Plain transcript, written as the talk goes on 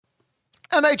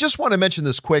And I just want to mention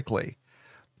this quickly,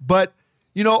 but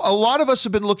you know, a lot of us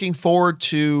have been looking forward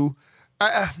to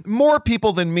more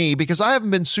people than me, because I haven't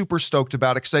been super stoked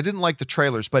about it because I didn't like the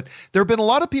trailers, but there have been a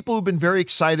lot of people who've been very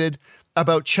excited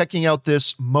about checking out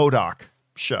this MODOK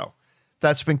show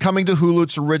that's been coming to Hulu.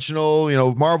 It's original, you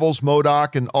know, Marvel's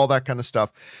MODOK and all that kind of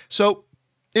stuff. So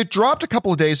it dropped a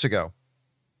couple of days ago.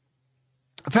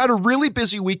 I've had a really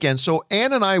busy weekend. So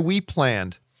Ann and I, we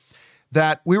planned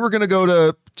that we were going to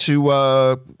go to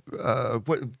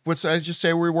what's I just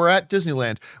say we were at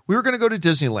Disneyland. We were going to go to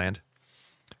Disneyland.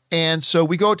 And so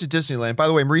we go to Disneyland. By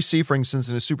the way, Marie Seifring sends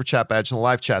in a super chat badge in the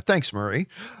live chat. Thanks, Marie.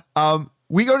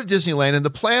 We go to Disneyland, and the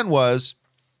plan was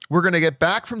we're going to get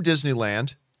back from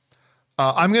Disneyland.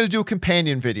 I'm going to do a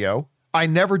companion video. I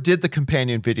never did the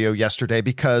companion video yesterday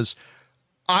because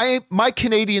my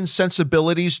Canadian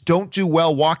sensibilities don't do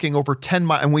well walking over 10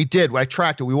 miles. And we did. I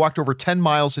tracked it. We walked over 10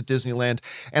 miles at Disneyland,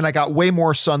 and I got way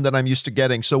more sun than I'm used to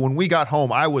getting. So when we got home,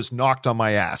 I was knocked on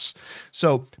my ass.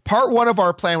 So part one of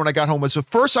our plan when I got home was, so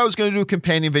first I was going to do a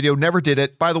companion video. Never did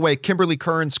it. By the way, Kimberly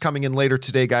Kern's coming in later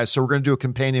today, guys. So we're going to do a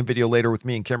companion video later with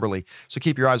me and Kimberly. So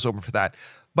keep your eyes open for that.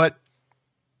 But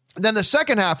then the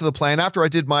second half of the plan, after I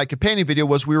did my companion video,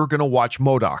 was we were going to watch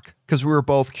MODOK because we were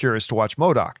both curious to watch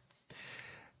MODOK.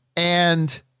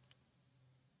 And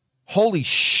holy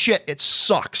shit, it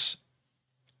sucks.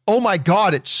 Oh my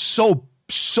God, it's so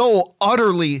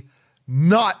utterly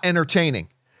not entertaining.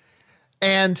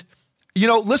 And, you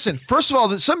know, listen, first of all,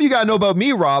 some of you got to know about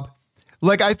me, Rob.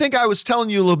 Like, I think I was telling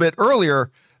you a little bit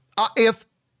earlier, if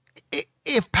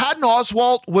Patton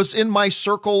Oswalt was in my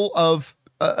circle of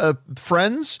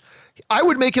friends, I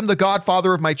would make him the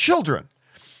godfather of my children.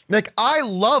 Like, I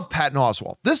love Patton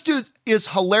Oswalt. This dude is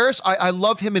hilarious. I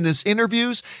love him in his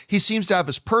interviews. He seems to have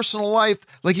his personal life.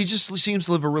 Like, he just seems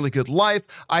to live a really good life.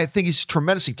 I think he's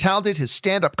tremendously talented. His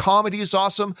stand-up comedy is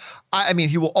awesome. I mean,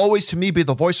 he will always, to me, be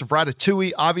the voice of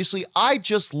Ratatouille, obviously. I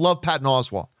just love Patton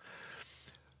Oswalt.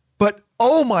 But,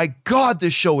 oh my God,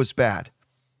 this show is bad.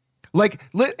 Like,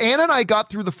 Anna and I got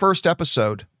through the first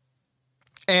episode,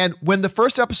 and when the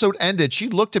first episode ended, she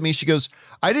looked at me, she goes,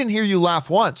 I didn't hear you laugh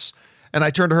once. And I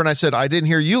turned to her and I said, I didn't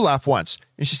hear you laugh once.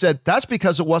 And she said, that's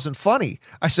because it wasn't funny.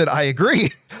 I said, I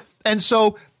agree. And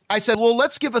so I said, well,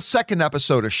 let's give a second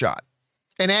episode a shot.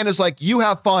 And Anna's like, you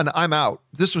have fun. I'm out.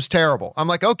 This was terrible. I'm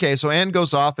like, okay. So Ann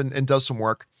goes off and does some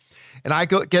work. And I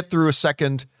get through a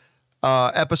second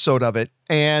episode of it.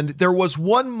 And there was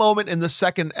one moment in the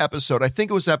second episode, I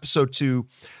think it was episode 2,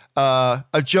 a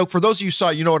joke. For those of you who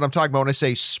saw it, you know what I'm talking about when I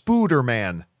say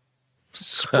Spooderman.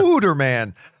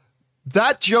 Spooderman.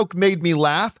 That joke made me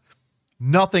laugh.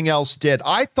 Nothing else did.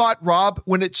 I thought, Rob,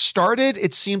 when it started,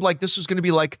 it seemed like this was going to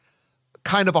be like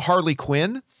kind of a Harley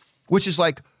Quinn, which is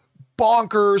like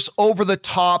bonkers, over the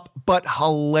top, but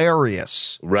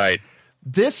hilarious. Right.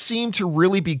 This seemed to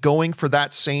really be going for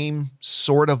that same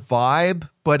sort of vibe,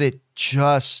 but it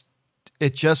just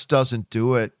doesn't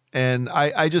do it. And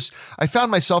I found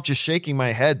myself just shaking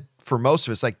my head for most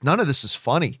of it. It's like, none of this is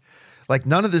funny. Like,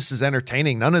 none of this is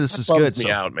entertaining. None of this is good. Me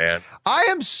out, man. I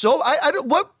am so, I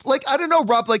don't know,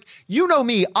 Rob, like, you know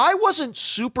me, I wasn't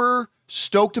super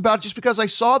stoked about it just because I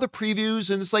saw the previews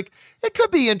and it's like, it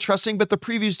could be interesting, but the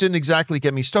previews didn't exactly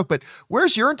get me stoked. But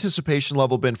where's your anticipation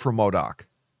level been for MODOK?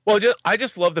 Well, I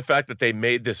just love the fact that they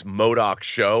made this MODOK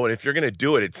show. And if you're going to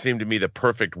do it, it seemed to me the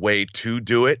perfect way to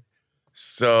do it.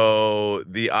 So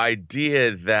the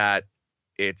idea that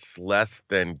it's less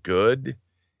than good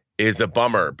is a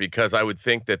bummer, because I would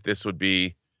think that this would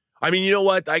be, I mean, you know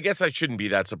what? I guess I shouldn't be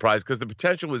that surprised, because the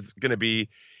potential was going to be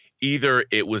either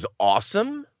it was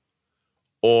awesome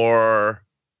or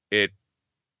it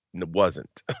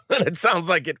wasn't. It sounds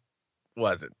like it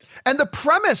wasn't. And the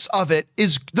premise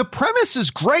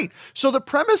is great. So the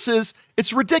premise is,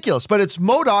 it's ridiculous, but it's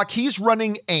MODOK. He's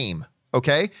running AIM.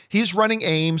 Okay, he's running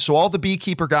AIM, so all the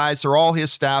beekeeper guys, they're all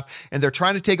his staff, and they're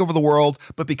trying to take over the world,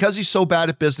 but because he's so bad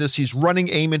at business, he's running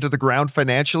AIM into the ground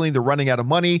financially, and they're running out of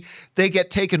money. They get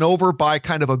taken over by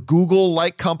kind of a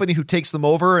Google-like company who takes them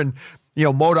over, and you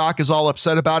know, MODOK is all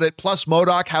upset about it. Plus,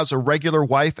 MODOK has a regular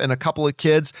wife and a couple of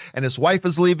kids, and his wife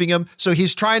is leaving him, so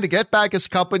he's trying to get back his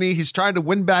company, he's trying to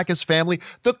win back his family.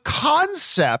 The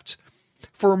concept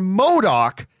for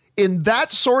MODOK in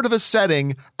that sort of a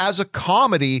setting as a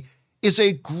comedy is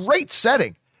a great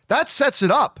setting. That sets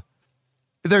it up.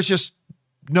 There's just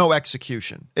no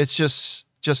execution. It's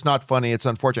just not funny. It's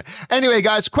unfortunate. Anyway,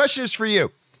 guys, question is for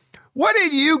you. What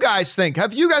did you guys think?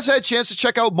 Have you guys had a chance to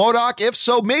check out MODOK? If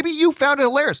so, maybe you found it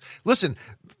hilarious. Listen,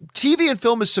 TV and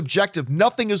film is subjective.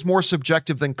 Nothing is more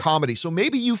subjective than comedy. So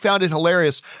maybe you found it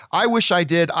hilarious. I wish I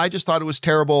did. I just thought it was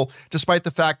terrible, despite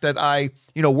the fact that I,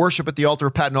 worship at the altar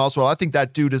of Patton Oswalt. I think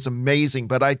that dude is amazing,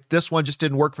 but this one just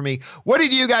didn't work for me. What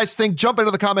did you guys think? Jump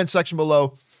into the comment section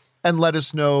below and let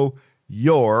us know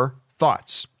your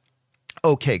thoughts.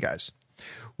 Okay, guys.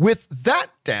 With that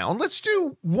down, let's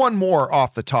do one more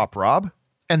off the top, Rob,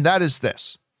 and that is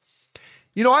this.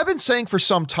 I've been saying for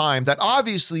some time that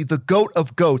obviously the GOAT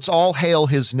of GOATs, all hail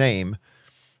his name,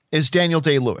 is Daniel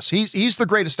Day-Lewis. He's the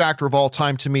greatest actor of all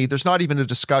time to me. There's not even a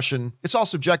discussion. It's all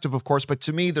subjective, of course, but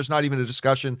to me, there's not even a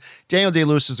discussion. Daniel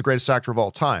Day-Lewis is the greatest actor of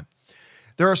all time.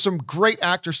 There are some great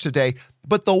actors today,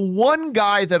 but the one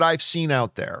guy that I've seen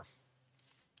out there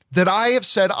that I have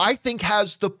said I think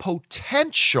has the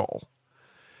potential,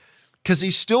 because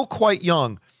he's still quite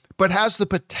young, but has the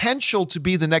potential to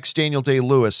be the next Daniel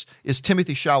Day-Lewis, is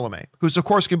Timothée Chalamet, who's, of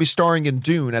course, going to be starring in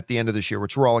Dune at the end of this year,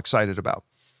 which we're all excited about.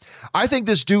 I think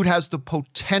this dude has the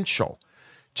potential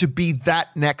to be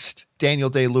that next Daniel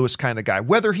Day-Lewis kind of guy.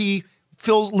 Whether he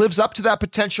lives up to that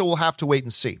potential, we'll have to wait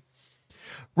and see.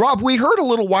 Rob, we heard a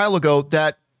little while ago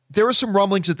that there were some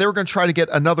rumblings that they were going to try to get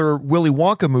another Willy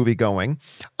Wonka movie going.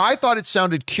 I thought it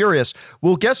sounded curious.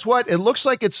 Well, guess what? It looks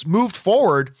like it's moved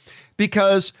forward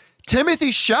because Timothée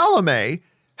Chalamet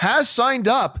has signed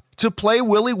up to play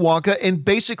Willy Wonka in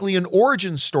basically an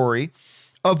origin story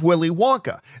of Willy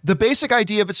Wonka. The basic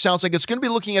idea of it sounds like it's going to be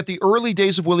looking at the early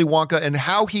days of Willy Wonka and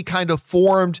how he kind of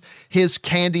formed his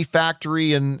candy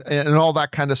factory and all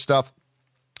that kind of stuff,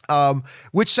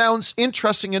 which sounds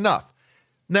interesting enough.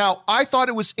 Now, I thought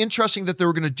it was interesting that they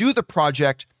were going to do the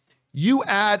project. You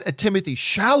add a Timothée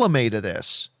Chalamet to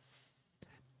this.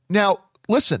 Now,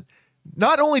 listen,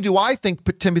 not only do I think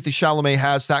Timothée Chalamet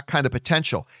has that kind of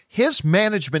potential, his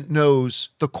management knows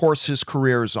the course his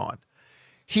career is on.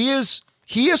 He is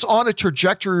on a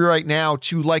trajectory right now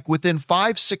to, like, within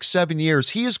 5, 6, 7 years,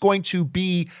 he is going to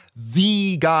be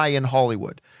the guy in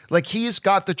Hollywood. Like, he's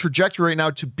got the trajectory right now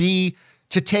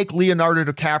to take Leonardo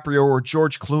DiCaprio or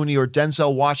George Clooney or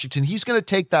Denzel Washington. He's going to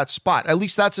take that spot. At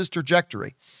least that's his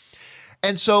trajectory.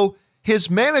 And so his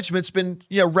management's been,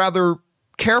 rather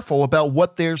careful about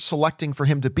what they're selecting for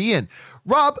him to be in.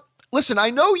 Rob, listen,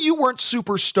 I know you weren't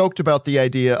super stoked about the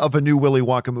idea of a new Willy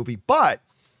Wonka movie, but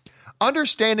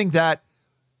understanding that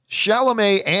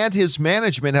Chalamet and his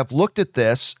management have looked at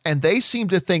this and they seem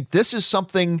to think this is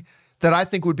something that I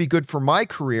think would be good for my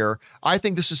career. I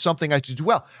think this is something I should do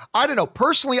well. I don't know.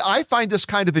 Personally, I find this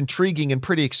kind of intriguing and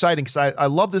pretty exciting because I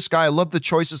love this guy. I love the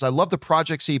choices. I love the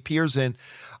projects he appears in.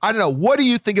 I don't know. What do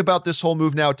you think about this whole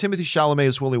move now? Timothée Chalamet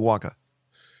as Willy Wonka.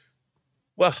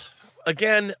 Well,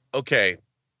 again, okay.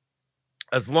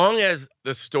 As long as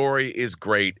the story is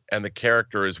great and the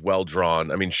character is well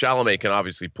drawn, I mean, Chalamet can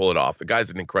obviously pull it off. The guy's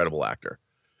an incredible actor.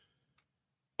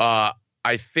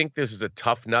 I think this is a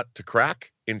tough nut to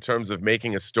crack in terms of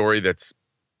making a story that's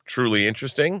truly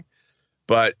interesting.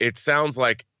 But it sounds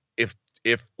like if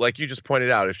like you just pointed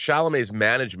out, if Chalamet's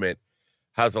management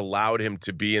has allowed him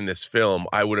to be in this film,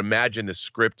 I would imagine the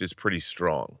script is pretty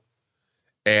strong.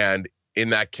 And in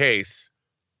that case,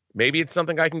 maybe it's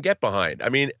something I can get behind. I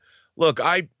mean, look,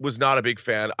 I was not a big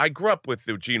fan. I grew up with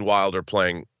Gene Wilder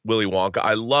playing Willy Wonka.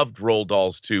 I loved Roald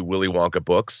Dahl's 2 Willy Wonka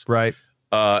books. Right.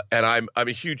 And I'm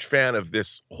a huge fan of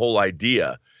this whole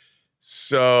idea.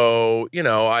 So,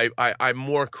 I'm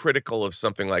more critical of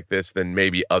something like this than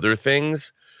maybe other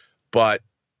things. But,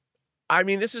 I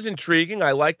mean, this is intriguing.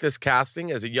 I like this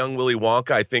casting as a young Willy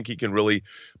Wonka. I think he can really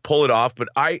pull it off. But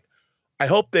I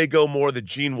hope they go more the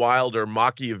Gene Wilder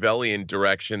Machiavellian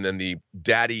direction than the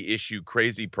daddy issue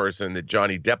crazy person that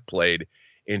Johnny Depp played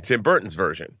in Tim Burton's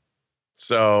version.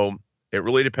 So it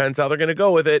really depends how they're going to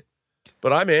go with it.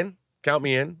 But I'm in. Count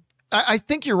me in. I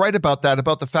think you're right about that,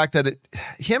 about the fact that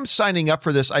him signing up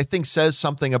for this, I think says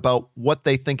something about what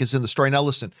they think is in the story. Now,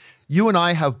 listen, you and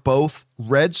I have both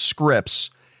read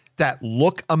scripts that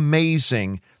look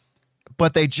amazing,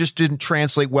 but they just didn't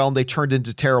translate well and they turned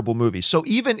into terrible movies. So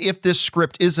even if this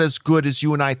script is as good as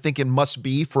you and I think it must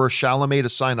be for a Chalamet to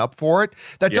sign up for it,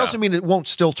 that doesn't mean it won't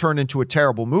still turn into a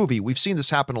terrible movie. We've seen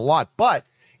this happen a lot, but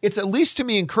it's at least to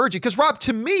me encouraging because, Rob,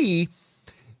 to me,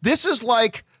 this is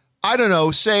like, I don't know,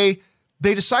 say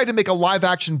they decide to make a live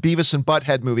action Beavis and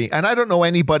Butthead movie. And I don't know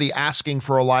anybody asking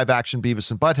for a live action Beavis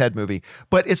and Butthead movie,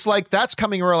 but it's like, that's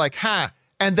coming around like,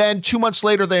 And then 2 months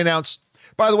later, they announce,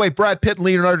 by the way, Brad Pitt and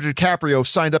Leonardo DiCaprio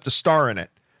signed up to star in it.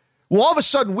 Well, all of a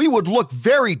sudden we would look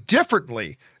very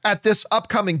differently at this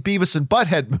upcoming Beavis and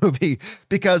Butthead movie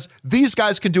because these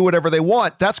guys can do whatever they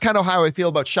want. That's kind of how I feel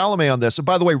about Chalamet on this. And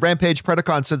by the way, Rampage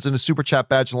Predacon sends in a super chat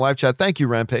badge in the live chat. Thank you,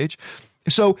 Rampage.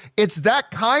 So it's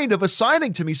that kind of a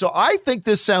signing to me. So I think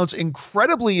this sounds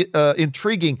incredibly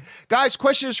intriguing. Guys,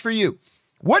 question is for you.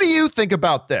 What do you think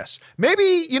about this?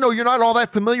 Maybe, you're not all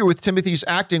that familiar with Timothy's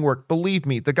acting work. Believe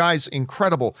me, the guy's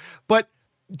incredible. But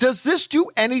does this do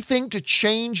anything to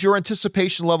change your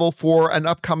anticipation level for an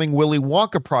upcoming Willy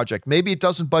Wonka project? Maybe it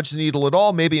doesn't budge the needle at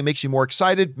all. Maybe it makes you more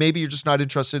excited. Maybe you're just not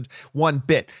interested one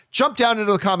bit. Jump down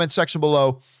into the comment section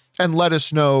below and let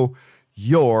us know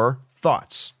your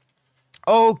thoughts.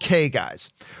 Okay,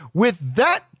 guys, with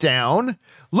that down,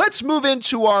 let's move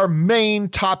into our main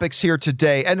topics here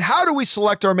today. And how do we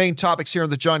select our main topics here on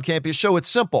the John Campea Show? It's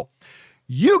simple.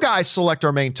 You guys select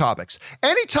our main topics.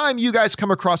 Anytime you guys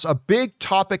come across a big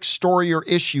topic, story, or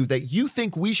issue that you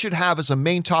think we should have as a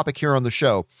main topic here on the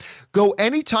show, go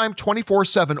anytime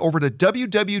 24/7 over to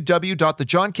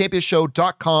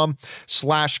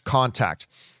www.thejohncampeashow.com/contact.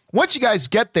 Once you guys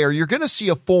get there, you're going to see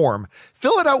a form.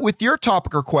 Fill it out with your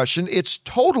topic or question. It's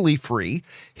totally free.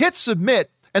 Hit submit,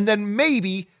 and then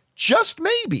maybe, just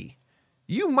maybe,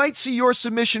 you might see your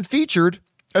submission featured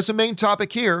as a main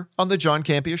topic here on the John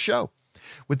Campea Show.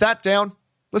 With that down,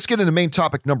 let's get into main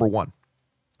topic number 1.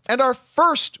 And our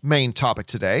first main topic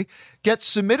today gets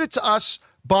submitted to us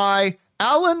by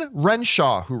Alan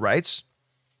Renshaw, who writes,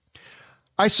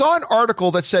 I saw an article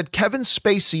that said Kevin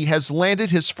Spacey has landed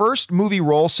his first movie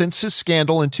role since his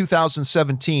scandal in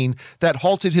 2017 that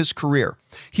halted his career.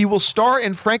 He will star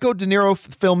in Franco De Niro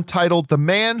film titled The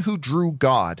Man Who Drew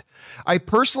God. I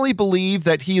personally believe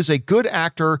that he is a good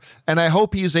actor, and I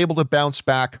hope he is able to bounce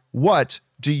back. What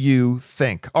do you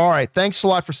think? All right, thanks a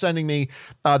lot for sending me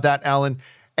that, Alan.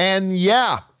 And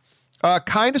yeah,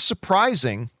 kind of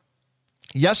surprising.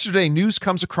 Yesterday, news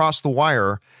comes across the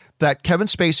wire that Kevin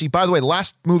Spacey, by the way, the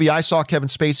last movie I saw Kevin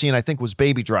Spacey in, I think, was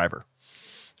Baby Driver.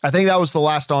 I think that was the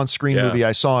last on-screen movie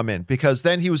I saw him in, because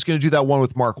then he was going to do that one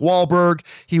with Mark Wahlberg.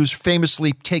 He was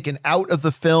famously taken out of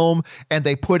the film, and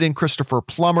they put in Christopher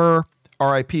Plummer,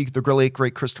 R.I.P., the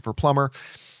great Christopher Plummer,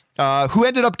 who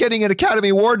ended up getting an Academy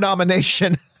Award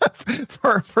nomination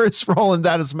for his role in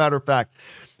that, as a matter of fact.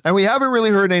 And we haven't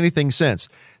really heard anything since.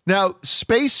 Now,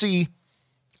 Spacey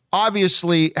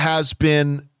obviously has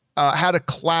been had a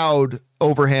cloud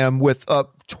over him with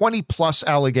 20 plus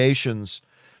allegations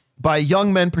by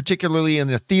young men, particularly in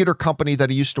a theater company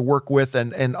that he used to work with,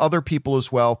 and other people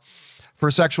as well, for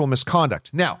sexual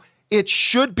misconduct. Now, it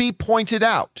should be pointed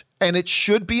out, and it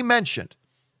should be mentioned,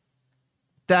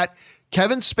 that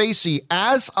Kevin Spacey,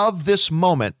 as of this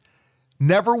moment,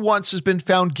 never once has been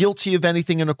found guilty of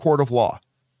anything in a court of law.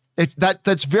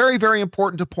 That's very, very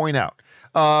important to point out.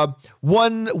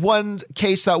 One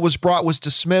case that was brought was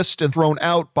dismissed and thrown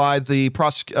out by the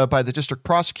district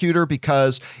prosecutor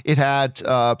because it had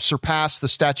surpassed the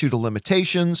statute of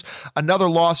limitations. Another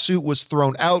lawsuit was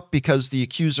thrown out because the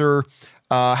accuser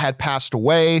had passed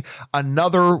away.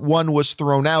 Another one was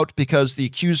thrown out because the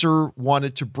accuser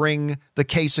wanted to bring the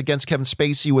case against Kevin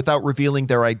Spacey without revealing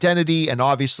their identity, and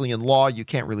obviously in law you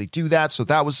can't really do that, so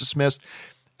that was dismissed.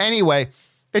 Anyway,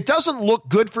 it doesn't look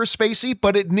good for Spacey,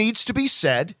 but it needs to be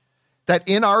said that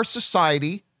in our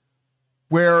society,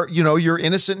 where, you're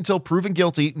innocent until proven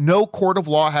guilty, no court of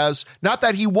law has, not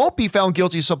that he won't be found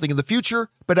guilty of something in the future,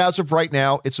 but as of right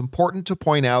now, it's important to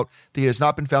point out that he has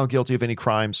not been found guilty of any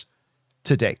crimes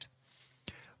to date.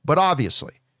 But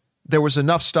obviously, there was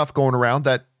enough stuff going around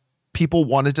that people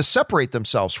wanted to separate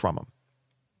themselves from him.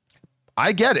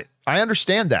 I get it. I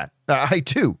understand that. I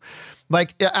do.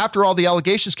 Like, after all the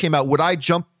allegations came out, would I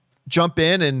jump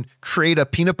in and create a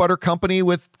peanut butter company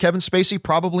with Kevin Spacey?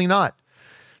 Probably not.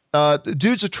 The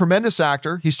dude's a tremendous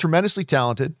actor. He's tremendously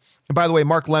talented. And by the way,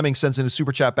 Mark Lemming sends in a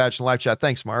super chat badge in live chat.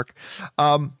 Thanks, Mark.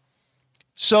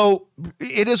 So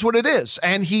it is what it is.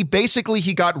 And he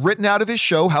got written out of his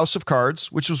show, House of Cards,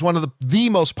 which was one of the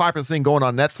most popular thing going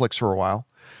on Netflix for a while.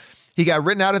 He got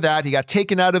written out of that. He got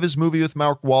taken out of his movie with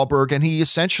Mark Wahlberg, and he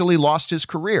essentially lost his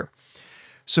career.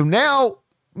 So now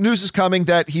news is coming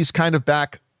that he's kind of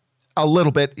back a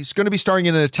little bit. He's going to be starring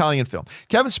in an Italian film.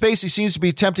 Kevin Spacey seems to be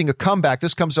attempting a comeback.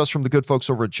 This comes to us from the good folks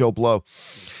over at Joe Blow.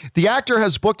 The actor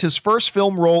has booked his first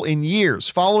film role in years,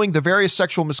 following the various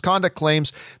sexual misconduct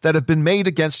claims that have been made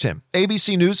against him.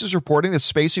 ABC News is reporting that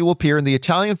Spacey will appear in the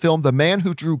Italian film The Man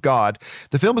Who Drew God.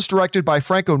 The film is directed by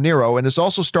Franco Nero and is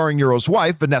also starring Nero's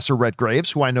wife, Vanessa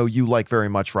Redgraves, who I know you like very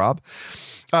much, Rob.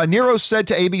 Nero said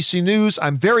to ABC News,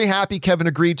 "I'm very happy Kevin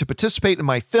agreed to participate in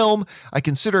my film. I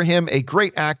consider him a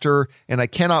great actor, and I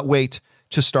cannot wait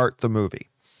to start the movie."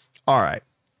 All right.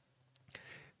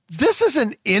 This is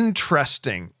an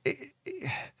interesting,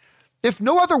 if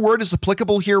no other word is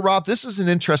applicable here, Rob, this is an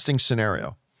interesting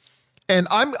scenario. And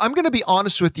I'm going to be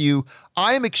honest with you.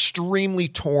 I am extremely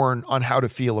torn on how to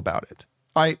feel about it.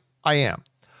 I am.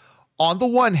 On the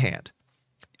one hand,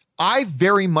 I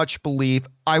very much believe,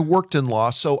 I worked in law,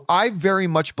 so I very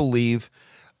much believe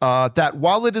that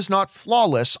while it is not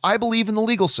flawless, I believe in the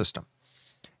legal system.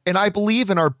 And I believe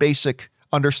in our basic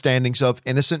understandings of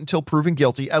innocent until proven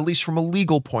guilty, at least from a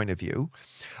legal point of view.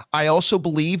 I also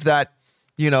believe that,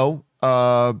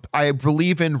 I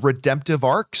believe in redemptive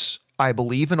arcs. I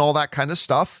believe in all that kind of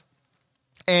stuff.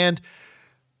 And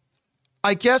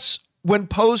I guess when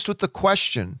posed with the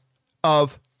question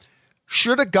of,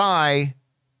 should a guy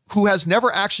who has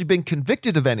never actually been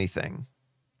convicted of anything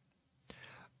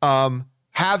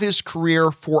have his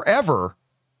career forever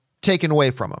taken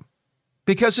away from him?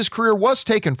 Because his career was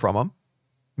taken from him,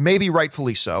 maybe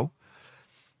rightfully so.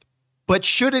 But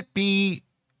should it be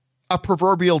a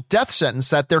proverbial death sentence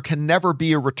that there can never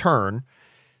be a return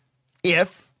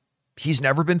if he's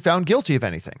never been found guilty of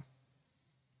anything?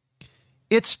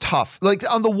 It's tough. Like,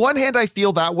 on the one hand, I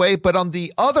feel that way, but on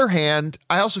the other hand,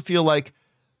 I also feel like,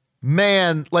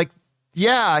 man, like,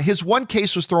 yeah, his one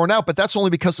case was thrown out, but that's only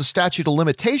because the statute of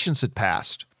limitations had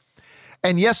passed.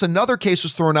 And yes, another case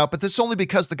was thrown out, but that's only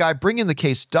because the guy bringing the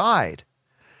case died.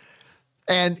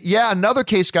 And yeah, another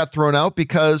case got thrown out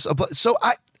because of,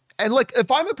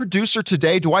 if I'm a producer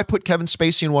today, do I put Kevin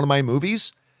Spacey in one of my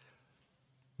movies?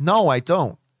 No, I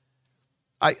don't.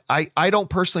 I don't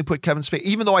personally put Kevin Spacey,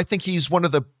 even though I think he's one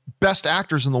of the best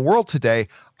actors in the world today.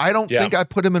 I don't think I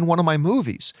put him in one of my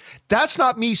movies. That's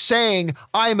not me saying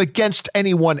I am against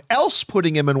anyone else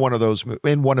putting him in one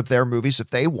of their movies if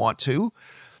they want to,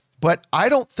 but I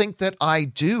don't think that I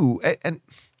do. And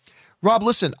Rob,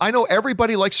 listen, I know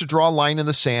everybody likes to draw a line in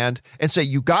the sand and say,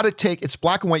 it's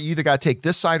black and white. You either got to take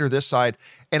this side or this side.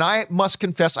 And I must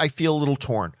confess, I feel a little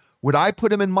torn. Would I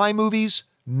put him in my movies?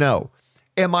 No.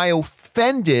 Am I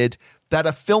offended that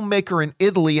a filmmaker in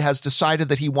Italy has decided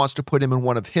that he wants to put him in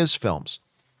one of his films?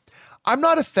 I'm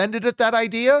not offended at that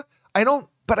idea.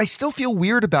 But I still feel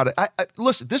weird about it.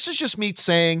 Listen, this is just me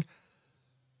saying,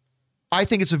 I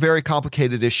think it's a very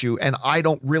complicated issue, and I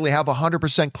don't really have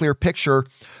 100% clear picture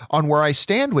on where I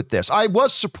stand with this. I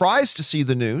was surprised to see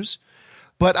the news,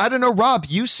 but I don't know, Rob,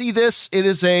 you see this. It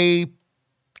is a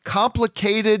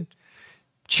complicated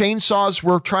chainsaws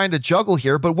we're trying to juggle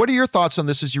here, but what are your thoughts on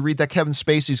this as you read that Kevin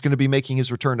Spacey is going to be making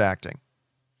his return to acting?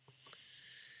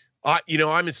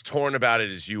 I'm as torn about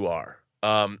it as you are.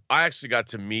 I actually got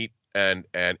to meet and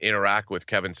interact with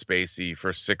Kevin Spacey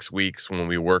for 6 weeks when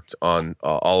we worked on,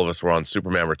 all of us were on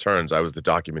Superman Returns. I was the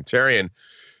documentarian.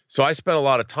 So I spent a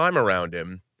lot of time around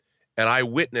him, and I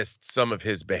witnessed some of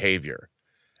his behavior.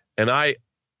 And I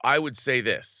would say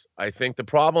this. I think the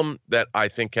problem that I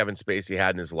think Kevin Spacey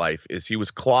had in his life is he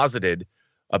was closeted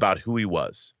about who he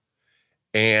was.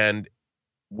 And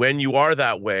when you are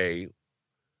that way,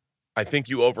 I think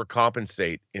you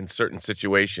overcompensate in certain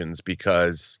situations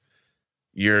because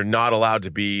you're not allowed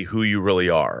to be who you really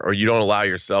are, or you don't allow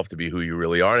yourself to be who you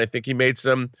really are. And I think he made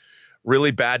some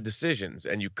really bad decisions.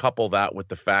 And you couple that with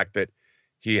the fact that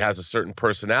he has a certain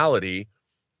personality,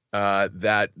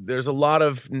 that there's a lot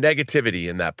of negativity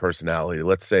in that personality.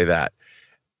 Let's say that.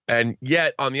 And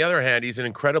yet, on the other hand, he's an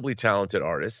incredibly talented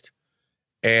artist.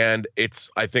 And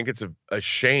I think it's a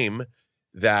shame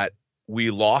that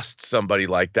we lost somebody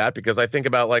like that, because I think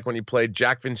about like when he played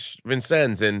Jack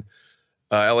Vincennes in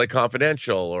LA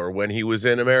Confidential, or when he was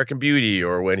in American Beauty,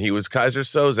 or when he was Kaiser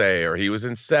Soze, or he was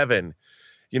in Seven.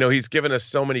 He's given us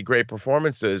so many great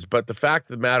performances, but the fact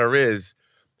of the matter is,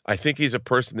 I think he's a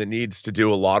person that needs to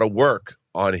do a lot of work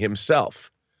on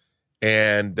himself.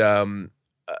 And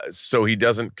so he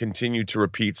doesn't continue to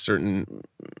repeat certain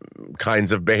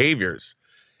kinds of behaviors.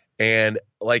 And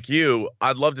like you,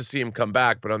 I'd love to see him come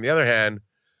back. But on the other hand,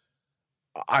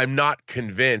 I'm not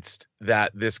convinced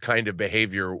that this kind of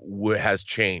behavior has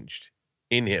changed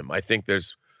in him. I think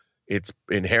it's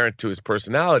inherent to his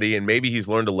personality, and maybe he's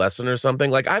learned a lesson or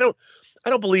something. Like, I don't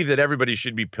believe that everybody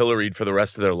should be pilloried for the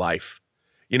rest of their life.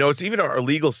 It's even our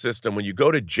legal system. When you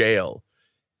go to jail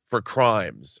for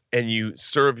crimes and you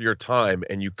serve your time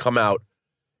and you come out,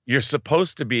 you're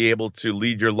supposed to be able to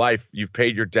lead your life. You've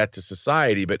paid your debt to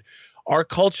society, but our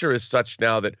culture is such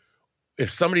now that if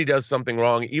somebody does something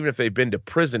wrong, even if they've been to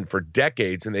prison for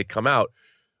decades and they come out,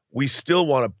 we still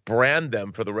want to brand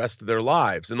them for the rest of their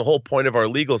lives. And the whole point of our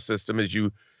legal system is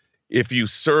if you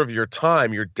serve your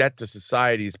time, your debt to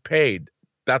society is paid.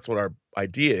 That's what our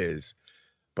idea is.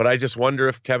 But I just wonder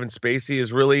if Kevin Spacey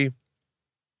has really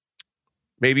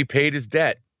maybe paid his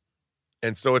debt.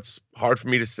 And so it's hard for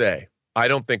me to say. I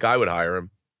don't think I would hire him.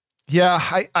 Yeah,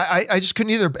 I just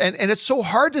couldn't either. And it's so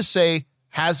hard to say,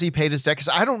 has he paid his debt? Because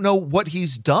I don't know what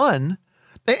he's done.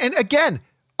 And again,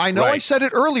 I know I said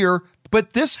it earlier,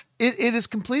 But it is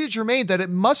completely germane that it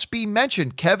must be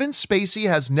mentioned. Kevin Spacey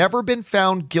has never been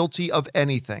found guilty of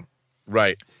anything.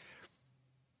 Right.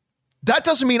 That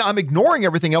doesn't mean I'm ignoring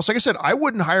everything else. Like I said, I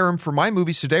wouldn't hire him for my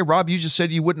movies today. Rob, you just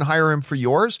said you wouldn't hire him for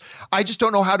yours. I just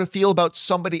don't know how to feel about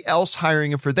somebody else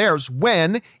hiring him for theirs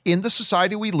when, in the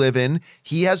society we live in,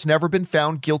 he has never been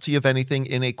found guilty of anything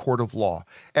in a court of law.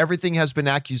 Everything has been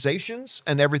accusations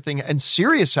and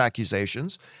serious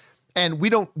accusations. And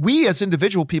we as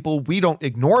individual people, we don't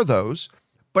ignore those.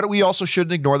 But we also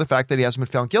shouldn't ignore the fact that he hasn't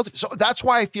been found guilty. So that's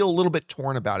why I feel a little bit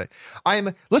torn about it.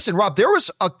 Listen, Rob, there was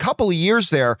a couple of years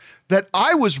there that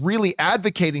I was really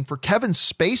advocating for Kevin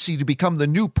Spacey to become the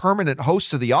new permanent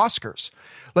host of the Oscars.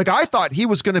 Like, I thought he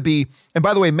was going to be, and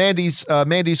by the way, Mandy's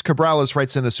Cabrales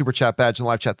writes in a super chat badge in the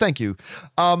live chat. Thank you.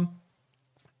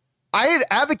 I had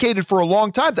advocated for a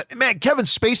long time that, man, Kevin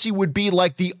Spacey would be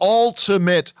like the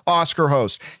ultimate Oscar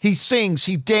host. He sings,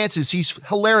 he dances, he's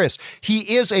hilarious.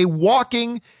 He is a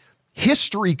walking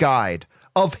history guide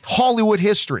of Hollywood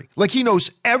history. Like, he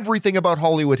knows everything about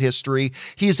Hollywood history.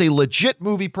 He is a legit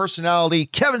movie personality.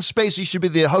 Kevin Spacey should be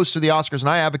the host of the Oscars, and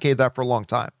I advocated that for a long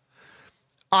time.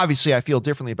 Obviously, I feel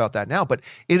differently about that now, but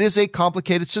it is a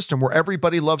complicated system where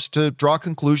everybody loves to draw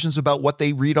conclusions about what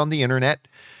they read on the internet.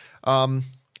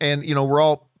 And, you know, we're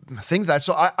all think that.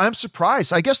 So I'm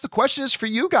surprised. I guess the question is for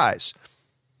you guys.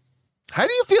 How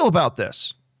do you feel about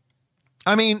this?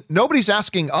 I mean, nobody's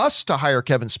asking us to hire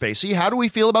Kevin Spacey. How do we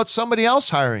feel about somebody else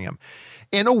hiring him?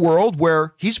 In a world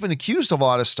where he's been accused of a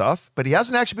lot of stuff, but he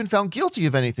hasn't actually been found guilty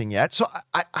of anything yet. So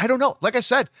I don't know. Like I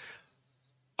said,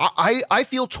 I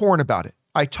feel torn about it.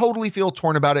 I totally feel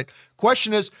torn about it.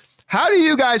 Question is, how do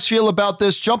you guys feel about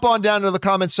this? Jump on down to the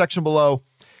comment section below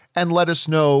and let us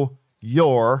know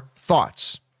your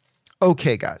thoughts.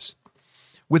 Okay, guys.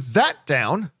 With that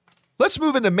down, let's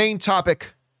move into main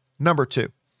topic number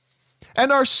 2.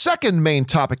 And our second main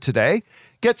topic today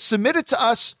gets submitted to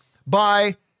us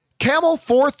by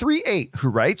Camel438, who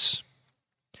writes,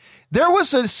 there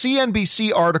was a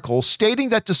CNBC article stating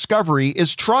that Discovery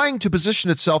is trying to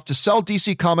position itself to sell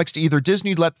DC Comics to either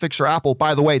Disney, Netflix, or Apple.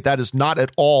 By the way, that is not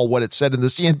at all what it said in the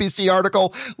CNBC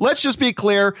article. Let's just be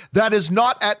clear. That is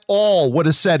not at all what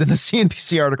is said in the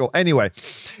CNBC article. Anyway,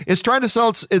 it's trying to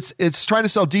sell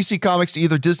DC Comics to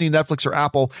either Disney, Netflix, or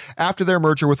Apple after their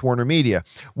merger with Warner Media.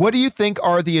 What do you think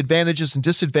are the advantages and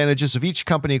disadvantages of each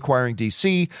company acquiring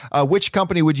DC? Which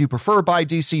company would you prefer by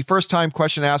DC? First time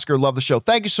question asker. Love the show.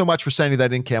 Thank you so much for sending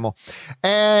that in, Camel.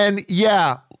 And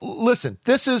yeah, listen,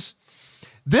 this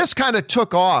kind of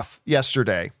took off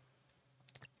yesterday.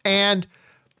 And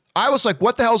I was like,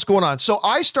 what the hell's going on? So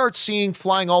I start seeing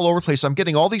flying all over the place. I'm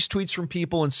getting all these tweets from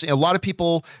people and a lot of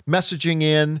people messaging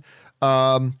in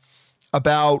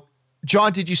about,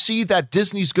 John, did you see that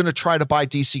Disney's going to try to buy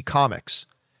DC Comics?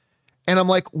 And I'm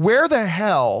like, where the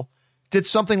hell did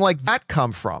something like that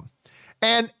come from?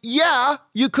 And yeah,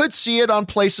 you could see it on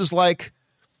places like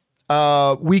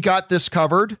We Got This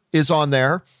Covered is on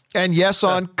there. And yes,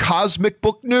 on Cosmic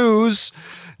Book News,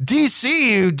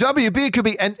 DC, WB could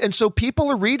be. And so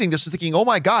people are reading this and thinking, oh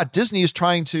my God, Disney is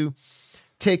trying to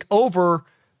take over,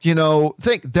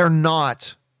 they're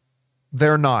not.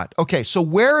 They're not. Okay, so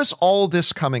where is all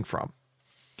this coming from?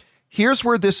 Here's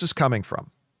where this is coming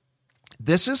from.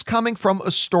 This is coming from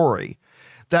a story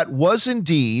that was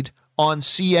indeed on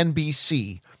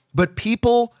CNBC, but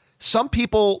some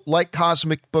people like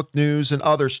Cosmic Book News and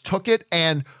others took it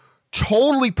and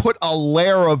totally put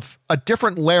a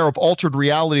different layer of altered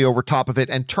reality over top of it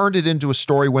and turned it into a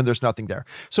story when there's nothing there.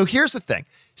 So here's the thing.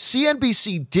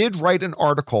 CNBC did write an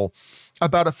article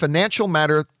about a financial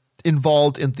matter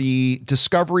involved in the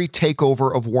Discovery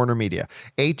takeover of Warner Media.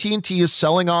 AT&T is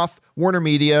selling off Warner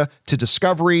Media to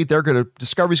Discovery.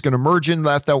 Discovery's going to merge in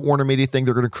that Warner Media thing.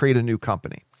 They're going to create a new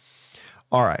company.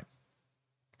 All right.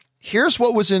 Here's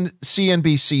what was in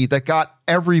CNBC that got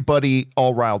everybody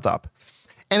all riled up.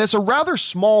 And it's a rather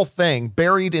small thing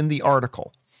buried in the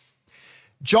article.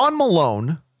 John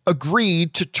Malone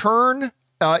agreed to turn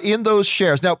in those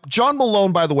shares. Now, John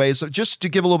Malone, by the way, is just to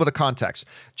give a little bit of context.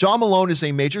 John Malone is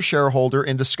a major shareholder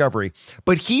in Discovery,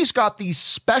 but he's got these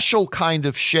special kind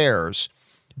of shares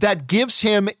that gives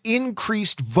him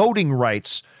increased voting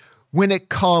rights when it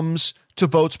comes to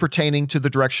votes pertaining to the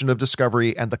direction of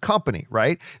Discovery and the company,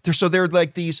 right? So they're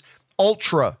like these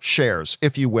ultra shares,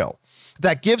 if you will,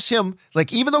 that gives him,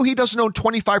 like, even though he doesn't own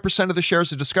 25% of the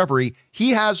shares of Discovery,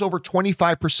 he has over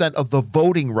 25% of the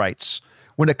voting rights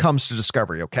when it comes to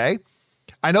Discovery, okay?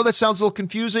 I know that sounds a little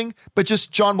confusing, but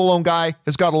just John Malone guy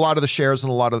has got a lot of the shares and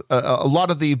a lot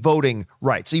of the voting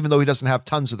rights, even though he doesn't have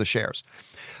tons of the shares.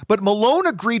 But Malone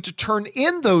agreed to turn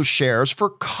in those shares for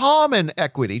common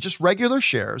equity, just regular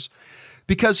shares,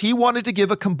 because he wanted to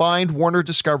give a combined Warner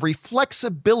Discovery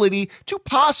flexibility to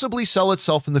possibly sell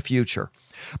itself in the future.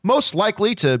 Most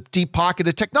likely to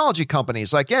deep-pocketed technology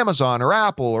companies like Amazon or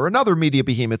Apple or another media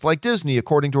behemoth like Disney,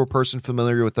 according to a person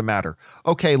familiar with the matter.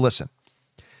 Okay, listen.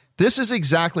 This is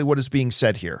exactly what is being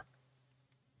said here.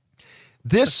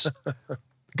 This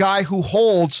guy who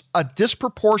holds a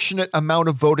disproportionate amount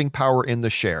of voting power in the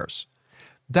shares,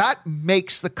 that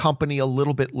makes the company a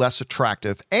little bit less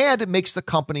attractive, and it makes the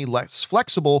company less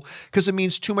flexible because it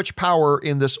means too much power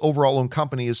in this overall owned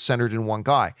company is centered in one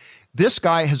guy. This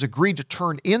guy has agreed to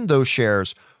turn in those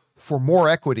shares for more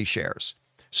equity shares.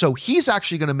 So he's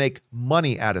actually going to make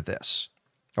money out of this.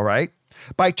 All right.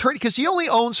 By turning, because he only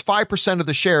owns 5% of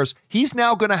the shares, he's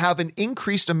now going to have an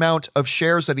increased amount of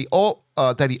shares that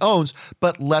he owns,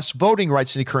 but less voting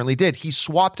rights than he currently did. He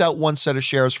swapped out one set of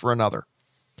shares for another.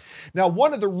 Now,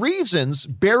 one of the reasons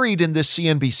buried in this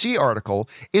CNBC article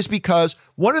is because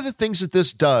one of the things that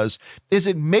this does is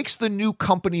it makes the new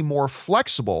company more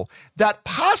flexible, that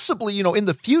possibly, in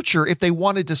the future, if they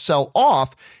wanted to sell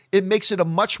off, it makes it a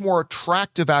much more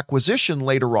attractive acquisition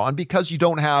later on because you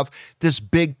don't have this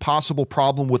big possible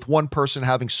problem with one person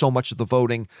having so much of the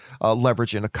voting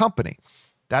leverage in a company.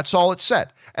 That's all it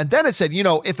said. And then it said,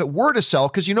 if it were to sell,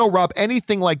 because Rob,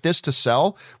 anything like this to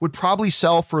sell would probably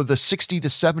sell for the $60 to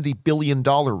 $70 billion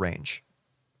range.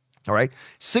 All right.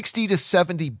 $60 to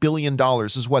 $70 billion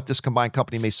is what this combined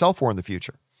company may sell for in the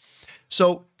future.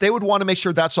 So they would want to make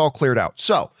sure that's all cleared out.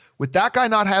 So with that guy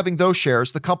not having those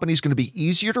shares, the company's going to be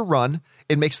easier to run.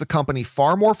 It makes the company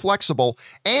far more flexible.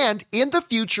 And in the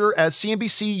future, as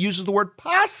CNBC uses the word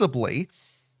possibly,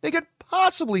 they could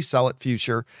possibly sell it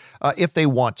future if they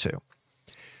want to.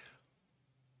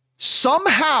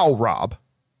 Somehow, Rob,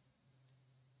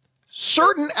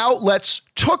 certain outlets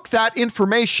took that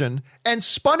information and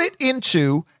spun it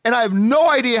into, and I have no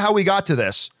idea how we got to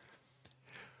this,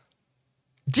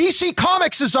 DC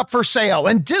Comics is up for sale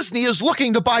and Disney is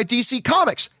looking to buy DC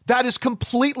Comics. That is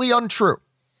completely untrue.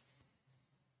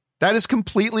 That is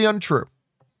completely untrue.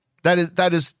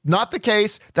 That is not the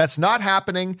case. That's not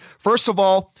happening. First of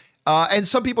all, and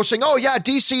some people are saying, oh, yeah,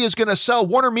 DC is going to sell,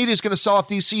 Warner Media is going to sell off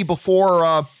DC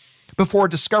before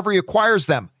Discovery acquires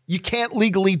them. You can't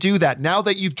legally do that. Now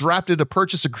that you've drafted a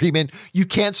purchase agreement, you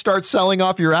can't start selling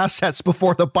off your assets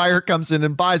before the buyer comes in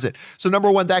and buys it. So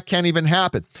number one, that can't even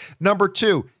happen. Number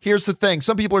two, here's the thing.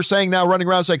 Some people are saying now, running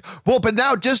around saying, well, but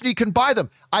now Disney can buy them.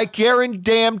 I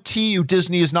guarantee you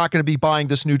Disney is not going to be buying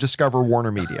this new Discover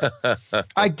Warner Media.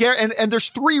 And there's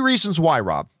three reasons why,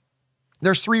 Rob.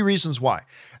 There's three reasons why.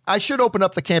 I should open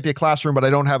up the Campea Classroom, but I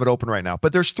don't have it open right now.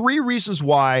 But there's three reasons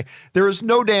why there is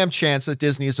no damn chance that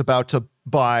Disney is about to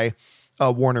buy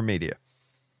Warner Media.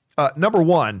 Number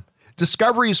one,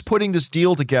 Discovery is putting this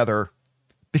deal together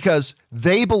because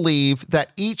they believe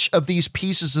that each of these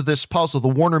pieces of this puzzle, the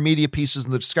Warner Media pieces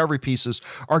and the Discovery pieces,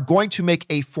 are going to make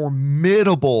a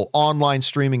formidable online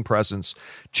streaming presence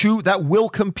that will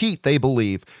compete, they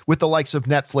believe, with the likes of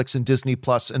Netflix and Disney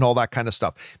Plus and all that kind of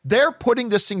stuff. They're putting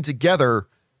this thing together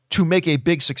to make a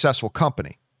big, successful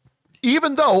company.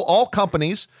 Even though all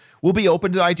companies will be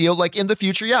open to the idea, like in the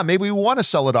future, yeah, maybe we want to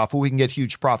sell it off where we can get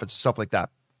huge profits and stuff like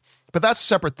that. But that's a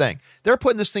separate thing. They're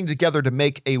putting this thing together to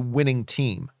make a winning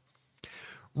team.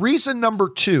 Reason number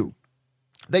two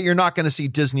that you're not going to see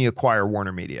Disney acquire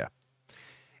Warner Media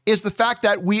is the fact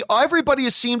that everybody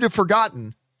has seemed to have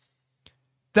forgotten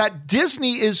that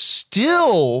Disney is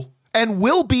still and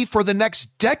will be for the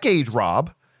next decade,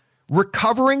 Rob,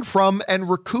 recovering from and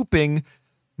recouping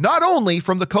not only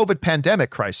from the COVID pandemic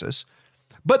crisis,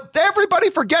 but everybody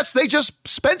forgets they just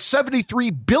spent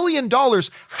 $73 billion,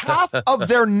 half of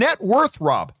their net worth,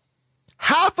 Rob.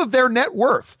 Half of their net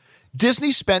worth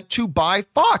Disney spent to buy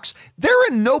Fox. They're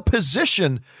in no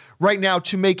position right now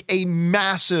to make a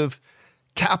massive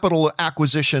capital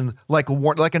acquisition like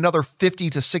another 50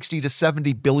 to 60 to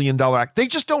 $70 billion. They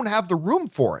just don't have the room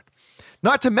for it.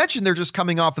 Not to mention they're just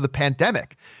coming off of the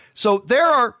pandemic. So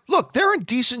they're in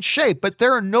decent shape, but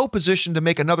they're in no position to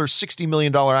make another $60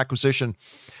 million acquisition.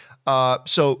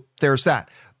 So there's that.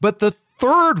 But the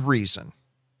third reason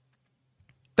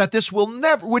that this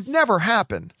would never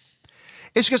happen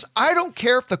is because I don't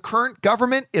care if the current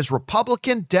government is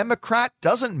Republican, Democrat,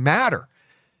 doesn't matter.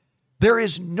 There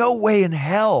is no way in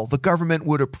hell the government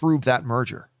would approve that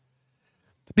merger.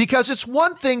 Because it's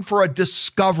one thing for a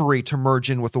Discovery to merge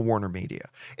in with the Warner Media.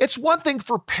 It's one thing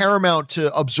for Paramount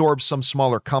to absorb some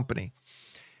smaller company.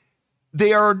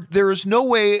 There is no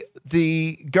way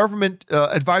the government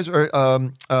government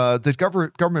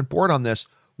board on this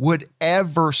would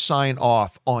ever sign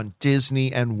off on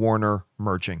Disney and Warner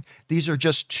merging. These are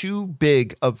just too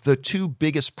big of the two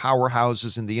biggest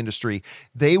powerhouses in the industry.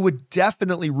 They would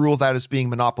definitely rule that as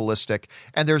being monopolistic,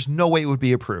 and there's no way it would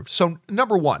be approved. So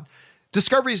number one,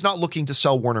 Discovery is not looking to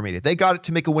sell Warner Media. They got it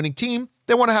to make a winning team.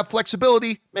 They want to have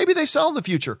flexibility. Maybe they sell in the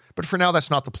future, but for now, that's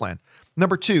not the plan.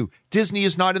 Number two, Disney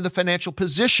is not in the financial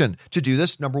position to do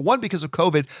this. Number one, because of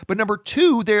COVID, but number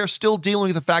two, they're still dealing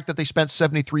with the fact that they spent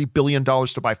 $73 billion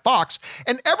to buy Fox,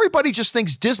 and everybody just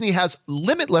thinks Disney has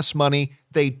limitless money.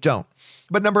 They don't.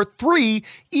 But number three,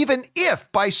 even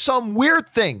if by some weird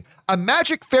thing, a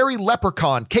magic fairy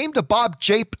leprechaun came to Bob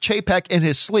Chapek in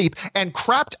his sleep and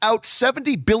crapped out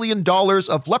 $70 billion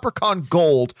of leprechaun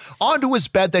gold onto his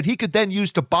bed that he could then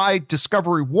use to buy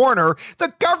Discovery Warner,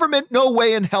 the government no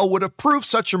way in hell would approve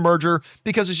such a merger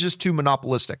because it's just too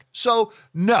monopolistic. So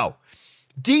no.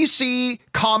 DC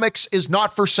Comics is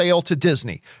not for sale to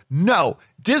Disney. No,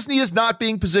 Disney is not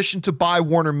being positioned to buy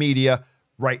Warner Media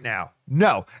right now.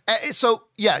 No. So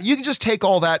yeah, you can just take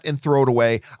all that and throw it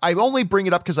away. I only bring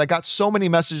it up because I got so many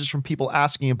messages from people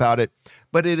asking about it,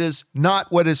 but it is not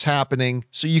what is happening.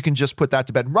 So you can just put that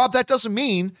to bed. And Rob, that doesn't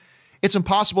mean it's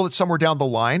impossible that somewhere down the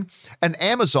line, an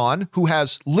Amazon who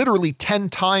has literally 10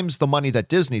 times the money that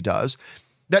Disney does,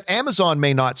 that Amazon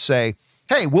may not say,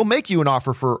 hey, we'll make you an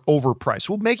offer for overpriced.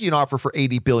 We'll make you an offer for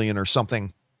 $80 billion or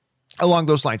something along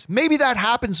those lines. Maybe that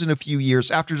happens in a few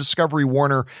years after Discovery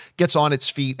Warner gets on its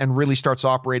feet and really starts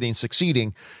operating and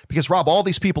succeeding. Because, Rob, all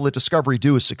these people at Discovery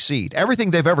do is succeed.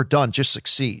 Everything they've ever done just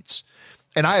succeeds.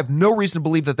 And I have no reason to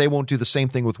believe that they won't do the same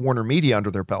thing with Warner Media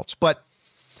under their belts. But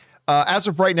as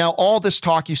of right now, all this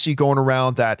talk you see going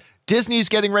around that Disney's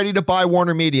getting ready to buy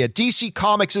Warner Media, DC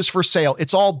Comics is for sale,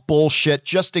 it's all bullshit.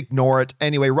 Just ignore it.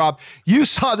 Anyway, Rob, you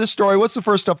saw this story. What's the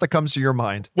first stuff that comes to your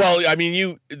mind? Well, I mean,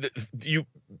 you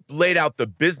laid out the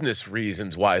business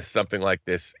reasons why something like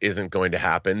this isn't going to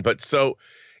happen. But so,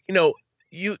 a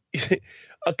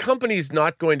company's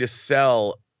not going to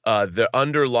sell the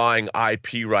underlying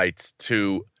IP rights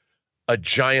to a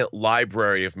giant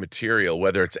library of material,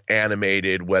 whether it's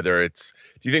animated, do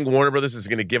you think Warner Brothers is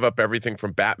going to give up everything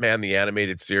from Batman, the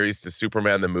animated series, to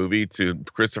Superman, the movie, to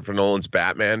Christopher Nolan's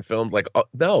Batman film? Like,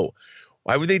 no.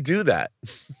 Why would they do that?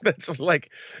 That's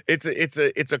like, it's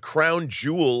a crown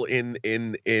jewel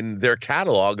in their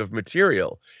catalog of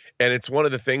material. And it's one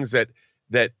of the things that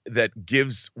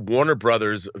gives Warner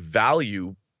Brothers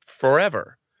value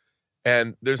forever.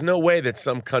 And there's no way that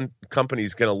some company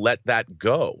is going to let that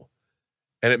go.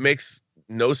 And it makes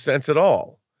no sense at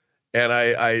all. And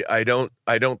I don't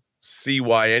see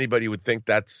why anybody would think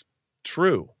that's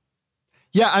true.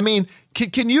 Yeah, I mean,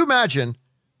 can you imagine?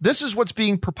 This is what's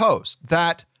being proposed,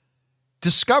 that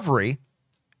Discovery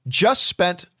just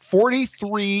spent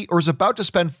is about to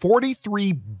spend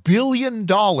 $43 billion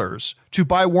to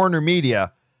buy Warner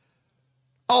Media.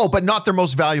 Oh, but not their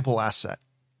most valuable asset.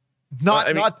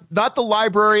 Not the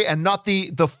library and not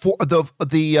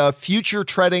the future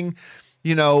treading,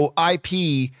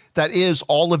 IP that is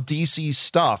all of DC's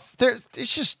stuff.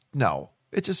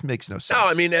 It just makes no sense. No,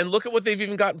 I mean, and look at what they've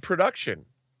even got in production.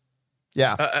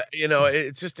 Yeah.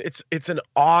 It's an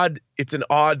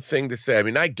odd thing to say. I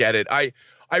mean, I get it. I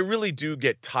really do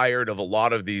get tired of a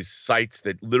lot of these sites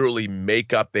that literally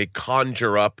they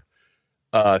conjure up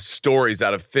stories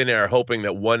out of thin air, hoping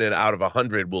that 1 out of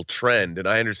 100 will trend. And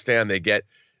I understand they get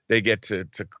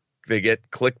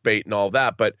clickbait and all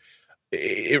that, but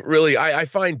it really, I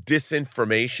find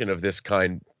disinformation of this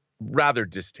kind rather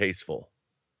distasteful.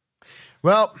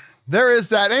 Well, there is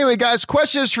that. Anyway, guys,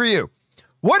 question is for you.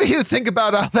 What do you think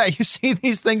about all that? You see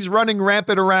these things running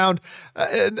rampant around.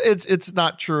 It's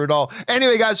not true at all.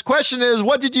 Anyway, guys, question is,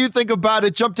 what did you think about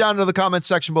it? Jump down into the comments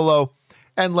section below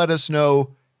and let us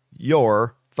know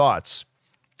your thoughts.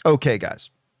 Okay,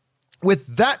 guys.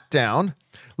 With that down,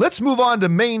 let's move on to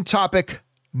main topic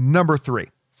number 3.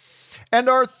 And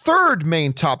our third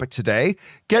main topic today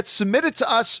gets submitted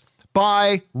to us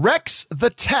by Rex the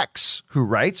Tex, who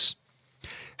writes,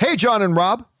 "Hey, John and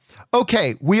Rob.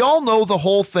 Okay, we all know the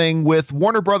whole thing with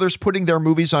Warner Brothers putting their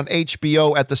movies on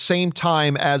HBO at the same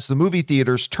time as the movie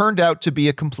theaters turned out to be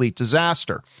a complete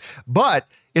disaster. But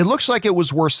it looks like it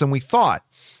was worse than we thought.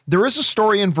 There is a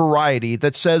story in Variety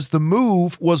that says the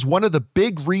move was one of the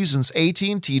big reasons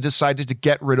AT&T decided to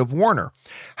get rid of Warner.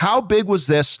 How big was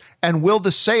this, and will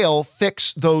the sale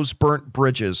fix those burnt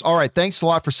bridges?" All right, thanks a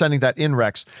lot for sending that in,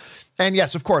 Rex. And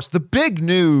yes, of course, the big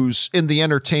news in the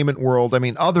entertainment world, I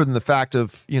mean, other than the fact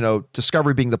of,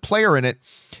 Discovery being the player in it,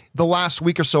 the last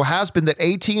week or so has been that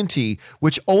AT&T,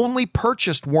 which only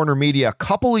purchased Warner Media a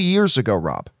couple of years ago,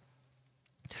 Rob,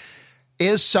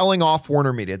 is selling off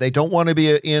Warner Media. They don't want to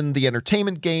be in the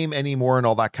entertainment game anymore and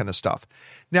all that kind of stuff.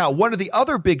 Now, one of the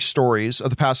other big stories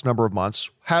of the past number of months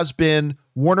has been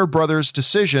Warner Brothers'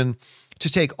 decision to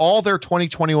take all their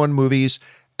 2021 movies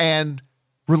and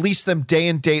release them day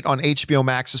and date on HBO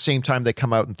Max the same time they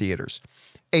come out in theaters.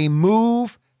 A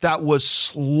move that was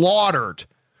slaughtered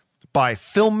by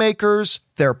filmmakers,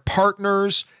 their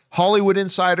partners, Hollywood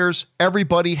insiders.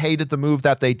 Everybody hated the move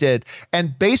that they did.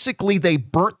 And basically, they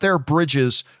burnt their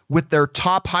bridges with their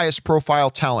top, highest profile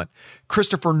talent.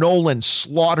 Christopher Nolan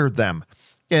slaughtered them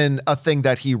in a thing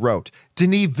that he wrote.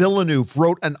 Denis Villeneuve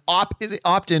wrote an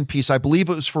opt-in piece, I believe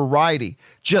it was for Variety,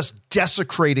 just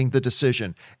desecrating the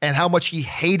decision and how much he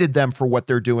hated them for what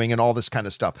they're doing and all this kind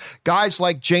of stuff. Guys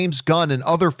like James Gunn and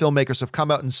other filmmakers have come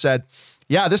out and said,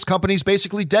 yeah, this company's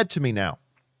basically dead to me now.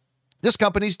 This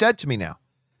company's dead to me now.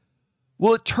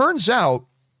 Well, it turns out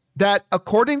that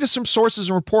according to some sources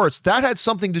and reports, that had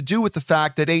something to do with the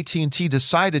fact that AT&T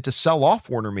decided to sell off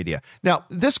Warner Media. Now,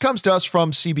 this comes to us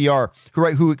from CBR,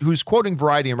 who's quoting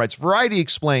Variety and writes, Variety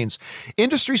explains,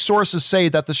 industry sources say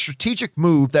that the strategic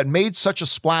move that made such a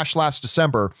splash last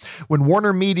December when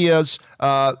Warner Media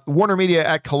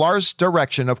at Killar's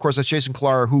direction, of course, that's Jason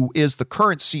Kilar, who is the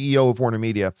current CEO of Warner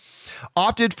Media,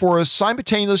 opted for a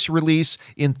simultaneous release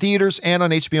in theaters and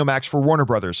on HBO Max for Warner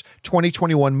Brothers'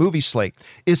 2021 movie slate,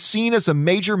 is seen as a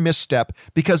major misstep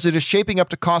because it is shaping up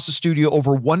to cost the studio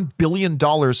over $1 billion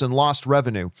in lost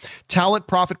revenue, talent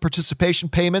profit participation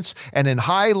payments, and in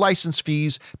high license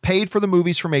fees paid for the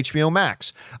movies from HBO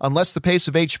Max. Unless the pace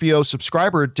of HBO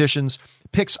subscriber additions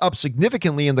picks up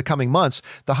significantly in the coming months,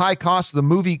 the high cost of the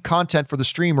movie content for the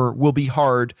streamer will be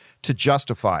hard to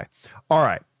justify. All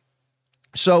right.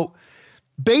 So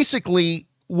basically,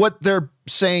 what they're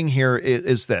saying here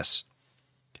is this.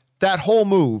 That whole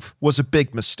move was a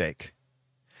big mistake.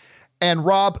 And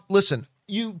Rob, listen,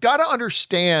 you got to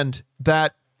understand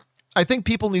that I think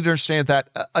people need to understand that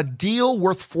a deal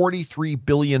worth $43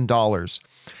 billion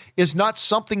is not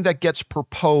something that gets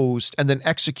proposed and then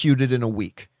executed in a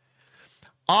week.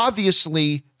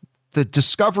 Obviously, the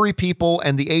Discovery people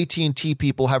and the AT&T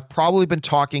people have probably been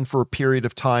talking for a period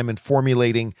of time and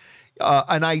formulating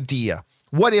an idea.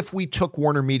 What if we took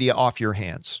Warner Media off your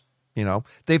hands? You know,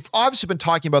 they've obviously been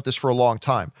talking about this for a long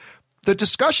time. The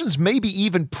discussions maybe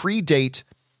even predate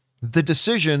the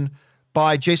decision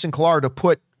by Jason Kilar to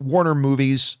put Warner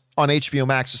movies on HBO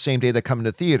Max the same day they come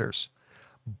into theaters.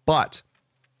 But,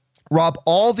 Rob,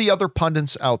 all the other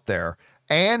pundits out there,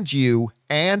 and you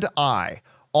and I,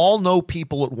 all know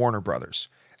people at Warner Brothers,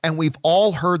 and we've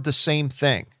all heard the same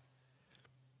thing.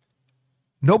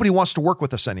 Nobody wants to work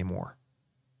with us anymore.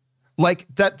 Like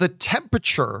that, the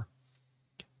temperature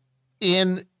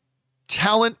in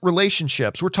talent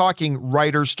relationships, we're talking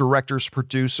writers, directors,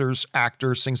 producers,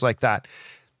 actors, things like that.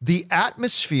 The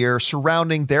atmosphere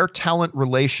surrounding their talent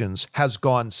relations has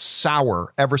gone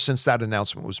sour ever since that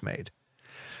announcement was made.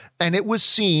 And it was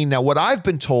seen, now what I've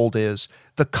been told is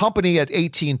the company at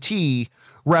AT&T,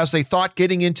 whereas they thought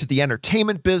getting into the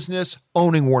entertainment business,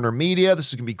 owning Warner Media, this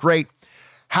is going to be great,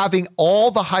 having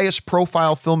all the highest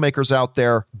profile filmmakers out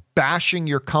there bashing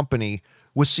your company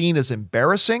was seen as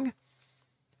embarrassing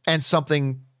and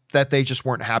something that they just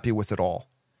weren't happy with at all.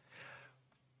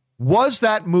 Was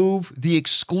that move the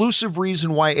exclusive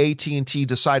reason why AT&T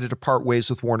decided to part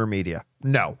ways with Warner Media?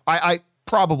 No, I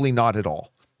probably not at all.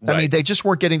 Right. I mean, they just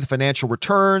weren't getting the financial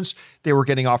returns. They were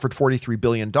getting offered $43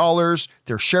 billion.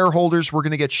 Their shareholders were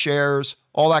going to get shares,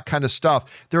 all that kind of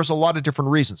stuff. There's a lot of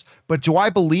different reasons. But do I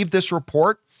believe this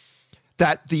report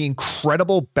that the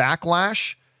incredible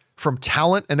backlash from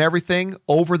talent and everything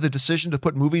over the decision to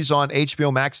put movies on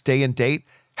HBO Max day and date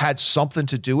had something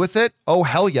to do with it? Oh,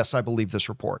 hell yes, I believe this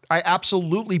report. I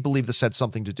absolutely believe this had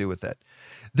something to do with it.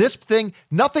 This thing,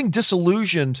 nothing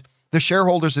disillusioned the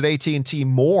shareholders at AT&T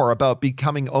more about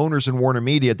becoming owners in Warner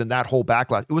Media than that whole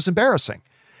backlash. It was embarrassing.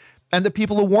 And the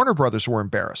people at Warner Brothers were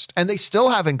embarrassed, and they still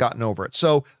haven't gotten over it.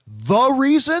 So the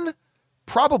reason?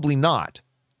 Probably not.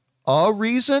 A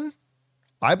reason?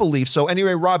 I believe so.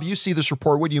 Anyway, Rob, you see this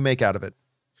report. What do you make out of it?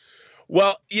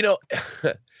 Well, you know,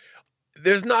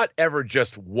 there's not ever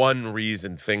just one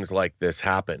reason things like this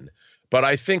happen. But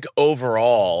I think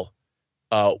overall,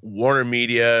 Warner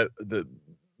Media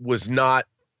wasn't,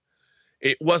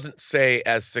 say,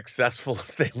 as successful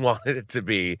as they wanted it to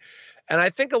be. And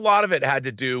I think a lot of it had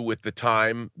to do with the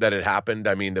time that it happened.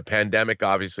 I mean, the pandemic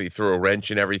obviously threw a wrench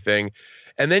in everything.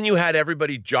 And then you had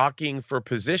everybody jockeying for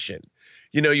position.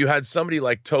 You know, you had somebody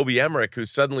like Toby Emmerich, who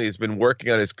suddenly has been working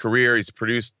on his career. He's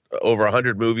produced over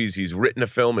 100 movies. He's written a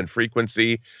film in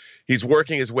frequency. He's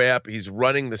working his way up. He's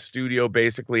running the studio,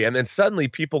 basically. And then suddenly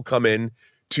people come in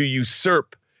to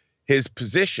usurp his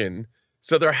position.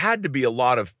 So there had to be a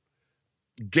lot of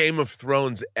Game of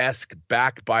Thrones-esque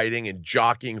backbiting and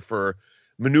jockeying for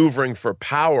maneuvering for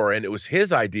power. And it was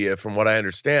his idea, from what I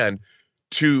understand,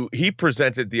 he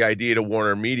presented the idea to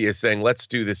Warner Media saying, let's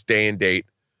do this day and date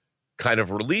kind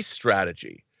of release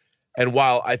strategy. And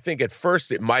while I think at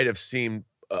first it might have seemed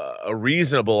a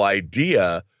reasonable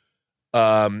idea,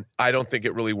 I don't think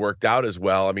it really worked out as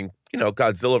well. I mean,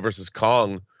 Godzilla versus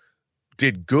Kong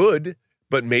did good,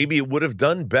 but maybe it would have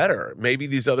done better. Maybe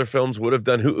these other films would have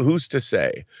done, who's to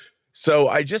say? So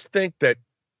I just think that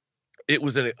it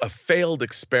was a failed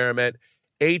experiment.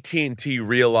 AT&T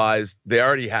realized they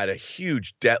already had a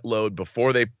huge debt load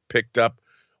before they picked up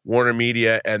Warner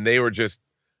Media, and they were just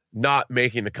not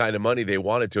making the kind of money they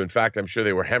wanted to. In fact, I'm sure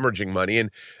they were hemorrhaging money. And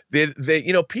they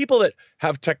people that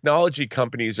have technology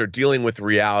companies are dealing with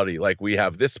reality. Like, we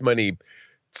have this many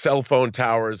cell phone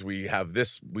towers, we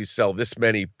sell this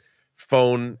many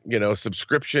phone,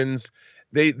 subscriptions.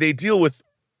 They deal with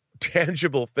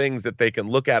tangible things that they can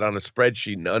look at on a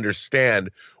spreadsheet and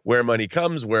understand where money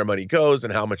comes, where money goes,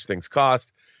 and how much things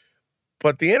cost.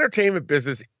 But the entertainment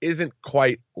business isn't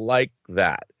quite like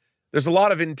that. There's a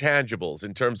lot of intangibles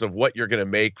in terms of what you're going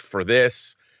to make for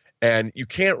this, and you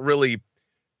can't really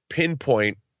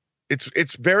pinpoint.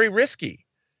 It's very risky.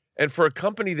 And for a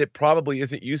company that probably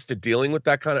isn't used to dealing with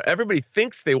that kind of, everybody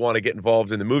thinks they want to get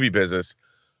involved in the movie business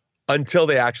until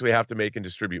they actually have to make and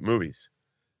distribute movies.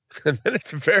 And then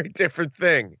it's a very different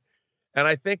thing. And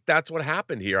I think that's what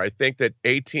happened here. I think that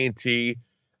AT&T,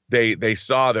 they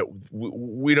saw that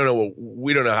we don't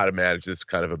know how to manage this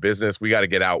kind of a business. We got to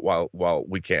get out while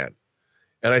we can.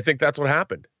 And I think that's what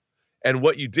happened. And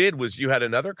what you did was you had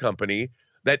another company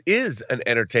that is an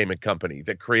entertainment company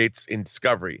that creates in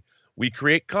Discovery. We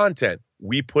create content.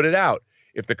 We put it out.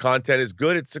 If the content is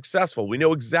good, it's successful. We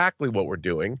know exactly what we're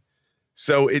doing.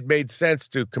 So it made sense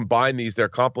to combine these. They're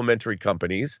complementary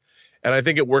companies. And I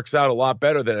think it works out a lot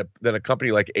better than a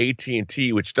company like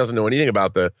AT&T, which doesn't know anything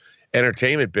about the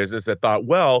entertainment business, that thought,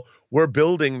 well, we're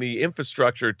building the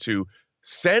infrastructure to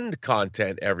send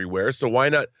content everywhere. So why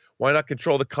not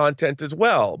control the content as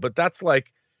well? But that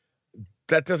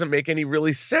doesn't make any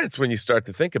really sense when you start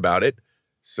to think about it.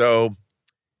 So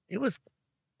it was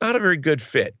not a very good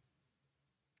fit.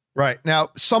 Right. Now,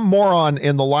 some moron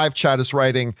in the live chat is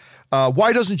writing,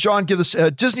 why doesn't John give this?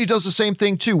 Disney does the same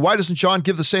thing too. Why doesn't John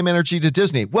give the same energy to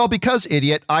Disney? Well, because,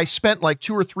 idiot, I spent like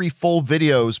 2 or 3 full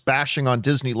videos bashing on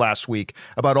Disney last week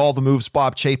about all the moves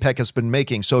Bob Chapek has been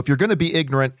making. So if you're going to be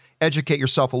ignorant, educate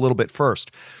yourself a little bit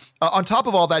first. On top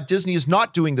of all that, Disney is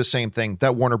not doing the same thing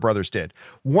that Warner Brothers did.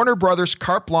 Warner Brothers,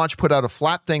 carte blanche, put out a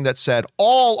flat thing that said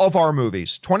all of our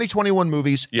movies, 2021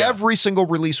 movies, every single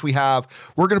release we have,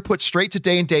 we're going to put straight to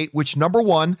day and date, which, number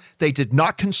one, they did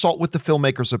not consult with the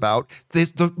filmmakers about.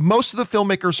 Most of the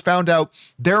filmmakers found out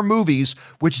their movies,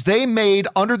 which they made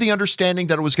under the understanding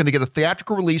that it was going to get a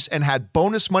theatrical release and had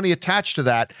bonus money attached to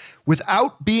that,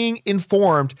 without being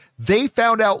informed. They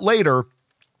found out later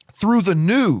through the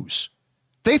news.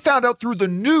 They found out through the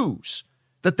news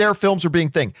that their films are being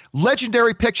thing.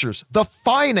 Legendary Pictures, the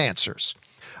financiers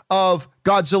of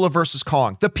Godzilla versus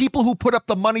Kong, the people who put up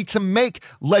the money to make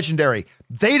Legendary,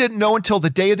 they didn't know until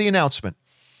the day of the announcement.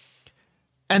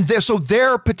 And so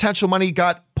their potential money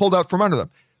got pulled out from under them.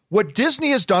 What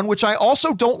Disney has done, which I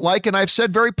also don't like, and I've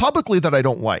said very publicly that I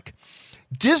don't like,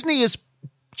 Disney is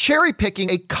cherry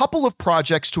picking a couple of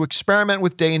projects to experiment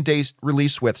with day and day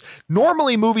release with.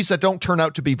 Normally movies that don't turn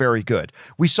out to be very good.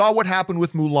 We saw what happened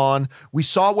with Mulan. We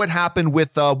saw what happened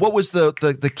with, what was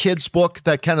the kids book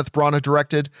that Kenneth Branagh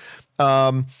directed?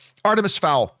 Artemis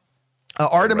Fowl.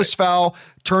 Artemis Fowl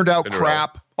turned out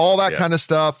crap. All that kind of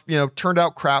stuff, turned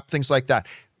out crap, things like that.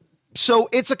 So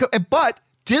but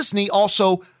Disney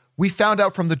also, we found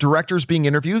out from the directors being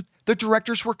interviewed, the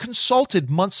directors were consulted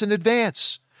months in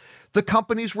advance. The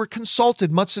companies were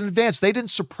consulted months in advance. They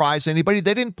didn't surprise anybody.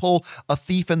 They didn't pull a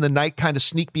thief in the night, kind of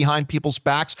sneak behind people's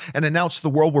backs and announce to the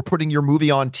world, we're putting your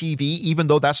movie on TV, even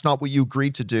though that's not what you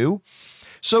agreed to do.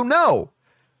 So no,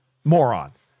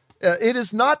 moron. It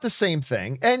is not the same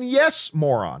thing. And yes,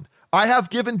 moron, I have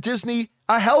given Disney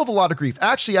a hell of a lot of grief.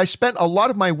 Actually, I spent a lot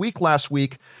of my week last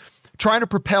week trying to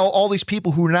propel all these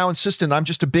people who are now insistent I'm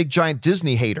just a big, giant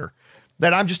Disney hater,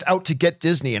 that I'm just out to get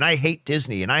Disney and I hate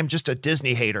Disney and I'm just a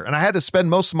Disney hater. And I had to spend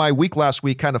most of my week last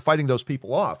week kind of fighting those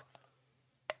people off.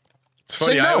 It's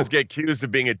funny, say I no. always get accused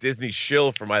of being a Disney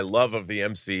shill for my love of the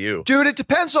MCU. Dude, it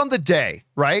depends on the day,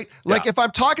 right? Like if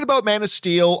I'm talking about Man of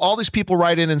Steel, all these people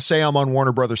write in and say I'm on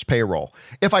Warner Brothers payroll.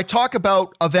 If I talk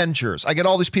about Avengers, I get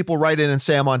all these people write in and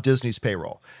say I'm on Disney's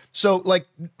payroll. So like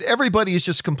everybody is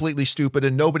just completely stupid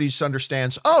and nobody just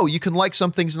understands, oh, you can like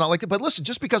some things and not like it. But listen,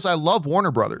 just because I love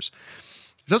Warner Brothers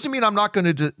doesn't mean I'm not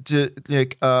going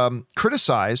to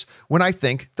criticize when I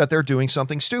think that they're doing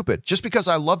something stupid. Just because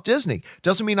I love Disney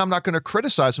doesn't mean I'm not going to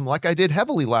criticize them like I did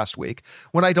heavily last week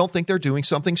when I don't think they're doing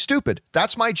something stupid.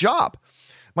 That's my job.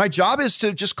 My job is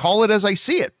to just call it as I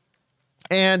see it.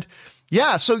 And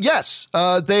yeah, so yes,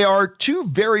 they are two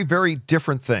very, very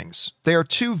different things. They are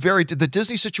the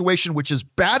Disney situation, which is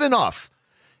bad enough,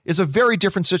 is a very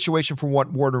different situation from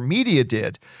what Warner Media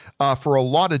did for a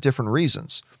lot of different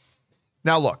reasons.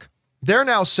 Now, look, they're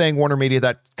now saying, Warner Media,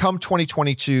 that come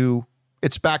 2022,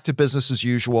 it's back to business as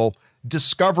usual.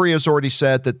 Discovery has already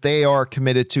said that they are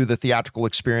committed to the theatrical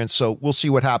experience, so we'll see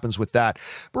what happens with that.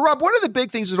 But, Rob, one of the big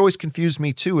things that always confused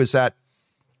me, too, is that,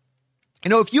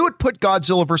 if you had put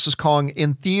Godzilla vs. Kong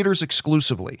in theaters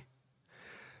exclusively,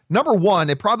 number one,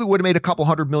 it probably would have made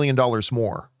 $200 million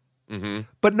more. Mm-hmm.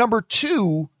 But number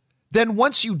two, then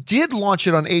once you did launch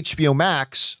it on HBO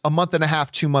Max a month and a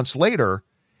half, 2 months later,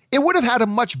 it would have had a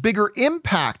much bigger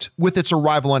impact with its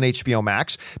arrival on HBO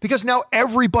Max because now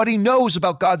everybody knows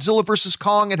about Godzilla vs.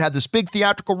 Kong. It had this big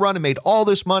theatrical run and made all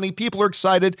this money. People are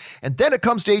excited. And then it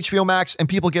comes to HBO Max and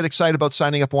people get excited about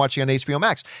signing up and watching on HBO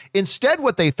Max. Instead,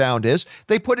 what they found is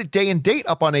they put it day and date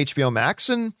up on HBO Max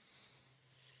and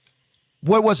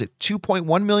what was it?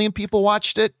 2.1 million people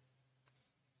watched it.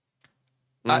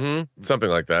 Something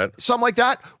like that. Something like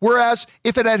that. Whereas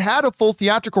if it had a full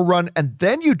theatrical run and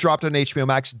then you dropped on HBO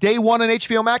Max, day one on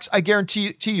HBO Max, I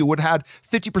guarantee you would have had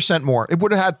 50% more. It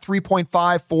would have had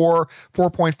 3.5, 4,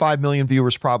 4.5 million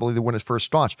viewers probably when it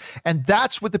first launched. And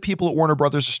that's what the people at Warner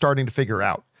Brothers are starting to figure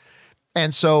out.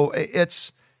 And so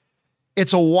it's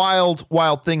a wild,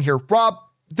 wild thing here. Rob,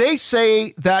 they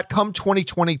say that come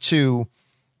 2022,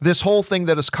 this whole thing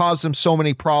that has caused them so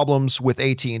many problems with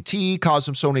AT&T, caused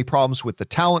them so many problems with the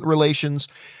talent relations.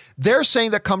 They're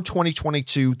saying that come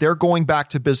 2022, they're going back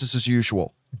to business as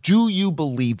usual. Do you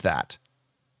believe that?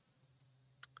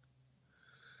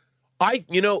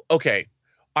 Okay.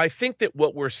 I think that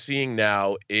what we're seeing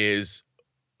now is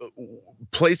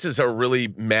places are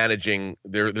really managing,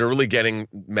 they're really getting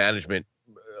management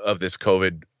of this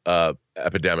COVID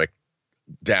epidemic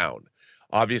down.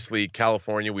 Obviously,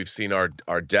 California, we've seen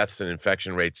our deaths and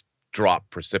infection rates drop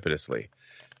precipitously.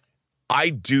 I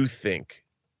do think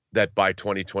that by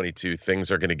 2022, things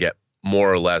are going to get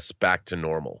more or less back to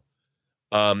normal.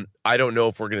 I don't know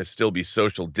if we're going to still be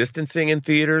social distancing in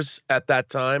theaters at that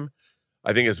time.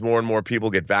 I think as more and more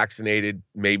people get vaccinated,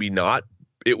 maybe not.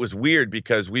 It was weird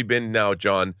because we've been now,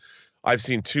 John, I've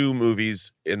seen 2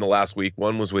 movies in the last week.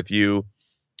 One was with you.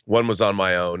 One was on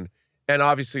my own. And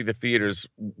obviously the theaters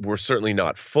were certainly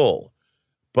not full.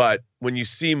 But when you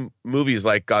see movies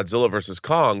like Godzilla vs.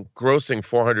 Kong grossing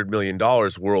 $400 million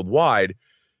worldwide,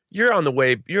 you're on the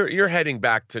way, you're heading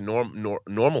back to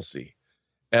normalcy.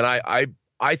 And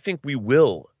I think we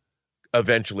will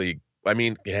eventually. I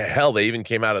mean, hell, they even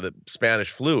came out of the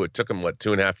Spanish flu. It took them,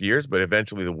 2.5 years, but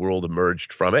eventually the world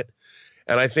emerged from it.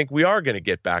 And I think we are going to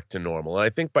get back to normal. And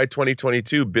I think by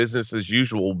 2022, business as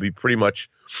usual will be pretty much,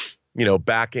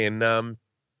 back in the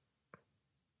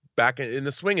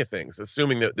swing of things,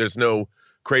 assuming that there's no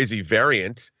crazy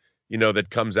variant, that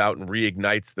comes out and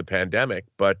reignites the pandemic.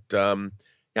 But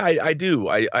yeah, I do.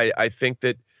 I think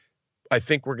that. I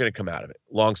think we're going to come out of it.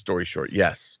 Long story short,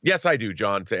 yes. Yes, I do,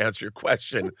 John, to answer your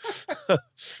question.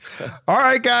 All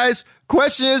right, guys.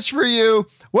 Question is for you.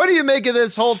 What do you make of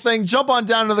this whole thing? Jump on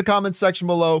down to the comment section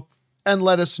below and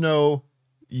let us know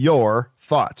your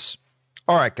thoughts.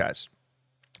 All right, guys.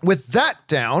 With that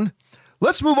down,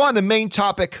 let's move on to main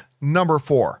topic number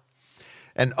 4.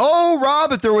 And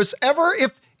Rob, if there was ever,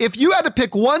 if you had to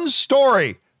pick one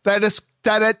story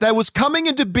that was coming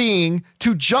into being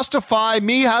to justify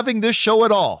me having this show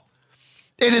at all,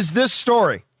 it is this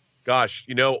story. Gosh,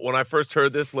 when I first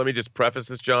heard this, let me just preface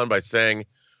this, John, by saying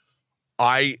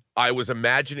I was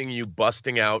imagining you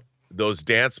busting out those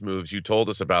dance moves you told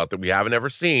us about that we haven't ever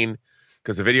seen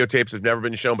because the videotapes have never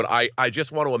been shown. But I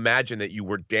just want to imagine that you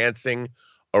were dancing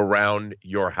around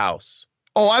your house.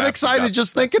 Oh, I'm excited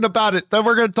just thinking about it. Then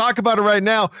we're going to talk about it right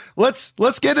now. Let's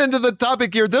get into the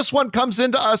topic here. This one comes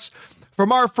into us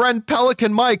from our friend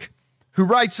Pelican Mike, who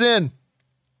writes in,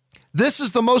 "This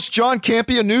is the most John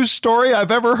Campea news story I've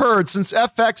ever heard since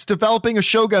FX developing a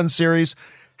Shogun series.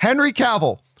 Henry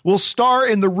Cavill will star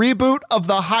in the reboot of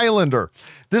The Highlander.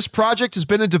 This project has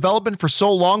been in development for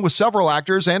so long with several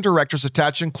actors and directors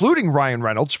attached, including Ryan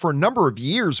Reynolds. For a number of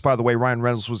years, by the way, Ryan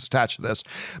Reynolds was attached to this.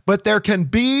 But there can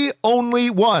be only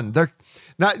one.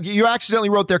 You accidentally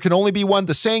wrote there can only be one.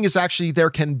 The saying is actually there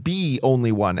can be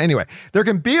only one. Anyway, there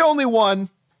can be only one,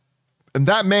 and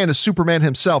that man is Superman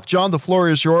himself. John, the floor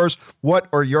is yours. What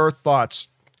are your thoughts?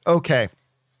 Okay,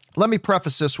 let me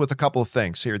preface this with a couple of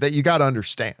things here that you got to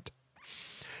understand.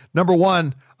 Number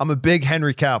one, I'm a big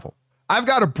Henry Cavill. I've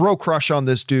got a bro crush on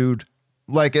this dude.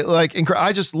 I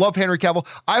just love Henry Cavill.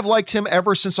 I've liked him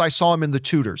ever since I saw him in The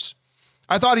Tudors.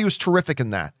 I thought he was terrific in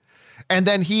that. And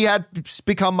then he had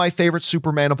become my favorite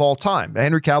Superman of all time.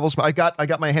 Henry Cavill's, I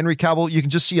got my Henry Cavill. You can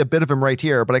just see a bit of him right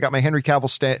here, but I got my Henry Cavill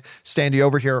standee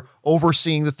over here,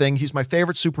 overseeing the thing. He's my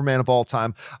favorite Superman of all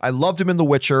time. I loved him in The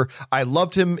Witcher. I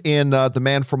loved him in The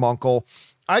Man from U.N.C.L.E.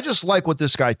 I just like what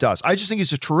this guy does. I just think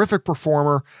he's a terrific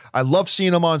performer. I love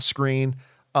seeing him on screen,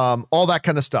 all that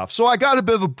kind of stuff. So I got a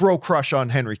bit of a bro crush on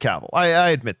Henry Cavill. I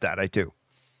admit that, I do.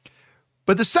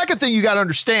 But the second thing you got to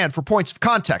understand for points of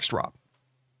context, Rob,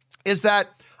 is that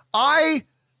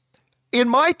in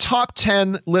my top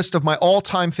 10 list of my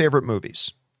all-time favorite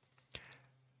movies,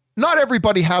 not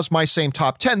everybody has my same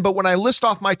top 10, but when I list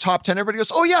off my top 10, everybody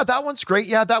goes, oh yeah, that one's great.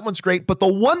 Yeah, that one's great. But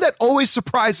the one that always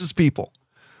surprises people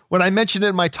when I mention it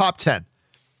in my top 10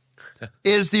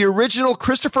 is the original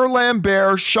Christopher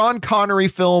Lambert, Sean Connery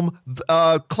film,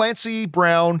 Clancy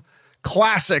Brown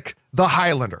classic, The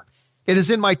Highlander. It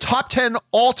is in my top 10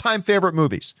 all-time favorite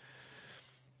movies.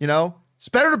 You know, it's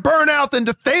better to burn out than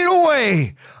to fade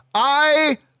away.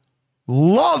 I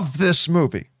love this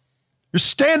movie. You're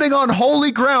standing on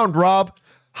holy ground, Rob.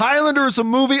 Highlander is a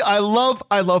movie I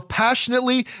love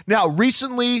passionately. Now,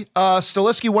 recently,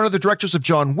 Stilisky, one of the directors of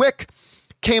John Wick,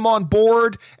 came on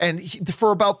board, and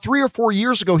for about 3 or 4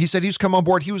 years ago, he said he was come on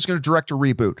board. He was going to direct a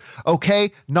reboot.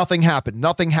 Okay, nothing happened.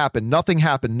 Well,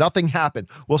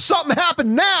 something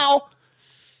happened now.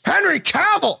 Henry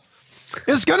Cavill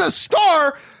is going to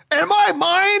star, and my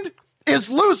mind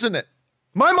is losing it.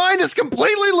 My mind is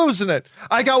completely losing it.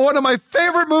 I got one of my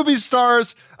favorite movie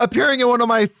stars appearing in one of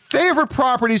my favorite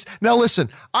properties. Now listen,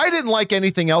 I didn't like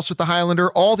anything else with The Highlander.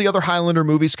 All the other Highlander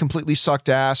movies completely sucked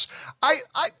ass. I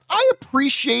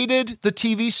appreciated the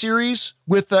TV series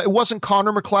with, it wasn't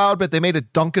Connor McLeod, but they made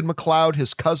it Duncan McLeod,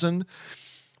 his cousin,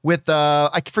 with,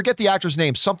 I forget the actor's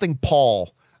name, something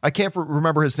Paul. I can't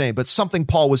remember his name, but something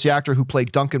Paul was the actor who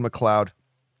played Duncan McLeod.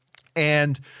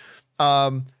 And,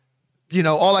 you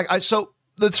know, all like, so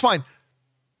that's fine.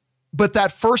 But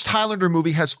that first Highlander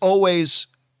movie has always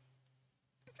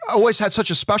had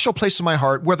such a special place in my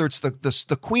heart, whether it's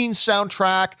the Queen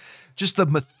soundtrack, just the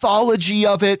mythology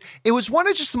of it. It was one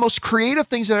of just the most creative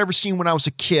things I'd ever seen when I was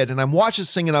a kid. And I'm watching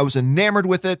this thing and I was enamored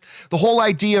with it. The whole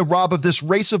idea, Rob, of this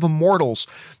race of immortals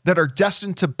that are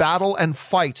destined to battle and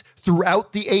fight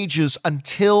throughout the ages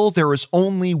until there is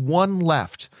only one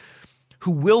left,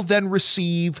 who will then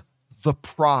receive the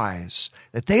prize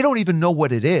that they don't even know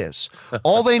what it is.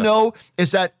 All they know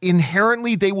is that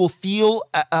inherently they will feel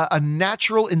a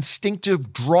natural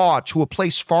instinctive draw to a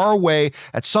place far away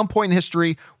at some point in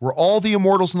history where all the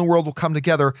immortals in the world will come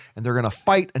together and they're going to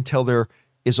fight until there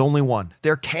is only one.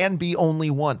 There can be only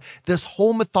one. This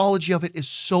whole mythology of it is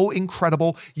so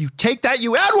incredible. You take that,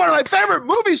 you add one of my favorite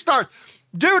movie stars.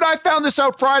 Dude, I found this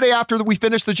out Friday after we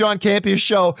finished the John Campea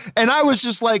show, and I was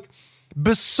just like,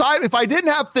 if I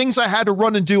didn't have things I had to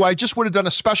run and do, I just would have done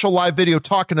a special live video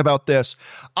talking about this.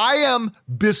 I am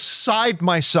beside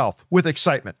myself with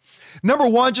excitement. Number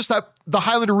one, just that the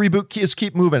Highlander reboot is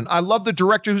keep moving. I love the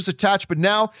director who's attached, but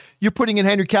now you're putting in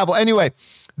Henry Cavill. Anyway,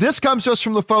 this comes to us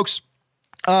from the folks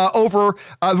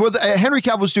Henry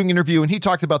Cavill was doing an interview and he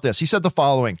talked about this. He said the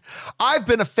following: I've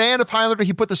been a fan of Highlander.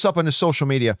 He put this up on his social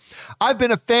media. I've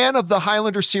been a fan of the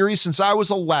Highlander series since I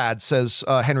was a lad, says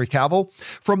Henry Cavill.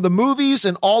 From the movies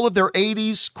and all of their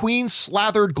 80s Queen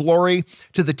slathered glory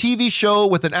to the TV show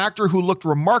with an actor who looked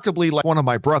remarkably like one of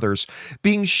my brothers,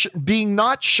 being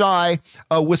not shy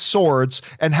with swords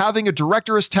and having a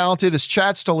director as talented as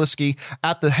Chad Stilisky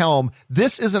at the helm.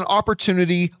 This is an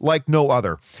opportunity like no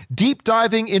other. Deep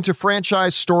diving into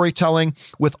franchise storytelling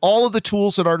with all of the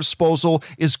tools at our disposal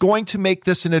is going to make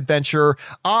this an adventure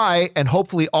I, and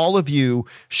hopefully all of you,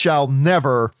 shall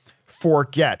never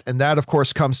forget. And that, of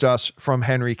course, comes to us from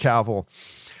Henry Cavill.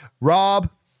 Rob,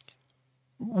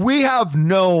 we have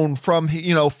known from,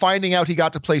 finding out he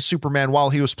got to play Superman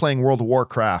while he was playing World of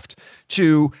Warcraft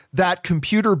to that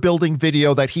computer building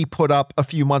video that he put up a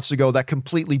few months ago that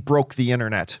completely broke the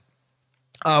internet.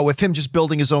 With him just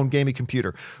building his own gaming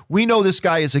computer. We know this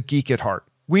guy is a geek at heart.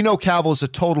 We know Cavill is a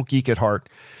total geek at heart.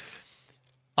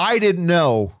 I didn't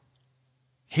know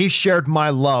he shared my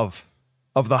love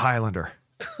of the Highlander.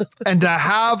 And to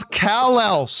have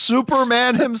Kal-El,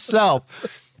 Superman himself,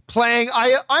 playing,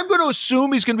 I'm going to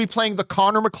assume he's going to be playing the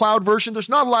Connor McLeod version. There's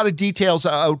not a lot of details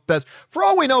out, but for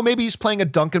all we know, maybe he's playing a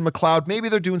Duncan McLeod. Maybe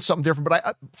they're doing something different.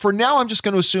 But for now, I'm just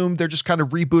going to assume they're just kind of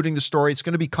rebooting the story. He's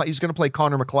going to play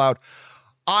Connor McLeod.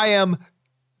 I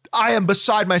am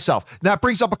beside myself. That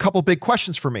brings up a couple big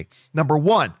questions for me. Number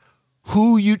one,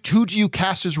 who do you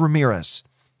cast as Ramirez,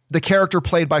 the character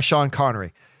played by Sean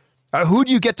Connery? Who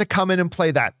do you get to come in and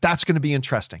play that? That's going to be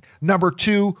interesting. Number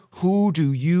two, who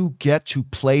do you get to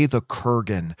play the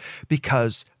Kurgan?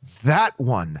 Because that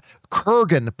one,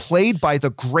 Kurgan, played by the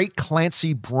great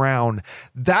Clancy Brown,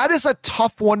 that is a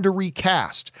tough one to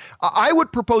recast. I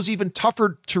would propose even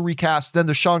tougher to recast than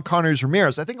the Sean Connery's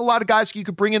Ramirez. I think a lot of guys you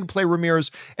could bring in to play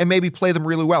Ramirez and maybe play them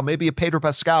really well. Maybe a Pedro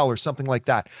Pascal or something like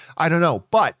that. I don't know.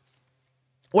 But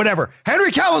whatever.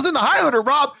 Henry Cavill's in the Highlander,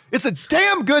 Rob. It's a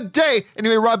damn good day.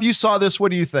 Anyway, Rob, you saw this.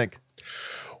 What do you think?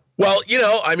 Well,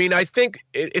 I think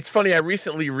it's funny. I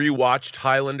recently rewatched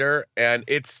Highlander, and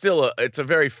it's still it's a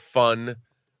very fun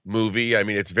movie. I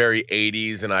mean, it's very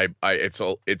 80s, and I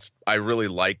really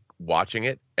like watching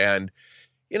it. And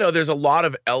there's a lot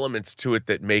of elements to it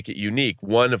that make it unique.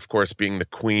 One, of course, being the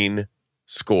Queen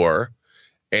score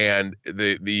and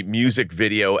the music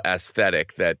video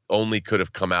aesthetic that only could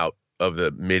have come out of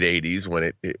the mid 80s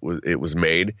when it was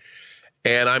made.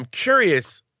 And I'm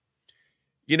curious,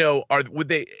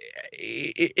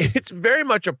 it's very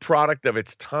much a product of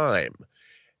its time.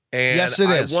 And yes, it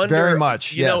is. Wonder, very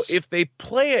much. If they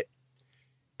play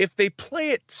it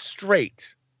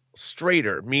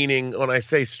straighter, meaning when I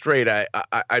say straight,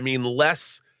 I mean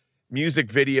less music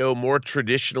video, more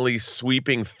traditionally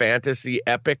sweeping fantasy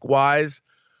epic wise.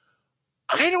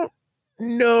 I don't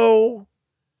know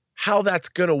how that's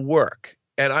going to work.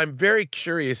 And I'm very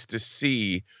curious to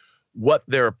see what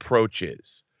their approach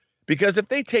is. Because if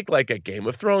they take like a Game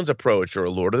of Thrones approach or a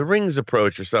Lord of the Rings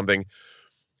approach or something,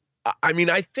 I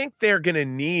mean, I think they're going to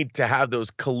need to have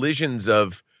those collisions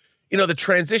of, the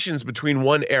transitions between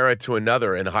one era to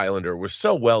another in Highlander were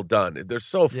so well done. They're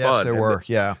so fun. Yes, they were.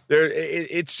 Yeah.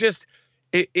 It's just,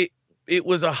 it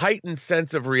was a heightened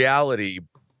sense of reality,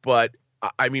 but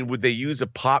I mean, would they use a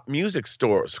pop music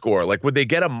score? Like, would they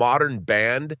get a modern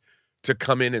band to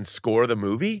come in and score the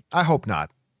movie? I hope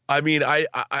not. I mean, I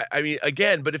mean,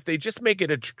 again, but if they just make it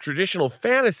a traditional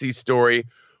fantasy story,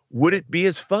 would it be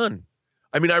as fun?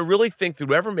 I mean, I really think that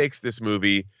whoever makes this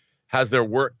movie has their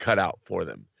work cut out for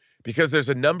them, because there's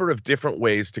a number of different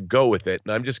ways to go with it.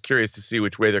 And I'm just curious to see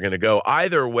which way they're going to go.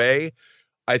 Either way,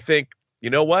 I think,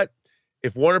 you know what?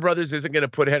 If Warner Brothers isn't going to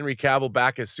put Henry Cavill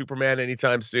back as Superman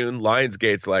anytime soon,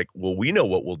 Lionsgate's like, well, we know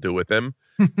what we'll do with him.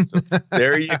 So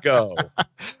there you go.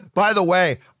 By the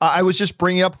way, I was just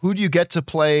bringing up, who do you get to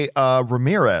play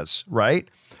Ramirez, right?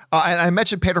 And I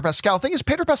mentioned Pedro Pascal. The thing is,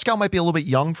 Pedro Pascal might be a little bit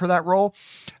young for that role.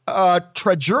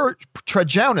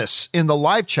 Trejonis in the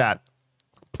live chat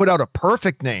put out a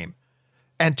perfect name,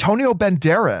 Antonio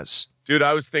Banderas. Dude,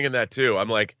 I was thinking that too. I'm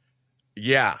like,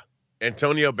 yeah.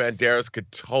 Antonio Banderas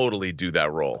could totally do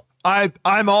that role. I'm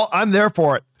there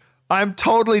for it. I'm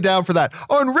totally down for that.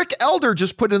 Oh, and Rick Elder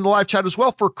just put in the live chat as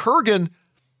well for Kurgan.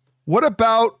 What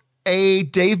about a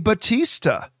Dave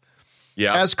Bautista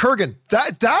as Kurgan?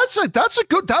 That's a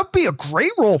good, that would be a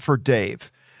great role for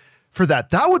Dave for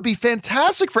that. That would be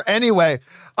fantastic for anyway.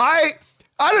 I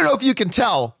don't know if you can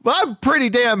tell, but I'm pretty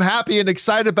damn happy and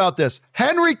excited about this.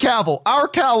 Henry Cavill, our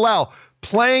Kal-El,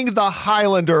 playing the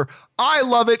Highlander. I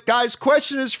love it. Guys,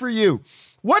 question is for you.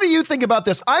 What do you think about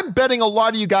this? I'm betting a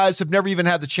lot of you guys have never even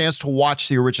had the chance to watch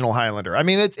the original Highlander. I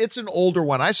mean, it's an older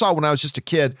one. I saw it when I was just a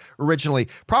kid originally.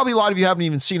 Probably a lot of you haven't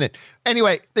even seen it.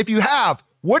 Anyway, if you have,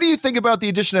 what do you think about the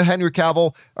addition of Henry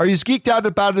Cavill? Are you as geeked out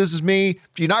about it as me?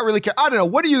 Do you not really care? I don't know.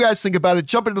 What do you guys think about it?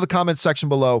 Jump into the comments section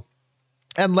below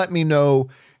and let me know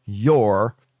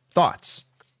your thoughts.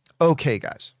 Okay,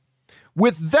 guys.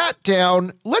 With that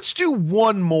down, let's do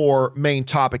one more main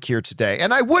topic here today.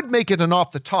 And I would make it an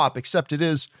off the top, except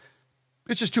it's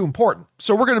just too important.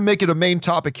 So we're going to make it a main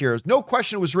topic here. No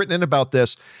question was written in about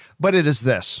this, but it is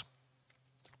this.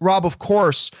 Rob, of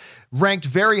course, ranked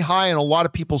very high in a lot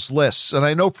of people's lists. And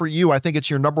I know for you, I think it's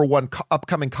your number one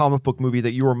upcoming comic book movie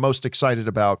that you were most excited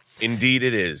about. Indeed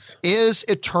it is. Is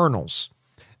Eternals.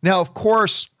 Now, of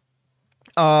course,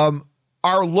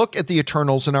 our look at the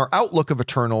Eternals and our outlook of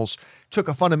Eternals took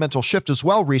a fundamental shift as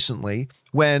well recently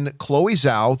when Chloe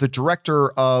Zhao, the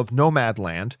director of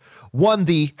Nomadland, won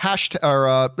the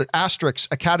Asterix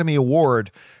Academy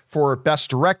Award for Best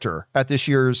Director at this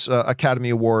year's Academy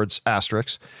Awards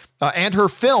Asterix. And her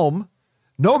film,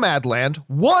 Nomadland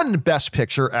won Best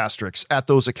Picture asterisk at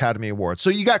those Academy Awards. So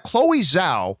you got Chloe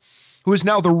Zhao, who is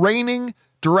now the reigning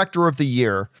Director of the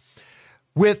Year,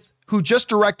 who just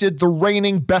directed the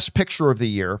reigning Best Picture of the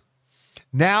Year,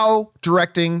 now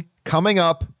directing, coming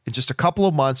up in just a couple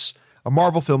of months, a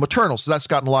Marvel film, Eternals. So that's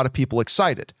gotten a lot of people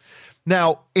excited.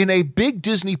 Now, in a big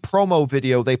Disney promo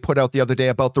video they put out the other day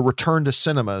about the return to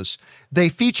cinemas, they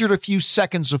featured a few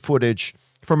seconds of footage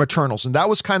from Eternals, and that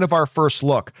was kind of our first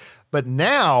look. But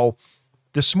now,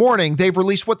 this morning, they've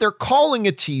released what they're calling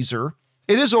a teaser.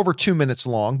 It is over 2 minutes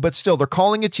long, but still, they're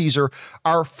calling a teaser,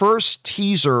 our first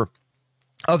teaser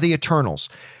of the Eternals.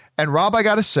 And Rob, I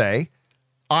gotta say,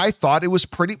 I thought it was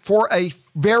pretty, for a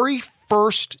very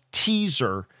first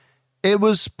teaser, it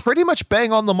was pretty much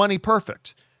bang on the money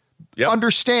perfect. Yep.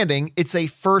 Understanding it's a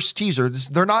first teaser.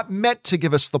 They're not meant to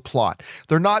give us the plot.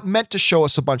 They're not meant to show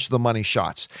us a bunch of the money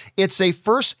shots. It's a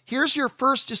first, here's your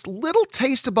first just little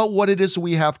taste about what it is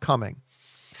we have coming.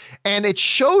 And it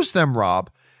shows them,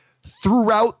 Rob,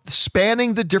 throughout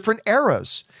spanning the different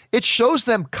eras. It shows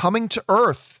them coming to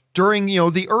Earth during,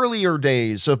 the earlier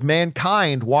days of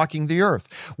mankind walking the Earth.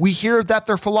 We hear that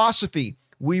their philosophy,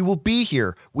 we will be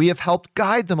here. We have helped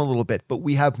guide them a little bit, but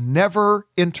we have never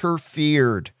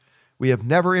interfered. We have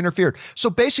never interfered. So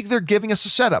basically, they're giving us a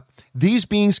setup. These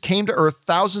beings came to Earth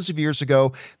thousands of years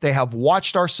ago. They have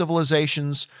watched our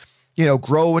civilizations,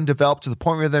 grow and develop to the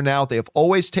point where they're now. They have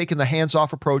always taken the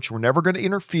hands-off approach. We're never going to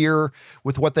interfere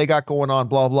with what they got going on,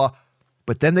 blah, blah.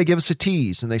 But then they give us a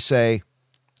tease and they say,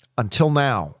 until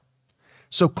now.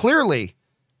 So clearly,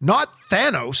 not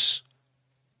Thanos.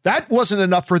 That wasn't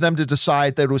enough for them to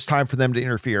decide that it was time for them to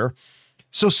interfere.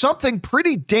 So something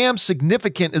pretty damn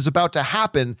significant is about to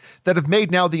happen that have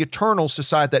made now the Eternals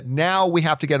decide that now we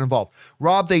have to get involved.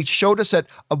 Rob, they showed us that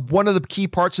one of the key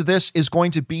parts of this is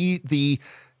going to be the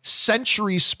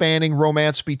century-spanning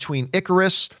romance between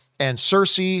Icarus and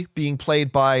Cersei, being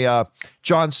played by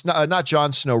Rob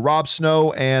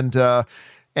Snow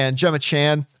and Gemma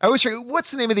Chan. I always forget,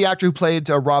 what's the name of the actor who played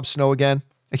Rob Snow again?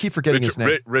 I keep forgetting his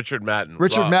name. Richard Madden.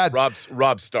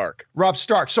 Rob Stark. Rob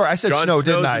Stark. Sorry, I said Jon Snow, Snow's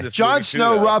didn't I? Jon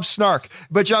Snow, too, Rob Stark.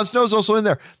 But Jon Snow's also in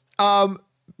there.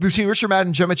 Between Richard Madden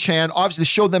and Gemma Chan, obviously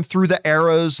showed them through the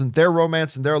eras and their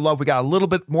romance and their love. We got a little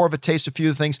bit more of a taste of a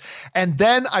few things. And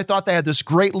then I thought they had this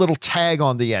great little tag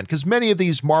on the end, because many of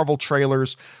these Marvel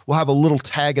trailers will have a little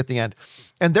tag at the end.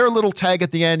 And their little tag at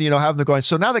the end, having them going,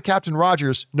 so now that Captain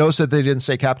Rogers knows that they didn't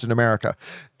say Captain America.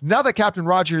 Now that Captain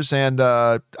Rogers and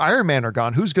Iron Man are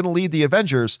gone, who's going to lead the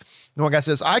Avengers? And one guy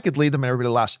says, I could lead them, and everybody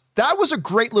laughs. That was a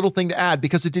great little thing to add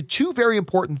because it did two very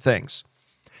important things.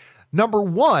 Number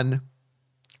one,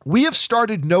 we have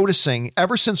started noticing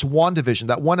ever since WandaVision,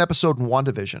 that one episode in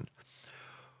WandaVision,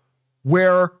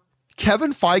 where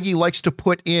Kevin Feige likes to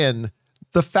put in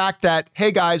the fact that,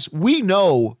 hey guys, we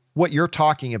know what you're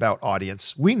talking about,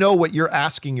 audience. We know what you're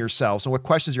asking yourselves and what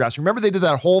questions you're asking. Remember they did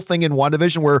that whole thing in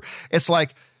WandaVision where it's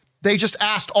like they just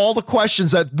asked all the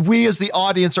questions that we as the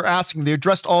audience are asking. They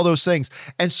addressed all those things.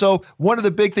 And so one of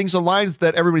the big things online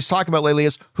that everybody's talking about lately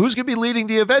is who's going to be leading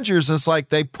the Avengers? And it's like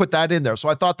they put that in there. So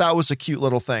I thought that was a cute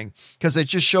little thing because it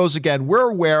just shows, again,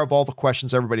 we're aware of all the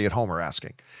questions everybody at home are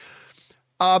asking.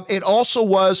 It also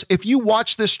was, if you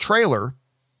watch this trailer,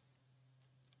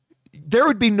 there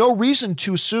would be no reason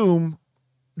to assume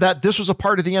that this was a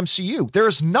part of the MCU. There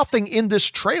is nothing in this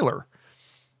trailer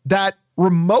that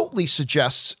remotely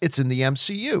suggests it's in the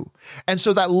MCU. And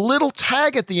so that little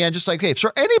tag at the end, just like, hey,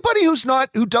 for anybody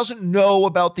who doesn't know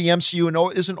about the MCU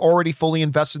and isn't already fully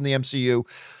invested in the MCU,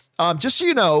 just so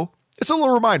you know, it's a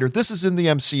little reminder, this is in the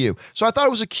MCU. So I thought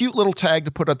it was a cute little tag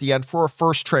to put at the end for a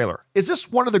first trailer. Is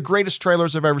this one of the greatest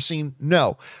trailers I've ever seen?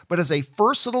 No. But as a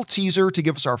first little teaser to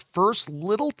give us our first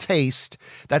little taste,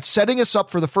 that's setting us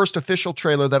up for the first official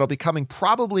trailer that'll be coming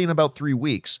probably in about 3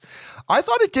 weeks. I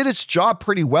thought it did its job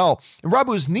pretty well. And Rob,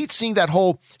 it was neat seeing that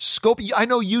whole scope. I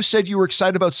know you said you were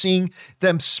excited about seeing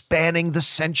them spanning the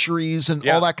centuries and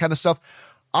all that kind of stuff.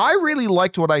 I really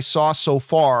liked what I saw so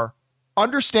far.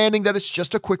 Understanding that it's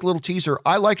just a quick little teaser,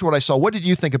 I liked what I saw. What did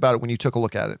you think about it when you took a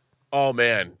look at it? Oh,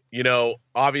 man.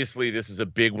 Obviously this is a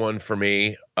big one for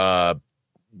me as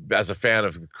a fan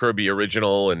of the Kirby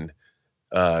original and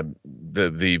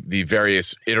the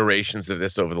various iterations of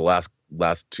this over the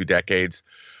last 2 decades.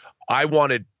 I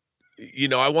wanted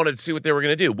to see what they were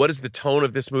going to do. What is the tone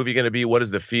of this movie going to be? What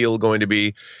is the feel going to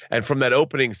be? And from that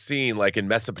opening scene, like in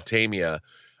Mesopotamia,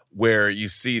 where you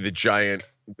see the giant,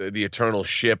 the eternal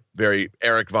ship, very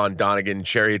Eric Von Däniken,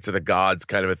 Chariots of the Gods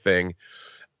kind of a thing.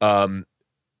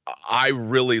 I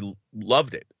really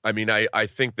loved it. I mean, I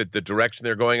think that the direction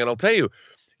they're going, and I'll tell you,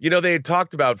 Feige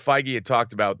had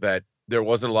talked about that there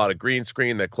wasn't a lot of green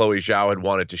screen, that Chloe Zhao had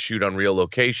wanted to shoot on real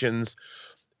locations,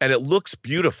 and it looks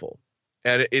beautiful.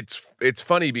 And it's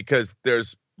funny because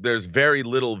there's very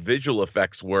little visual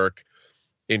effects work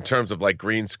in terms of like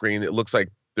green screen. It looks like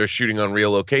they're shooting on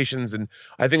real locations, and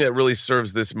I think that really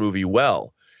serves this movie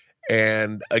well.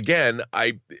 And again,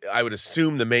 I would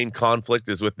assume the main conflict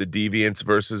is with the Deviants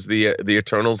versus the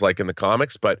Eternals, like in the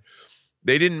comics, but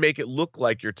they didn't make it look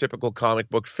like your typical comic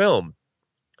book film.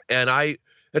 And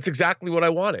that's exactly what I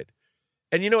wanted.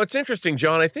 And it's interesting,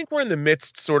 John, I think we're in the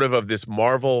midst sort of this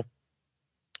Marvel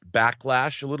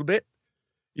backlash a little bit.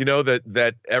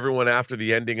 That everyone after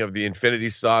the ending of the Infinity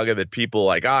Saga, that people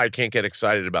like, I can't get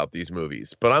excited about these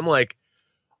movies. But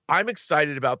I'm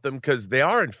excited about them because they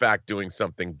are, in fact, doing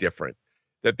something different.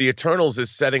 That the Eternals is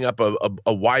setting up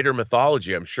a wider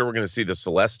mythology. I'm sure we're going to see the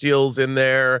Celestials in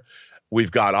there.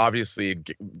 We've got, obviously,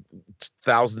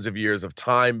 thousands of years of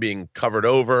time being covered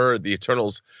over. The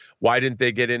Eternals, why didn't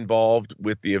they get involved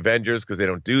with the Avengers? Because they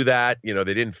don't do that. They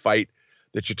didn't fight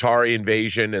the Chitauri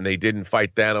invasion, and they didn't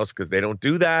fight Thanos because they don't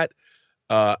do that.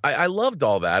 I loved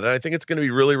all that, and I think it's going to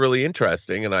be really, really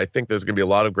interesting. And I think there's going to be a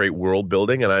lot of great world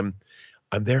building, and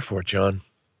I'm there for it, John.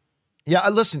 Yeah,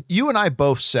 listen, you and I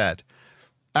both said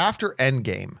after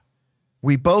Endgame,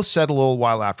 we both said a little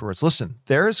while afterwards, listen,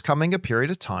 there is coming a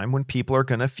period of time when people are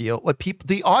going to feel like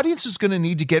the audience is going to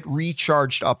need to get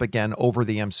recharged up again over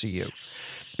the MCU,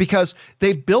 because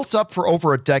they built up for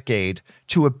over a decade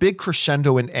to a big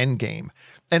crescendo in Endgame.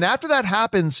 And after that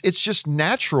happens, it's just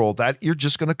natural that you're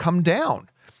just going to come down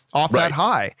off that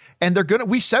high. And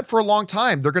we said for a long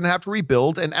time, they're going to have to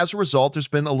rebuild. And as a result, there's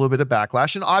been a little bit of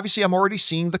backlash. And obviously, I'm already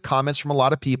seeing the comments from a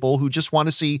lot of people who just want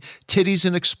to see titties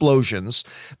and explosions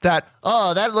that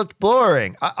looked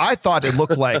boring. I thought it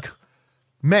looked like,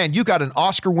 man, you got an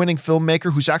Oscar-winning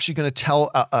filmmaker who's actually going to tell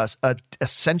a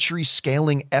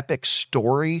century-scaling epic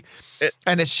story,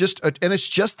 and it's just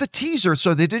the teaser.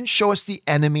 So they didn't show us the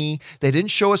enemy. They didn't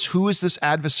show us who is this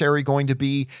adversary going to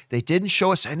be. They didn't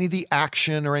show us any of the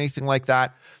action or anything like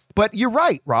that. But you're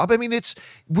right, Rob. I mean,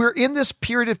 we're in this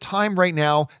period of time right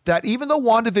now that even though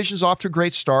WandaVision's off to a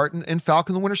great start and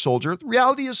Falcon the Winter Soldier, the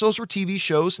reality is those were TV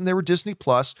shows and they were Disney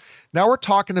Plus. Now we're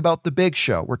talking about the big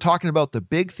show. We're talking about the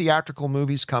big theatrical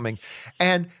movies coming.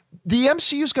 And the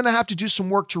MCU is going to have to do some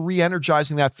work to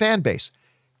re-energizing that fan base.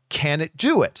 Can it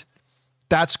do it?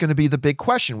 That's going to be the big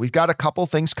question. We've got a couple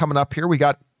things coming up here. We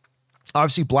got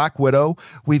obviously Black Widow.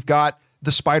 We've got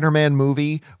the Spider-Man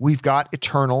movie. We've got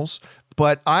Eternals.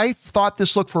 But I thought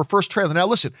this looked for a first trailer. Now,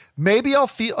 listen, maybe I'll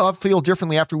feel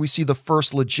differently after we see the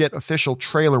first legit official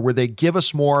trailer where they give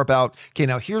us more about, okay,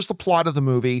 now here's the plot of the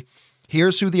movie.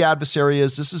 Here's who the adversary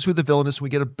is. This is who the villain is. We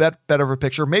get a better of a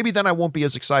picture. Maybe then I won't be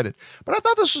as excited. But I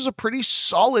thought this was a pretty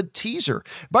solid teaser.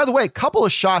 By the way, a couple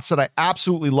of shots that I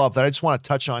absolutely love that I just want to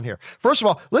touch on here. First of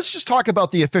all, let's just talk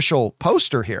about the official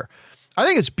poster here. I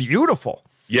think it's beautiful.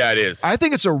 Yeah, it is. I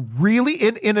think it's a really,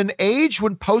 in an age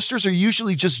when posters are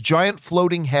usually just giant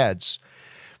floating heads,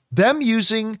 them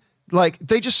using, like,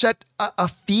 they just set a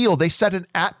feel. They set an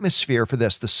atmosphere for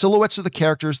this. The silhouettes of the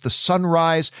characters, the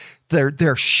sunrise,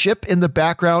 their ship in the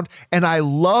background. And I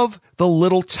love the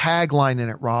little tagline in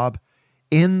it, Rob.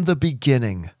 In the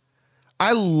beginning.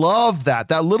 I love that.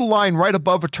 That little line right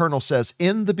above Eternal says,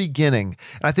 in the beginning.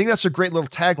 And I think that's a great little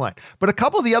tagline. But a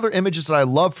couple of the other images that I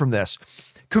love from this,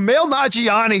 Kumail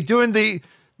Nanjiani doing the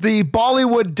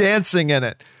Bollywood dancing in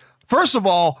it. First of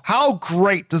all, how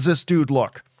great does this dude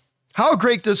look? How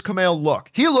great does Kumail look?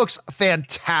 He looks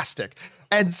fantastic.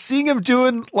 And seeing him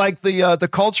doing like the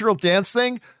cultural dance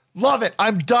thing, love it.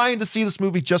 I'm dying to see this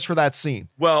movie just for that scene.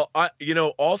 Well,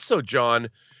 also, John,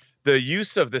 the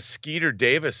use of the Skeeter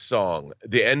Davis song,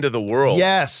 The End of the World.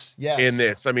 Yes. In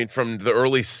this, I mean, from the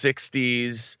early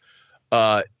 60s.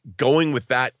 Going with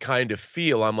that kind of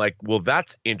feel, I'm like, well,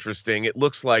 that's interesting. It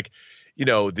looks like,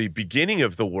 the beginning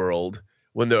of the world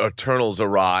when the Eternals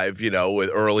arrive, with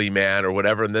Early Man or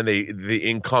whatever, and then the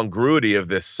incongruity of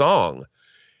this song.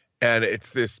 And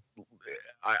it's this,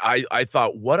 I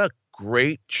thought, what a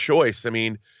great choice. I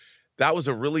mean, that was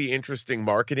a really interesting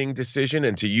marketing decision,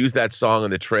 and to use that song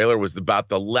in the trailer was about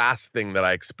the last thing that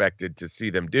I expected to see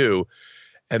them do.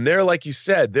 And they're, like you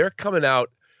said, they're coming out.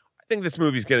 I think this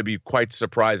movie is going to be quite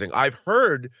surprising. I've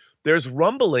heard there's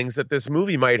rumblings that this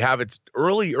movie might have its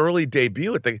early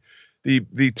debut at the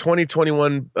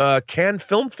 2021 Cannes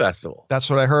Film Festival. That's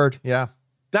what I heard. Yeah.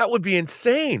 That would be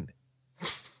insane.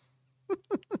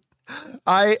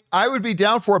 I would be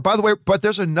down for it. By the way, but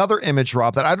there's another image,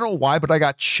 Rob, that I don't know why, but I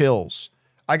got chills.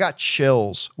 I got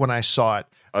chills when I saw it.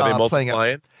 Are they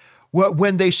multiplying? Well,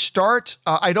 when they start,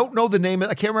 I don't know the name.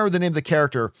 I can't remember the name of the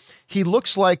character. He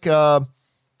looks like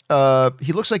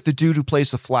he looks like the dude who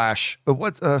plays the Flash. But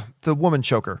what the woman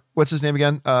choker? What's his name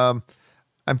again? I'm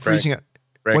freezing it.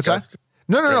 What's that?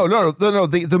 No.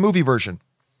 The movie version.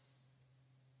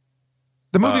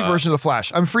 The movie version of the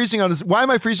Flash. I'm freezing on his. Why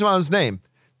am I freezing on his name?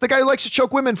 The guy who likes to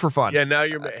choke women for fun. Yeah, now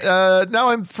you're. Now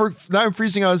I'm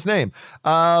freezing on his name.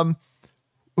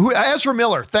 Ezra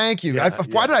Miller. Thank you.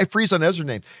 Why did I freeze on Ezra's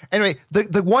name? Anyway,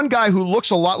 the one guy who looks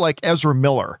a lot like Ezra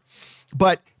Miller,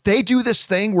 but they do this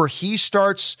thing where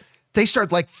they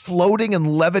start like floating and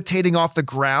levitating off the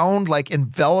ground, like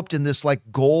enveloped in this like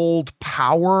gold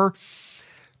power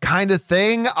kind of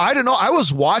thing. I don't know. I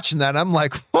was watching that. And I'm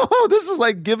like, whoa, this is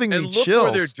like giving me chills. And look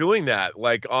where they're doing that,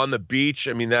 like on the beach.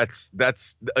 I mean, that's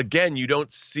again, you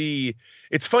don't see.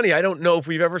 It's funny. I don't know if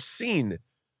we've ever seen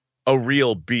a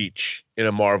real beach in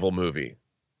a Marvel movie.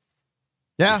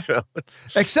 Yeah.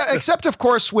 except of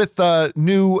course with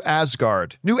New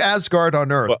Asgard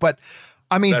on Earth. But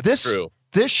I mean,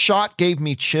 this shot gave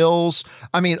me chills.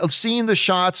 I mean, seeing the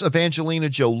shots of Angelina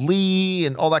Jolie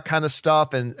and all that kind of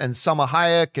stuff and Salma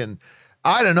Hayek, and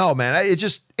I don't know, man, it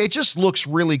just looks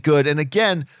really good. And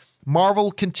again,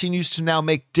 Marvel continues to now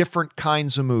make different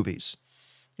kinds of movies.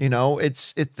 You know,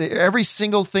 every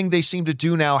single thing they seem to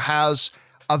do now has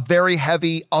a very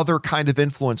heavy other kind of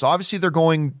influence. Obviously, they're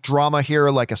going drama here,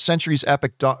 like a centuries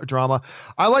epic drama.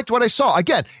 I liked what I saw.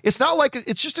 Again, it's not like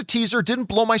it's just a teaser. Didn't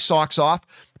blow my socks off,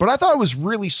 but I thought it was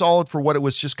really solid for what it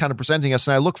was just kind of presenting us.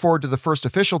 And I look forward to the first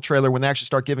official trailer when they actually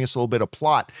start giving us a little bit of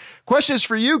plot. Question is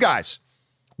for you guys.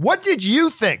 What did you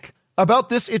think about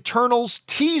this Eternals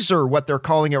teaser, what they're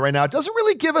calling it right now? It doesn't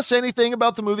really give us anything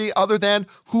about the movie other than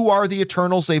who are the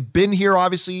Eternals. They've been here,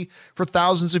 obviously, for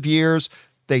thousands of years.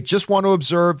 They just want to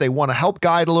observe. They want to help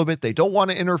guide a little bit. They don't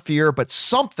want to interfere, but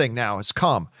something now has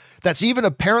come that's even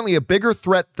apparently a bigger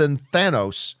threat than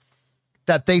Thanos,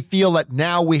 that they feel that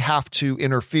now we have to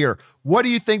interfere. What do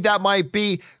you think that might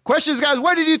be? Questions, guys.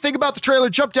 What did you think about the trailer?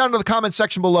 Jump down to the comment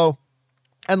section below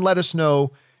and let us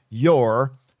know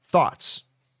your thoughts.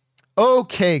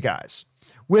 Okay, guys.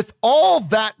 With all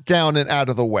that down and out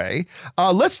of the way,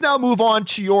 let's now move on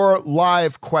to your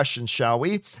live questions, shall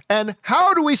we? And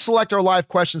how do we select our live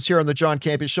questions here on the John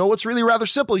Campea Show? It's really rather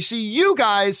simple. You see, you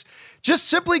guys just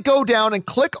simply go down and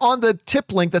click on the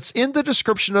tip link that's in the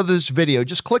description of this video.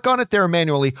 Just click on it there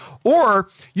manually, or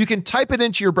you can type it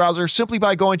into your browser simply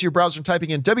by going to your browser and typing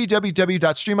in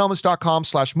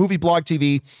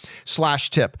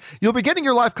www.streamelements.com/movieblogtv/tip. You'll be getting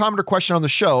your live comment or question on the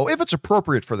show if it's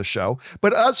appropriate for the show.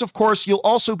 But us, of course, you'll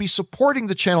also be supporting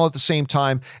the channel at the same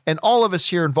time. And all of us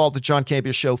here involved with John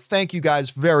Campea Show, thank you guys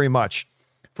very much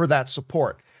for that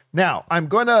support. Now, I'm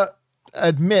going to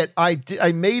admit I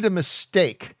made a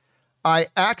mistake. I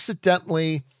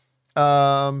accidentally,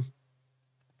 there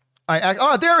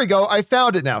we go. I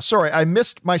found it now. Sorry, I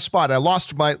missed my spot. I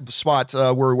lost my spot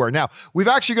where we were. Now, we've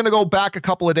actually going to go back a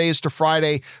couple of days to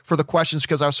Friday for the questions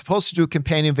because I was supposed to do a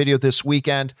companion video this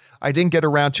weekend. I didn't get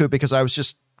around to it because I was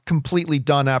just completely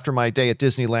done after my day at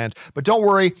Disneyland. But don't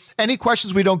worry, any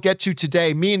questions we don't get to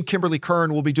today, me and Kimberly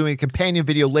Kern will be doing a companion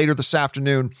video later this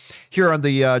afternoon here on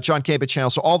the John Campea channel,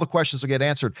 so all the questions will get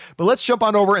answered. But let's jump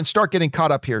on over and start getting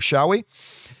caught up here, shall we?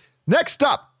 Next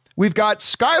up, we've got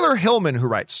Skylar Hillman, who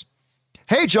writes,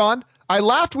 "Hey, John, I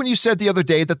laughed when you said the other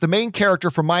day that the main character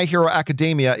from My Hero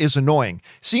Academia is annoying.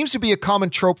 Seems to be a common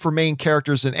trope for main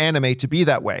characters in anime to be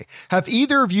that way. Have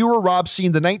either of you or Rob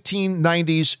seen the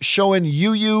 1990s Shonen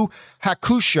Yu Yu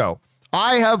Hakusho?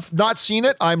 I have not seen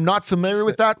it. I'm not familiar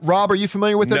with that. Rob, are you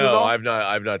familiar with it at all? No,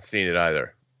 I've not seen it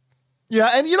either.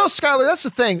 Yeah, and you know, Skylar, that's the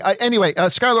thing.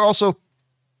 Skylar also,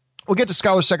 we'll get to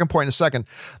Skylar's second point in a second.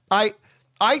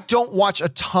 I don't watch a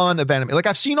ton of anime. Like,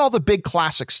 I've seen all the big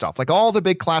classic stuff. Like, all the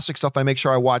big classic stuff, I make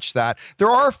sure I watch that.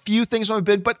 There are a few things I've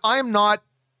been, but I'm not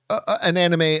an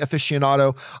anime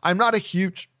aficionado. I'm not a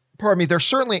huge, pardon me, there's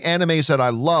certainly animes that I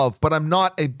love, but I'm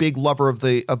not a big lover of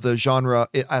the genre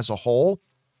as a whole.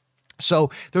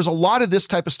 So there's a lot of this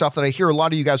type of stuff that I hear a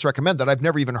lot of you guys recommend that I've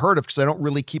never even heard of because I don't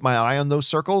really keep my eye on those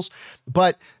circles.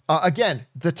 But again,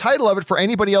 the title of it for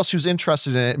anybody else who's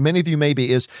interested in it, many of you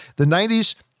maybe, is the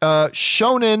 90s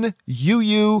Shonen Yu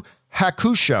Yu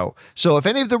Hakusho. So if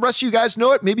any of the rest of you guys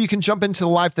know it, maybe you can jump into the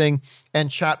live thing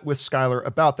and chat with Skylar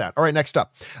about that. All right, next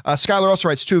up. Skylar also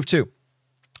writes 2 of 2.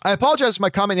 I apologize.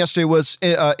 My comment yesterday was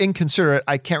inconsiderate.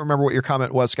 I can't remember what your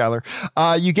comment was, Skylar.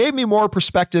 You gave me more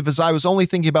perspective as I was only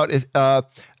thinking about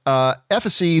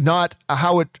efficacy, not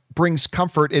how it brings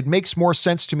comfort. It makes more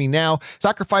sense to me now.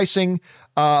 Sacrificing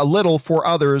a little for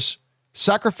others,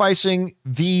 sacrificing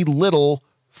the little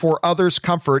for others'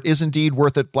 comfort is indeed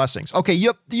worth it. Blessings. Okay,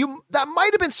 you that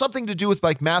might have been something to do with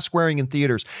like mask wearing in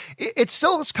theaters. It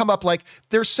still has come up like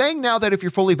they're saying now that if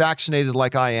you're fully vaccinated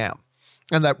like I am,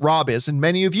 and that Rob is, and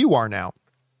many of you are now,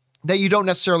 that you don't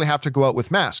necessarily have to go out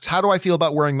with masks. How do I feel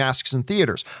about wearing masks in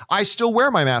theaters? I still wear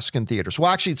my mask in theaters.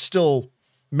 Well, actually, it's still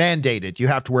mandated. You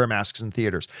have to wear masks in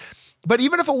theaters. But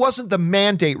even if it wasn't the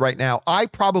mandate right now, I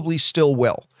probably still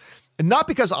will. And not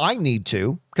because I need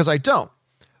to, because I don't.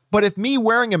 But if me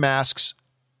wearing a mask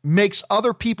makes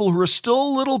other people who are still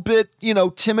a little bit,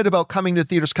 timid about coming to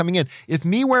theaters coming in, if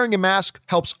me wearing a mask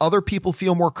helps other people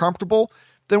feel more comfortable,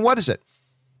 then what is it?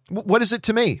 What is it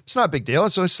to me? It's not a big deal.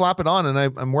 So I slap it on and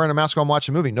I'm wearing a mask while I'm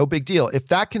watching a movie. No big deal. If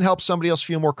that can help somebody else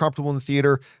feel more comfortable in the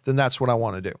theater, then that's what I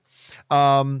want to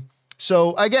do.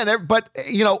 So again, but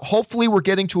hopefully we're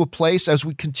getting to a place as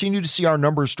we continue to see our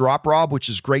numbers drop, Rob, which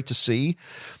is great to see.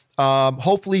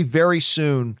 Hopefully very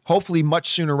soon, hopefully much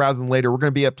sooner rather than later, we're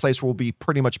going to be at a place where we'll be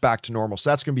pretty much back to normal. So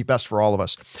that's going to be best for all of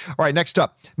us. All right, next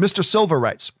up, Mr. Silva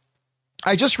writes,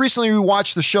 I just recently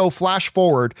rewatched the show Flash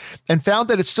Forward and found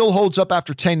that it still holds up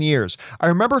after 10 years. I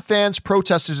remember fans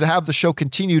protested to have the show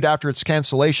continued after its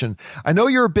cancellation. I know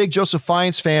you're a big Joseph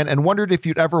Fiennes fan and wondered if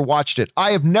you'd ever watched it.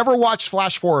 I have never watched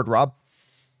Flash Forward, Rob.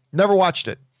 Never watched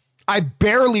it. I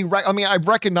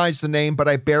recognize the name, but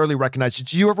I barely recognize it.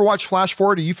 Did you ever watch Flash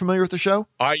Forward? Are you familiar with the show?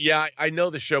 Yeah, I know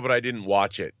the show, but I didn't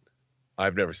watch it.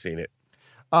 I've never seen it.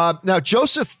 Now,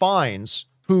 Joseph Fiennes,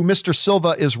 who Mr.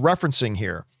 Silva is referencing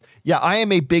here, yeah, I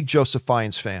am a big Joseph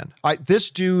Fiennes fan. This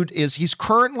dude he's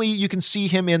currently, you can see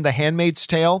him in The Handmaid's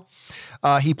Tale.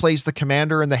 He plays the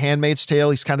commander in The Handmaid's Tale.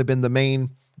 He's kind of been the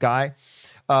main guy,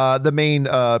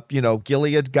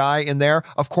 Gilead guy in there.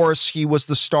 Of course, he was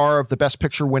the star of the Best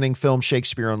Picture winning film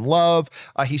Shakespeare in Love.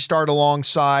 He starred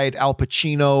alongside Al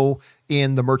Pacino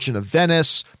in The Merchant of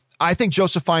Venice. I think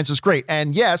Joseph Fiennes is great.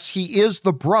 And yes, he is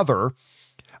the brother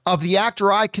of the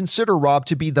actor I consider, Rob,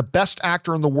 to be the best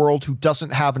actor in the world who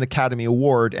doesn't have an Academy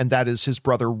Award, and that is his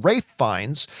brother Ralph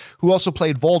Fiennes, who also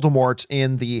played Voldemort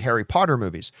in the Harry Potter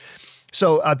movies.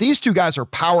 So these two guys are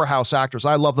powerhouse actors.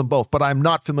 I love them both, but I'm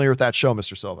not familiar with that show,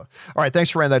 Mr. Silva. All right, thanks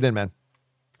for writing that in, man.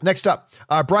 Next up,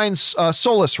 Brian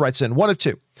Solis writes in, one of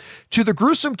two. To the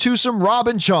gruesome twosome Rob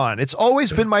and John, it's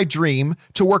always been my dream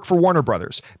to work for Warner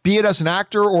Brothers, be it as an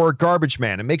actor or a garbage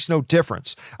man. It makes no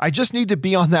difference. I just need to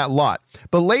be on that lot.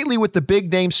 But lately, with the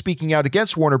big names speaking out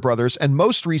against Warner Brothers, and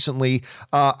most recently,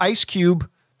 Ice Cube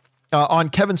on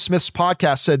Kevin Smith's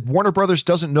podcast said Warner Brothers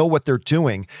doesn't know what they're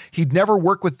doing. He'd never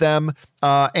work with them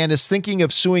and is thinking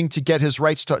of suing to get his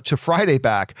rights to Friday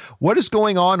back. What is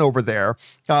going on over there?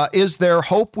 Is there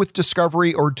hope with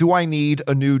Discovery, or do I need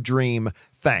a new dream?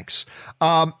 Thanks.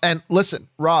 And listen,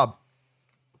 Rob,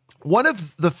 one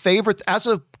of the favorite, as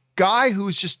a guy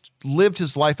who's just lived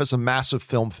his life as a massive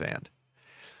film fan,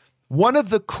 one of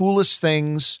the coolest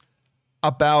things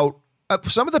about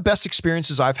some of the best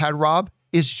experiences I've had, Rob,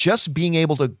 is just being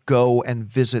able to go and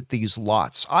visit these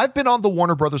lots. I've been on the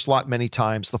Warner Brothers lot many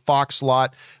times, the Fox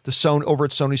lot, the Sony over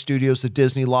at Sony Studios, the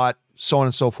Disney lot, so on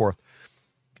and so forth.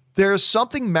 There's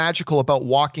something magical about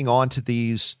walking onto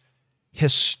these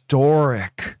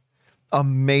historic,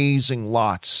 amazing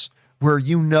lots where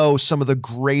some of the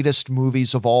greatest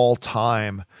movies of all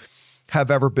time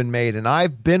have ever been made. And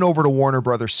I've been over to Warner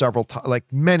Brothers several times, like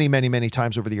many, many, many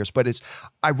times over the years, but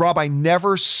Rob, I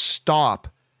never stop.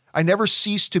 I never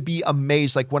cease to be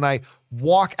amazed. Like when I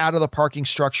walk out of the parking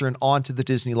structure and onto the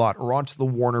Disney lot or onto the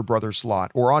Warner Brothers lot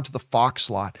or onto the Fox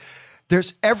lot,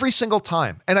 there's every single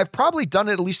time, and I've probably done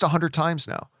it at least 100 times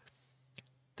now,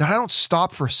 that I don't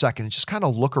stop for a second and just kind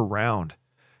of look around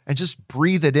and just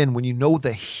breathe it in when you know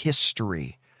the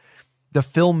history, the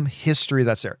film history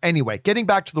that's there. Anyway, getting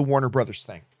back to the Warner Brothers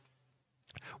thing.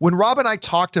 When Rob and I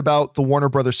talked about the Warner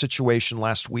Brothers situation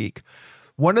last week,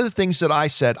 one of the things that I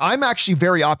said, I'm actually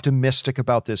very optimistic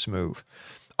about this move.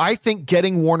 I think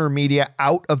getting Warner Media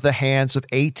out of the hands of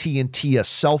AT&T, a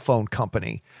cell phone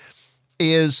company,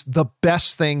 is the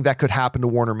best thing that could happen to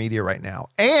Warner Media right now.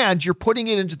 And you're putting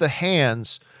it into the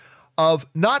hands of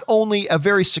not only a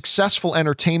very successful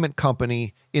entertainment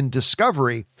company in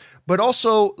Discovery, but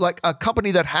also like a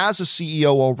company that has a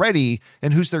CEO already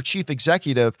and who's their chief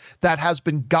executive that has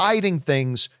been guiding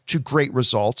things to great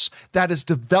results, that has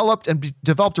developed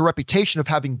a reputation of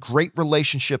having great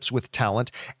relationships with talent.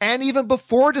 And even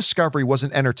before Discovery was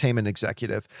an entertainment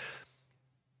executive.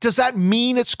 Does that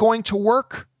mean it's going to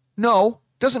work? No,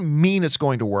 doesn't mean it's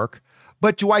going to work.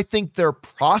 But do I think their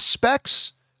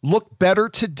prospects look better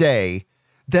today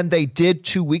than they did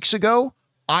 2 weeks ago?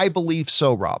 I believe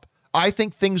so, Rob. I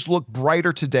think things look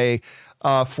brighter today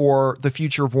for the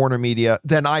future of Warner Media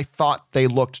than I thought they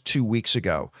looked 2 weeks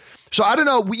ago. So I don't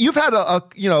know. You've had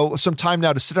some time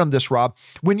now to sit on this, Rob.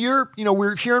 When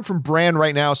we're hearing from Brand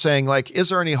right now saying like, is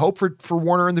there any hope for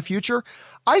Warner in the future?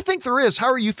 I think there is. How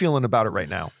are you feeling about it right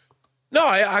now? No,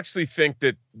 I actually think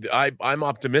that I'm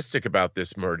optimistic about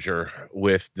this merger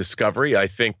with Discovery. I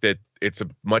think that it's a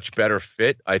much better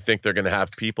fit. I think they're going to have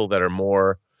people that are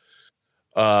more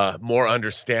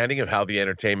understanding of how the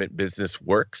entertainment business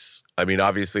works. I mean,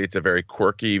 obviously, it's a very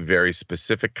quirky, very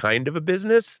specific kind of a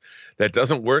business that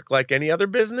doesn't work like any other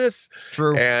business.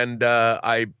 True. And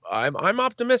I'm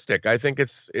optimistic. I think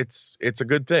it's a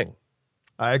good thing.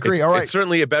 I agree. All right. It's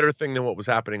certainly a better thing than what was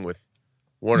happening with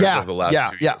Warner over the last 2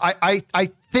 years. Yeah.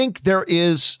 I think there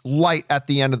is light at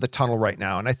the end of the tunnel right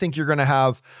now. And I think you're going to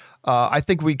have, I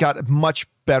think we got a much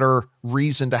better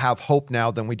reason to have hope now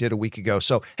than we did a week ago.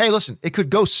 So, hey, listen, it could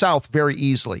go south very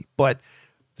easily, but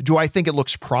do I think it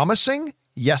looks promising?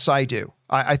 Yes, I do.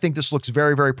 I think this looks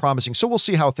very, very promising. So we'll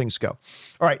see how things go.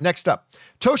 All right, next up,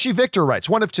 Toshi Victor writes,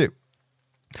 one of two.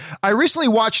 I recently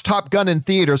watched Top Gun in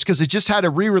theaters because it just had a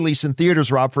re-release in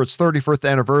theaters, Rob, for its 35th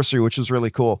anniversary, which was really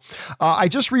cool. I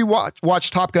just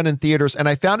watched Top Gun in theaters, and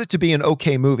I found it to be an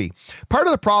okay movie. Part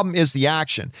of the problem is the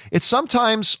action. It's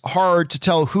sometimes hard to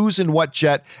tell who's in what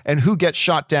jet and who gets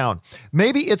shot down.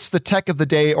 Maybe it's the tech of the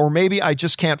day, or maybe I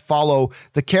just can't follow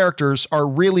the characters are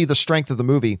really the strength of the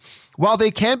movie. While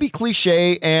they can be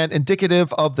cliche and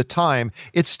indicative of the time,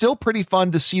 it's still pretty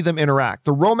fun to see them interact.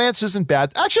 The romance isn't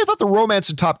bad. Actually, I thought the romance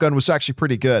in Top Gun was actually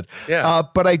pretty good. Yeah.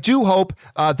 But I do hope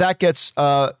that gets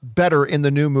better in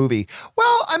the new movie.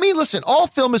 Well, I mean, listen, all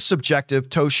film is subjective,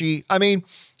 Toshi. I mean,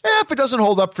 if it doesn't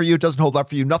hold up for you, it doesn't hold up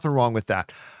for you. Nothing wrong with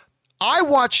that. I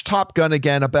watched Top Gun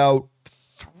again about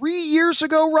 3 years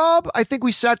ago, Rob. I think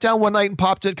we sat down one night and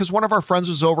popped it because one of our friends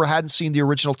was over, hadn't seen the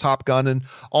original Top Gun, and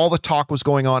all the talk was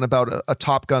going on about a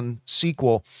Top Gun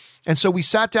sequel. And so we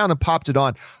sat down and popped it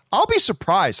on. I'll be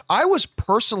surprised. I was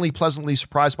personally pleasantly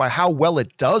surprised by how well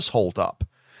it does hold up.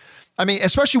 I mean,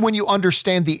 especially when you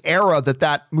understand the era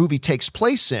that movie takes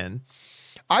place in.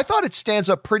 I thought it stands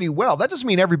up pretty well. That doesn't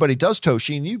mean everybody does,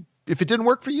 Toshi, and if it didn't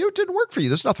work for you, it didn't work for you.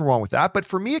 There's nothing wrong with that. But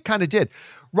for me, it kind of did.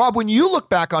 Rob, when you look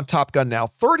back on Top Gun now,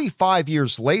 35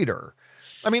 years later,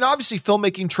 I mean, obviously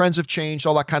filmmaking trends have changed,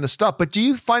 all that kind of stuff. But do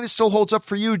you find it still holds up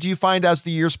for you? Do you find as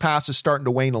the years pass, it's starting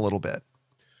to wane a little bit?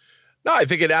 No, I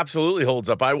think it absolutely holds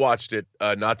up. I watched it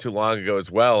not too long ago as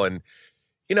well. And,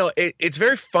 it's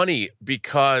very funny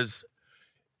because,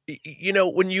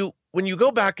 when you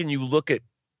go back and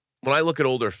when I look at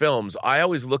older films, I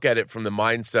always look at it from the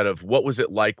mindset of what was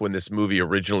it like when this movie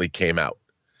originally came out?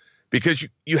 Because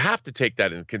you have to take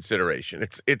that into consideration.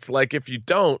 It's like if you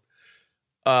don't,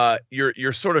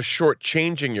 you're sort of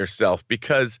shortchanging yourself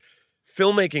because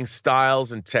filmmaking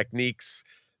styles and techniques,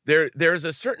 there's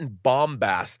a certain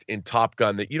bombast in Top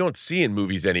Gun that you don't see in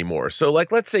movies anymore. So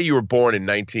like, let's say you were born in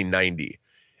 1990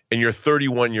 and you're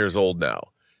 31 years old now.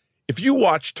 If you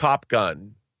watch Top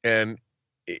Gun and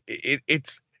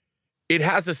it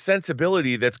has a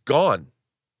sensibility that's gone,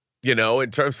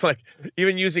 in terms like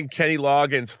even using Kenny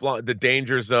Loggins' The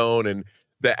Danger Zone and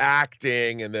the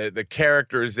acting and the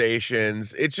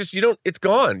characterizations. It's just, it's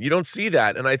gone. You don't see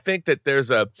that. And I think that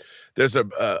there's a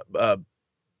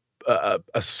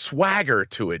swagger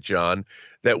to it, John,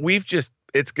 that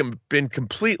it's been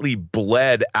completely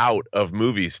bled out of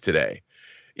movies today.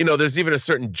 There's even a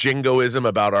certain jingoism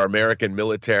about our American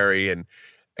military and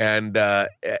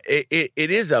it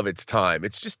is of its time.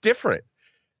 It's just different.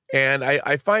 And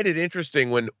I find it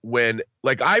interesting when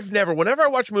like whenever I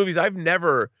watch movies, I've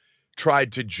never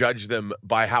tried to judge them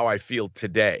by how I feel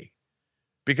today,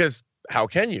 because how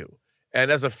can you?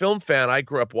 And as a film fan, I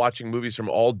grew up watching movies from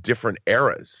all different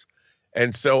eras.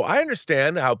 And so I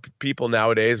understand how people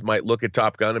nowadays might look at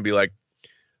Top Gun and be like,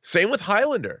 same with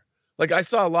Highlander. Like I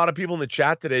saw a lot of people in the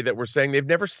chat today that were saying they've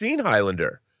never seen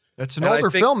Highlander. It's an older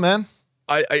film, man.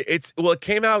 It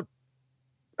came out,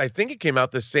 I think it came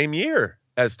out the same year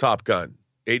as Top Gun,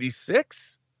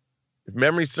 86, if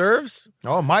memory serves.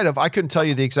 Oh, it might have. I couldn't tell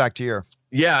you the exact year.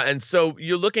 Yeah. And so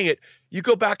you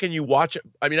go back and you watch it.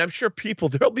 I mean, I'm sure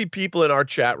there'll be people in our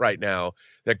chat right now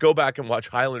that go back and watch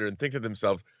Highlander and think to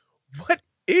themselves, what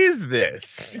is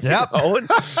this? Yeah.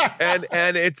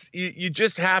 And you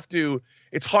just have to,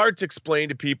 it's hard to explain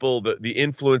to people the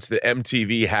influence that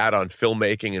MTV had on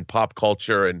filmmaking and pop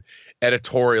culture and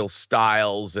editorial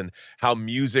styles and how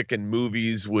music and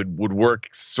movies would work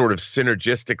sort of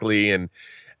synergistically and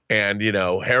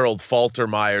Harold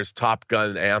Faltermeyer's Top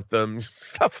Gun anthem,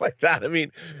 stuff like that. I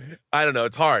mean, I don't know.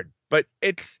 It's hard. But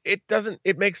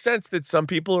it makes sense that some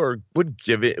people would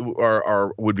give it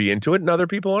or would be into it and other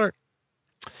people aren't.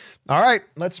 All right,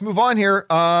 let's move on here.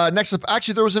 Next up,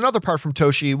 actually, there was another part from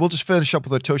Toshi. We'll just finish up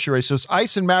with what Toshi race. So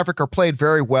Ice and Maverick are played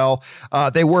very well.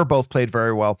 They were both played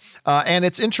very well. And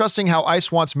it's interesting how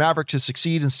Ice wants Maverick to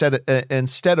succeed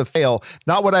instead of fail.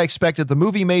 Not what I expected. The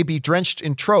movie may be drenched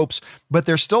in tropes, but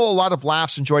there's still a lot of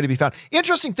laughs and joy to be found.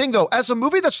 Interesting thing, though, as a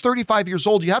movie that's 35 years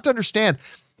old, you have to understand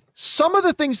some of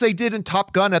the things they did in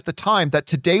Top Gun at the time that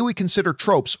today we consider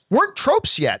tropes weren't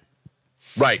tropes yet.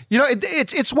 Right. You know,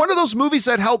 it's one of those movies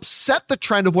that helps set the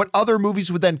trend of what other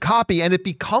movies would then copy, and it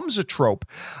becomes a trope.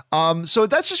 So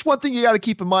that's just one thing you got to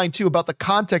keep in mind, too, about the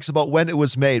context about when it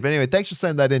was made. But anyway, thanks for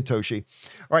sending that in, Toshi.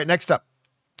 All right, next up.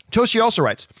 Toshi also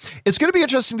writes, it's going to be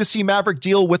interesting to see Maverick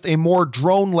deal with a more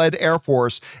drone-led Air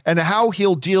Force and how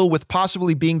he'll deal with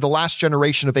possibly being the last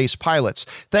generation of ace pilots.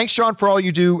 Thanks, Sean, for all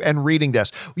you do and reading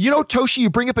this. You know, Toshi,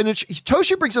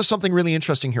 Toshi brings us something really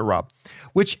interesting here, Rob,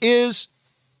 which is,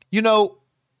 you know,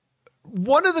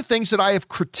 one of the things that I have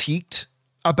critiqued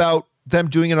about them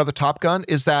doing another Top Gun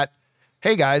is that,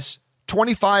 hey guys,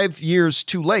 25 years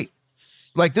too late.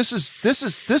 Like this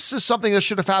is something that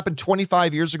should have happened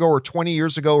 25 years ago or 20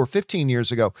 years ago or 15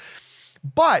 years ago.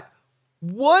 But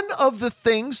one of the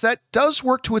things that does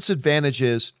work to its advantage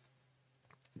is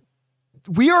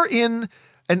we are in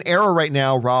an era right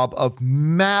now, Rob, of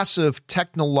massive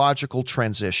technological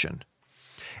transition.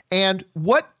 And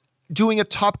what doing a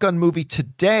Top Gun movie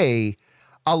today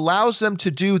allows them to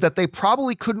do that they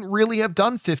probably couldn't really have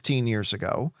done 15 years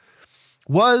ago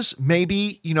was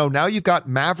maybe, you know, now you've got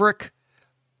Maverick.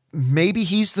 Maybe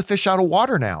he's the fish out of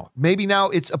water now. Maybe now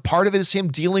it's a part of it is him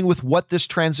dealing with what this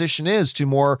transition is to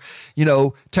more, you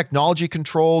know, technology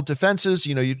controlled defenses.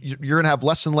 You know, you're going to have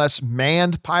less and less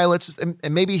manned pilots, and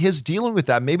maybe his dealing with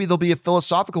that. Maybe there'll be a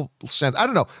philosophical sense. I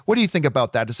don't know. What do you think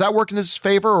about that? Does that work in his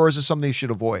favor, or is it something you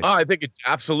should avoid? I think it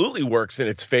absolutely works in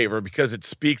its favor because it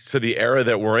speaks to the era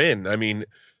that we're in. I mean,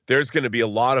 there's going to be a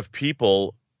lot of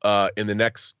people in the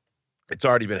next. It's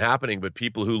already been happening, but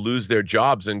people who lose their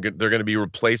jobs and they're going to be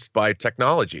replaced by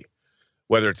technology,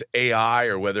 whether it's AI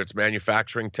or whether it's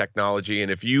manufacturing technology. And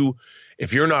if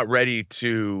you're not ready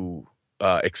to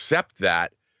accept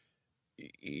that,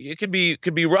 it could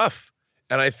be rough.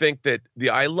 And I think that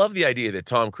I love the idea that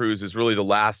Tom Cruise is really the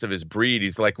last of his breed.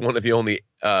 He's like one of the only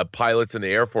pilots in the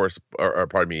Air Force, or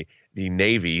pardon me, the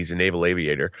Navy. He's a naval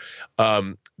aviator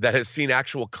that has seen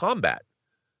actual combat.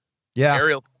 Yeah,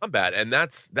 aerial combat, and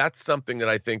that's something that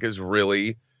I think is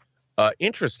really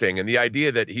interesting. And the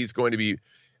idea that he's going to be,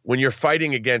 when you're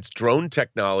fighting against drone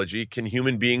technology, can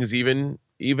human beings even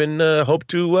hope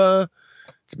to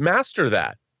master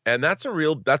that? And that's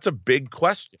a big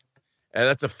question, and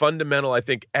that's a fundamental, I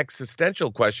think,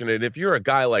 existential question. And if you're a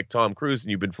guy like Tom Cruise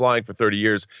and you've been flying for 30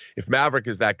 years, if Maverick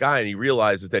is that guy and he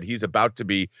realizes that he's about to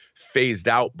be phased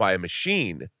out by a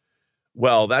machine,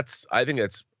 well, I think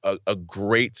that's a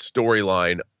great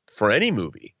storyline for any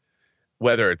movie,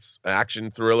 whether it's an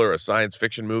action thriller, a science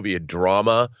fiction movie, a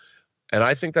drama. And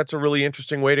I think that's a really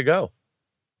interesting way to go.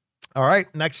 All right,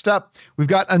 next up, we've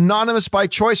got Anonymous by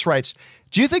Choice writes,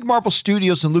 do you think Marvel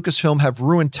Studios and Lucasfilm have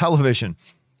ruined television?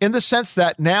 In the sense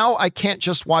that now I can't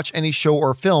just watch any show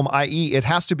or film, i.e. it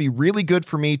has to be really good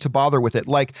for me to bother with it,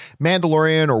 like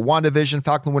Mandalorian or WandaVision,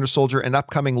 Falcon and Winter Soldier, and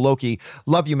upcoming Loki.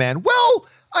 Love you, man. Well,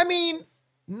 I mean,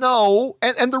 no.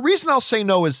 And the reason I'll say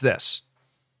no is this,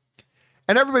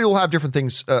 and everybody will have different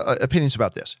opinions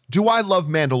about this. Do I love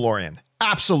Mandalorian?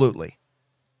 Absolutely.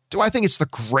 Do I think it's the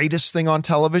greatest thing on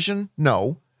television?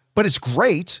 No, but it's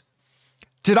great.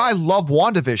 Did I love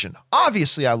WandaVision?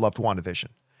 Obviously, I loved WandaVision.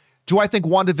 Do I think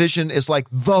WandaVision is like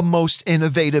the most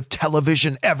innovative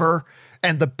television ever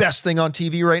and the best thing on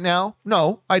TV right now?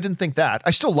 No, I didn't think that.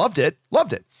 I still loved it.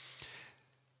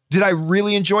 Did I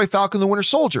really enjoy Falcon the Winter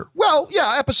Soldier? Well,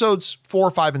 yeah, episodes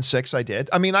 4, 5, and 6, I did.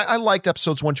 I mean, I liked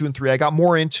episodes 1, 2, and 3. I got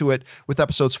more into it with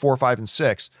episodes 4, 5, and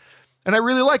 6, and I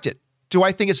really liked it. Do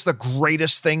I think it's the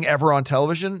greatest thing ever on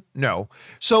television? No.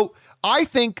 So I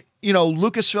think, you know,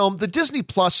 Lucasfilm, the Disney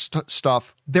Plus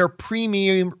stuff, their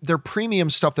premium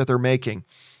stuff that they're making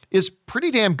is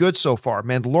pretty damn good so far.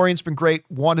 Mandalorian's been great.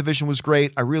 WandaVision was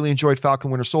great. I really enjoyed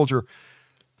Falcon Winter Soldier.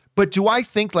 But do I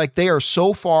think like they are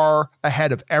so far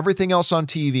ahead of everything else on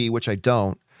TV, which I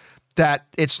don't, that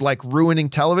it's like ruining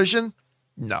television?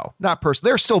 No, not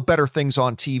personally. There's still better things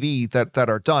on TV that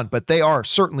are done, but they are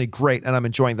certainly great, and I'm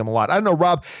enjoying them a lot. I don't know,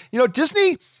 Rob, you know,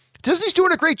 Disney's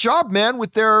doing a great job, man,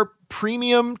 with their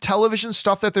premium television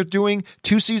stuff that they're doing.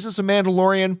 2 seasons of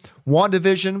Mandalorian,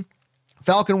 WandaVision,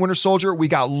 Falcon Winter Soldier. We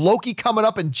got Loki coming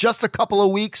up in just a couple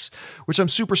of weeks, which I'm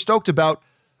super stoked about.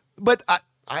 But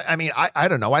I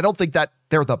don't know. I don't think that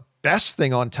they're the best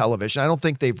thing on television. I don't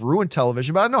think they've ruined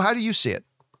television, but I don't know. How do you see it?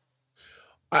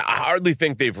 I hardly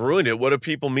think they've ruined it. What do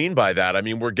people mean by that? I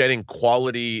mean, we're getting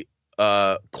quality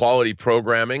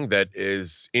programming that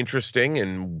is interesting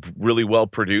and really well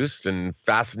produced and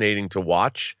fascinating to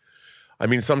watch. I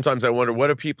mean, sometimes I wonder, what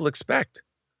do people expect?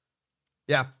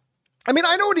 Yeah. I mean,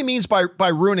 I know what he means by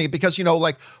ruining it, because,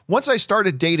 like, once I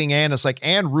started dating Anne, it's like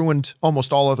Anne ruined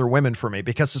almost all other women for me,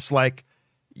 because it's like,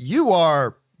 you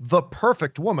are the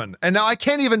perfect woman. And now I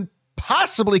can't even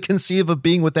possibly conceive of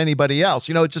being with anybody else.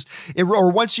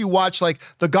 Or once you watch like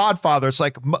The Godfather, it's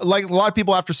like a lot of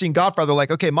people after seeing Godfather, like,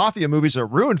 okay, mafia movies are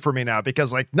ruined for me now,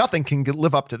 because like nothing can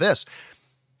live up to this.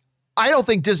 I don't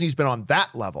think Disney's been on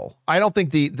that level. I don't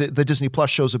think the Disney Plus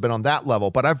shows have been on that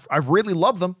level, but I've really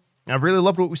loved them. I've really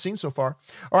loved what we've seen so far.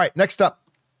 All right, next up,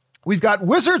 we've got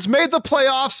Wizards made the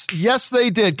playoffs. Yes, they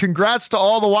did. Congrats to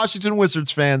all the Washington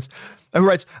Wizards fans. Who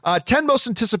writes, 10 most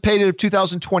anticipated of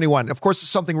 2021. Of course,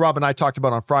 it's something Rob and I talked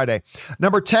about on Friday.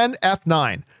 Number 10,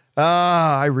 F9.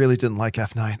 I really didn't like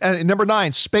F9. And number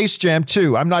 9, Space Jam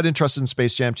 2. I'm not interested in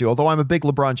Space Jam 2, although I'm a big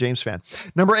LeBron James fan.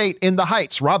 Number 8, In the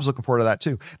Heights. Rob's looking forward to that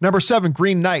too. Number 7,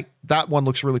 Green Knight. That one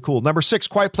looks really cool. Number 6,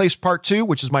 Quiet Place Part 2,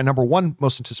 which is my number 1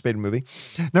 most anticipated movie.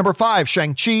 Number 5,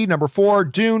 Shang-Chi. Number 4,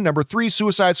 Dune. Number 3,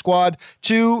 Suicide Squad.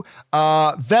 2,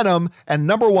 Venom. And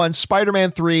number 1,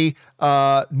 Spider-Man 3,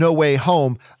 No Way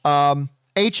Home.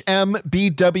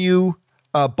 HMBW,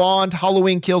 Bond,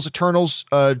 Halloween Kills, Eternals,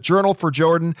 Journal for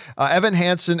Jordan, Evan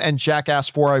Hansen, and Jackass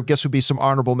 4, I guess, would be some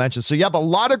honorable mentions. So, a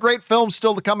lot of great films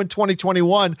still to come in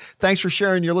 2021. Thanks for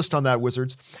sharing your list on that,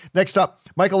 Wizards. Next up,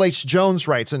 Michael H. Jones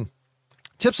writes, and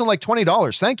tips on like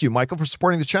 $20. Thank you, Michael, for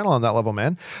supporting the channel on that level,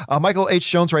 man. Michael H.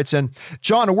 Jones writes in,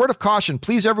 John, a word of caution.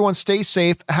 Please, everyone, stay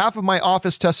safe. Half of my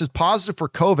office tested positive for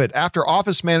COVID after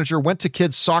office manager went to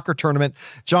kids' soccer tournament.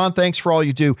 John, thanks for all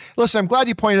you do. Listen, I'm glad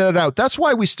you pointed that out. That's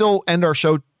why we still end our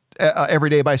show every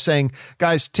day by saying,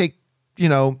 guys, take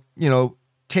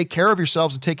care of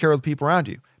yourselves and take care of the people around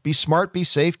you. Be smart, be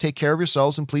safe, take care of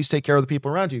yourselves, and please take care of the people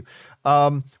around you.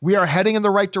 We are heading in the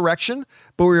right direction,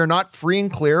 but we are not free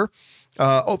and clear.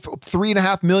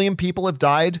 3.5 million people have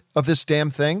died of this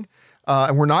damn thing.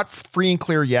 And we're not free and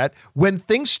clear yet. When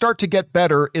things start to get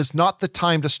better is not the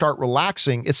time to start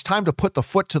relaxing. It's time to put the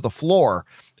foot to the floor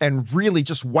and really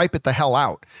just wipe it the hell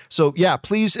out. So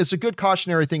please, it's a good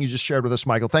cautionary thing you just shared with us,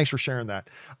 Michael. Thanks for sharing that.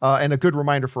 And a good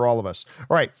reminder for all of us.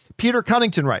 All right. Peter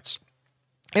Cunnington writes,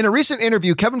 in a recent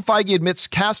interview, Kevin Feige admits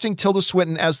casting Tilda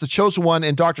Swinton as the chosen one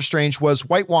in Doctor Strange was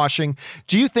whitewashing.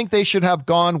 Do you think they should have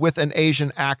gone with an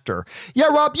Asian actor? Yeah,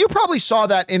 Rob, you probably saw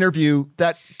that interview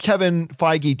that Kevin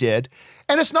Feige did.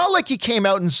 And it's not like he came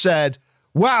out and said,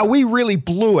 wow, we really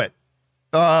blew it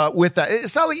with that.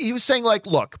 It's not like he was saying like,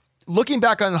 look, looking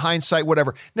back on hindsight,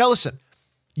 whatever. Now, listen,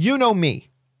 you know me.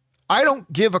 I don't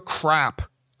give a crap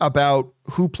about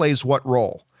who plays what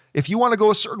role. If you want to go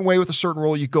a certain way with a certain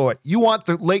role, you go it. You want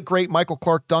the late, great Michael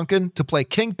Clark Duncan to play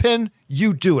Kingpin,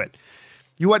 you do it.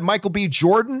 You want Michael B.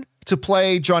 Jordan to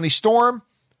play Johnny Storm.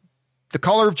 The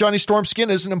color of Johnny Storm's skin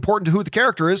isn't important to who the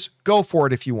character is. Go for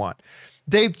it if you want.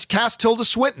 They've cast Tilda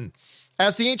Swinton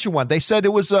as the Ancient One. They said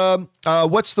it was,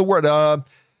 what's the word?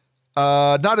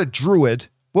 Not a druid.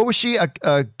 What was she?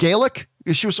 A Gaelic?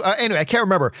 She was, anyway, I can't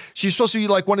remember. She's supposed to be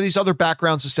like one of these other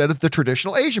backgrounds instead of the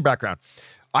traditional Asian background.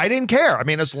 I didn't care. I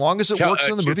mean, as long as it works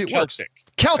in the movie, it works.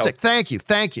 Celtic. Thank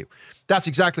you. That's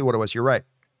exactly what it was. You're right.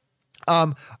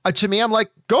 To me, I'm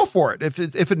like, go for it.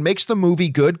 If it makes the movie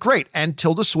good, great. And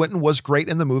Tilda Swinton was great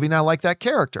in the movie, and I like that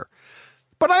character.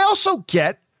 But I also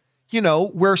get,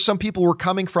 where some people were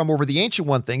coming from over the Ancient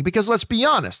One thing, because let's be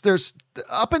honest, there's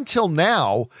up until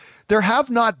now, there have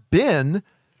not been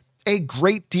a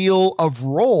great deal of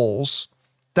roles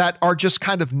that are just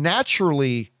kind of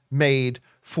naturally made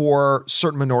for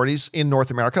certain minorities in North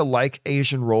America, like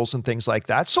Asian roles and things like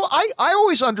that. So I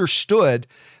always understood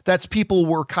that people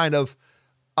were kind of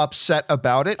upset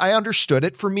about it. I understood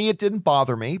it. For me, it didn't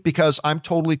bother me because I'm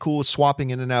totally cool with swapping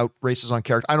in and out races on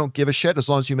character. I don't give a shit as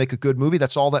long as you make a good movie.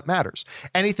 That's all that matters.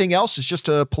 Anything else is just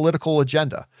a political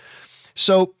agenda.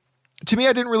 So to me,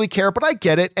 I didn't really care, but I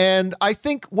get it. And I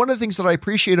think one of the things that I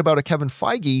appreciate about a Kevin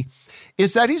Feige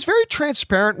is that he's very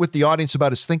transparent with the audience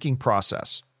about his thinking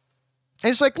process. And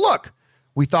it's like, look,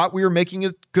 we thought we were making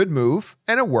a good move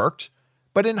and it worked.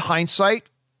 But in hindsight,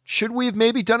 should we have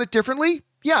maybe done it differently?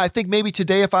 Yeah, I think maybe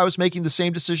today, if I was making the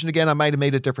same decision again, I might have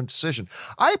made a different decision.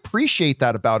 I appreciate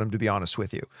that about him, to be honest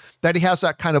with you, that he has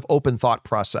that kind of open thought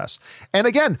process. And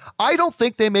again, I don't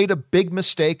think they made a big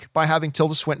mistake by having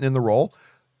Tilda Swinton in the role.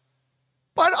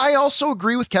 But I also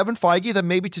agree with Kevin Feige that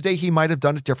maybe today he might have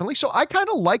done it differently. So I kind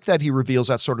of like that he reveals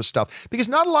that sort of stuff, because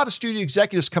not a lot of studio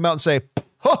executives come out and say,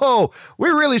 oh, we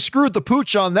really screwed the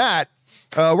pooch on that.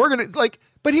 We're going to like,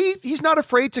 but he's not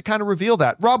afraid to kind of reveal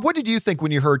that. Rob, what did you think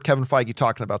when you heard Kevin Feige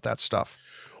talking about that stuff?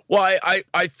 Well,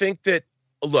 I think that,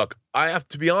 look, I have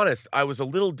to be honest, I was a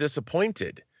little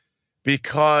disappointed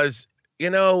because,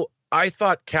 I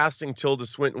thought casting Tilda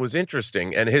Swinton was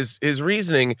interesting, and his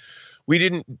reasoning, we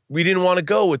didn't want to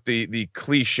go with the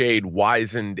cliched,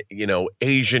 wizened,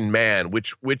 Asian man,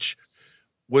 which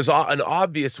was an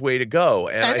obvious way to go.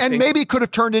 And maybe could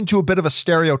have turned into a bit of a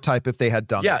stereotype if they had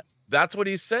done that. That's what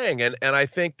he's saying. And I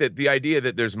think that the idea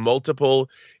that there's multiple,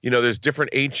 there's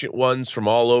different ancient ones from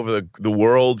all over the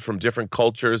world, from different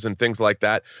cultures and things like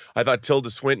that. I thought Tilda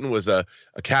Swinton was a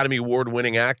Academy Award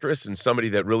winning actress and somebody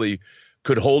that really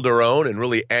could hold her own and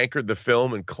really anchored the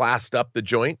film and classed up the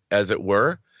joint, as it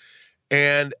were.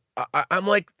 And I'm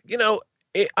like,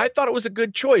 I thought it was a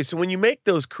good choice. And when you make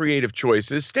those creative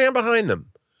choices, stand behind them.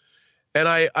 And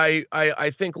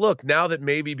I think, look, now that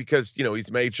maybe because,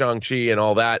 he's made Shang-Chi and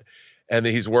all that, and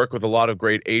that he's worked with a lot of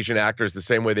great Asian actors the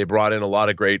same way they brought in a lot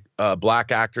of great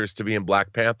black actors to be in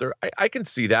Black Panther, I can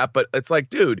see that. But it's like,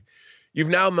 dude, you've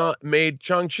now made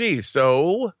Shang-Chi.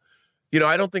 So,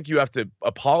 I don't think you have to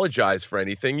apologize for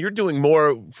anything. You're doing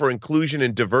more for inclusion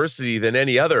and diversity than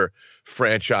any other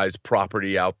franchise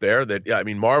property out there.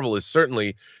 Marvel is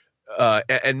certainly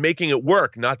and making it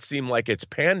work, not seem like it's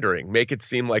pandering, make it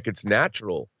seem like it's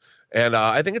natural. And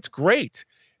I think it's great.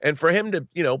 And for him to,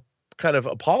 kind of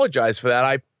apologize for that,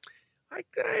 I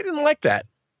didn't like that,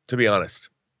 to be honest.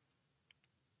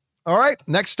 All right,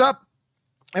 next up.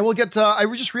 And we'll get, I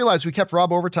just realized we kept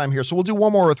Rob overtime here, so we'll do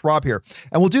one more with Rob here.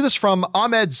 And we'll do this from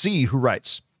Ahmed Z, who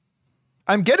writes,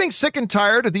 I'm getting sick and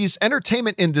tired of the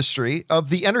entertainment industry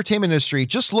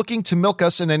just looking to milk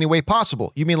us in any way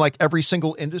possible. You mean like every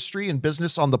single industry and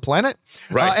business on the planet?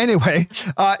 Right. Anyway,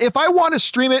 if I want to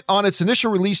stream it on its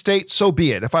initial release date, so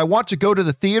be it. If I want to go to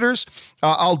the theaters,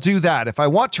 I'll do that. If I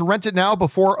want to rent it now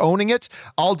before owning it,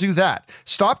 I'll do that.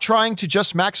 Stop trying to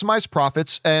just maximize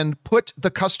profits and put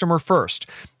the customer first.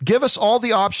 Give us all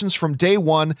the options from day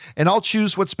one, and I'll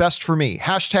choose what's best for me.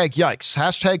 Hashtag yikes.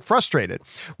 Hashtag frustrated.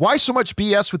 Why so much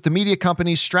BS with the media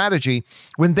company's strategy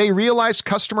when they realize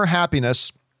customer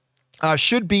happiness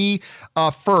should be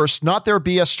first, not their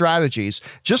BS strategies,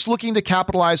 just looking to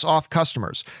capitalize off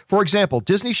customers. For example,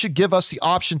 Disney should give us the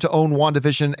option to own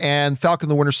WandaVision and Falcon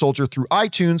the Winter Soldier through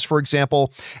iTunes, for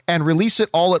example, and release it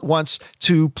all at once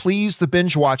to please the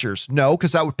binge watchers. No,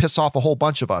 because that would piss off a whole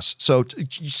bunch of us. So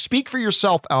speak for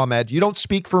yourself, Ahmed. You don't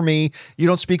speak for me. You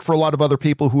don't speak for a lot of other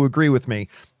people who agree with me.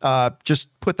 Just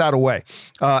put that away.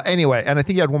 Anyway, and I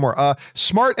think you had one more.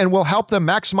 Smart and will help them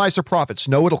maximize their profits.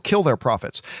 No, it'll kill their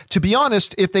profits. To be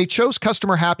honest, if they chose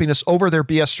customer happiness over their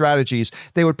BS strategies,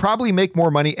 they would probably make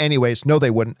more money anyways. No,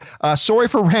 they wouldn't. Sorry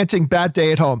for ranting. Bad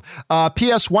day at home.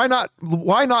 P.S. Why not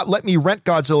let me rent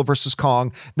Godzilla vs.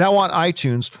 Kong now on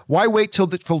iTunes? Why wait till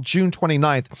June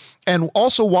 29th? And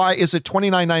also, why is it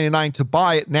 $29.99 to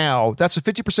buy it now? That's a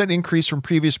 50% increase from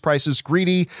previous prices.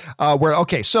 Greedy.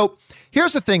 Okay, so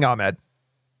here's the thing, Ahmed.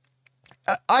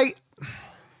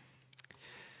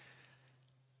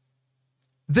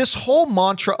 This whole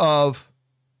mantra of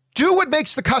do what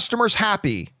makes the customers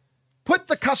happy, put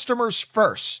the customers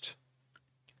first.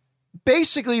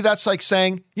 Basically, that's like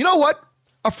saying, you know what?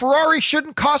 A Ferrari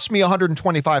shouldn't cost me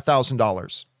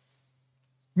 $125,000.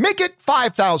 Make it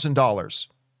 $5,000.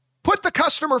 Put the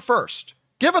customer first.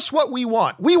 Give us what we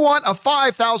want. We want a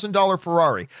 $5,000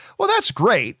 Ferrari. Well, that's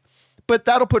great, but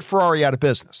that'll put Ferrari out of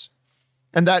business.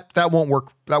 And that won't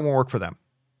work. That won't work for them.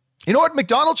 You know what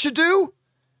McDonald's should do?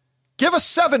 Give us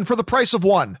 7 for the price of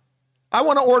 1. I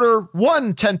want to order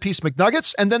 1 10-piece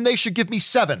McNuggets, and then they should give me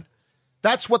 7.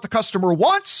 That's what the customer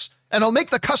wants, and it'll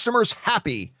make the customers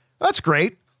happy. That's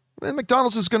great. And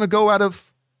McDonald's is going to go out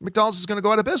of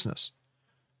business.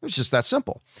 It's just that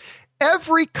simple.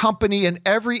 Every company in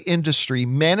every industry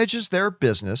manages their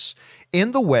business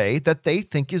in the way that they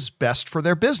think is best for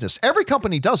their business. Every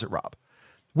company does it, Rob.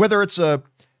 Whether it's a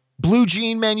blue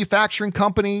jean manufacturing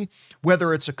company,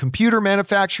 whether it's a computer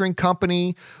manufacturing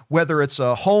company, whether it's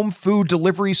a home food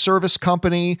delivery service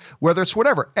company, whether it's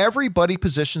whatever, everybody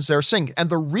positions their thing. And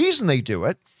the reason they do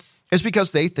it is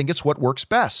because they think it's what works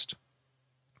best.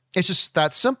 It's just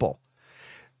that simple.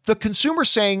 The consumer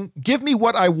saying, give me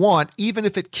what I want, even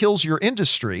if it kills your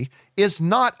industry, is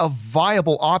not a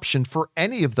viable option for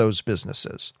any of those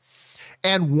businesses.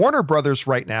 And Warner Brothers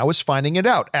right now is finding it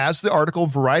out. As the article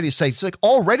in Variety says, it's like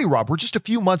already, Rob, we're just a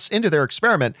few months into their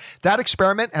experiment. That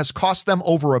experiment has cost them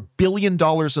over $1 billion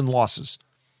in losses,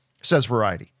 says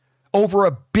Variety. over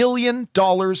 $1 billion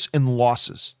in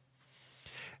losses.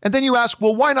 And then you ask,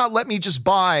 well, why not let me just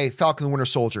buy Falcon and the Winter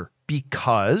Soldier?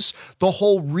 Because the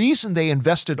whole reason they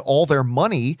invested all their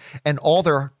money and all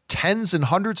their tens and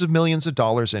hundreds of millions of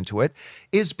dollars into it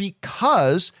is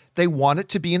because they want it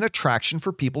to be an attraction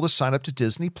for people to sign up to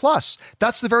Disney Plus.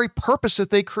 That's the very purpose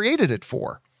that they created it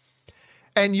for.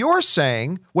 And you're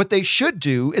saying what they should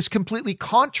do is completely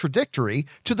contradictory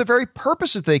to the very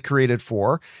purpose that they created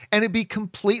for, and it'd be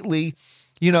completely,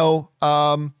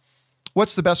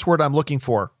 what's the best word I'm looking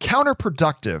for?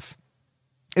 Counterproductive.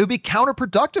 It would be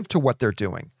counterproductive to what they're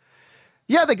doing.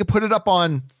 Yeah, they could put it up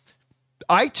on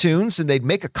iTunes and they'd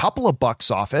make a couple of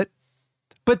bucks off it,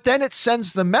 but then it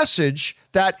sends the message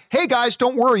that, hey guys,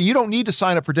 don't worry, you don't need to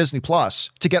sign up for Disney Plus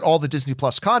to get all the Disney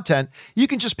Plus content. You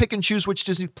can just pick and choose which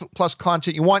Disney Plus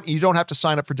content you want. And you don't have to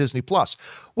sign up for Disney Plus.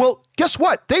 Well, guess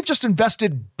what? They've just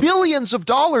invested billions of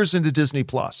dollars into Disney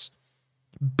Plus.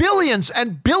 Billions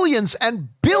and billions and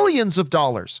billions of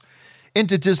dollars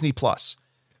into Disney Plus.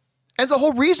 And the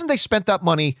whole reason they spent that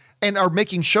money and are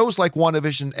making shows like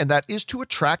WandaVision and that is to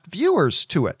attract viewers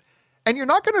to it. And you're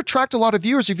not going to attract a lot of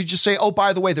viewers if you just say, oh,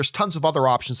 by the way, there's tons of other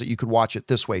options that you could watch it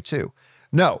this way too.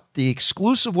 No, the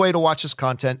exclusive way to watch this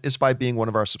content is by being one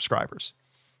of our subscribers.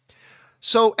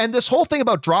 So, and this whole thing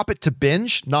about drop it to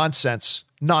binge, nonsense.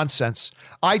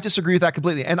 I disagree with that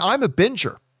completely. And I'm a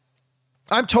binger.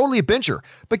 I'm totally a binger.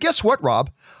 But guess what, Rob?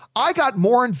 I got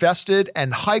more invested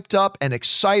and hyped up and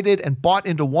excited and bought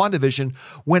into WandaVision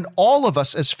when all of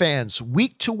us as fans,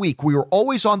 week to week, we were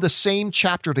always on the same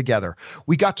chapter together.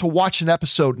 We got to watch an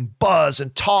episode and buzz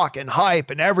and talk and hype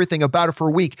and everything about it for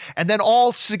a week. And then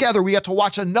all together, we got to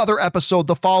watch another episode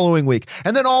the following week.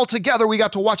 And then all together, we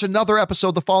got to watch another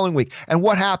episode the following week. And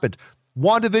what happened?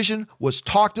 WandaVision was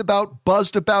talked about,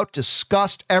 buzzed about,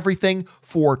 discussed, everything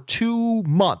for 2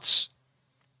 months.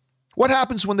 What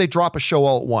happens when they drop a show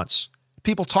all at once?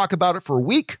 People talk about it for a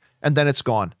week and then it's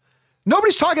gone.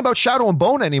 Nobody's talking about Shadow and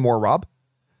Bone anymore, Rob.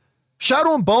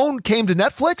 Shadow and Bone came to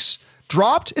Netflix,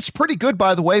 dropped. It's pretty good,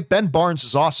 by the way. Ben Barnes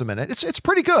is awesome in it. It's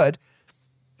pretty good.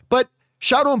 But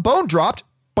Shadow and Bone dropped. A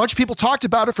bunch of people talked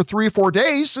about it for 3 or 4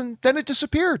 days and then it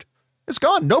disappeared. It's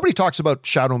gone. Nobody talks about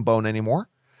Shadow and Bone anymore.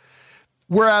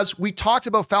 Whereas we talked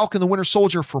about Falcon and the Winter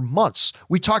Soldier for months.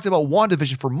 We talked about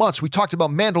WandaVision for months. We talked about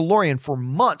Mandalorian for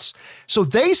months. So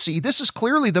they see this is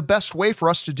clearly the best way for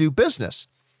us to do business.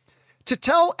 To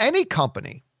tell any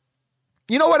company,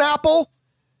 you know what, Apple?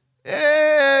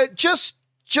 Just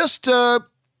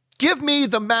give me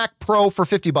the Mac Pro for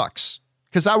 $50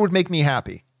 because that would make me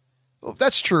happy. Well,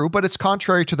 that's true, but it's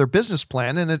contrary to their business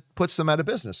plan and it puts them out of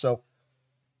business. So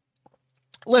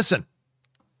listen.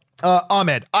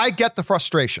 Ahmed, I get the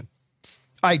frustration.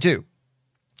 I do.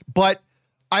 But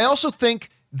I also think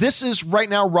this is right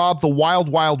now, Rob, the wild,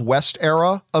 wild west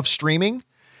era of streaming.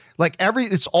 Like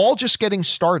it's all just getting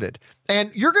started. And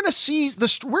you're going to see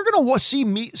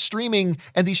streaming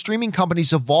and these streaming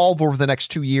companies evolve over the next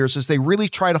 2 years as they really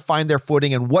try to find their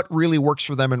footing and what really works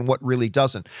for them and what really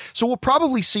doesn't. So we'll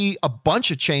probably see a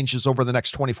bunch of changes over the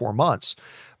next 24 months.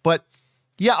 But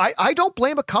yeah, I don't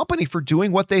blame a company for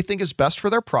doing what they think is best for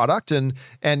their product and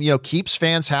keeps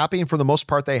fans happy, and for the most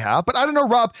part they have. But I don't know,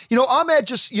 Rob, Ahmed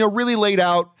just, really laid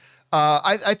out,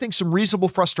 I think some reasonable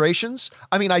frustrations.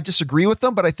 I mean, I disagree with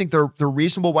them, but I think they're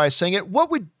reasonable by saying it.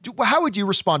 How would you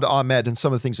respond to Ahmed and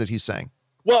some of the things that he's saying?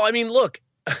 Well, I mean, look,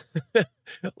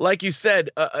 like you said,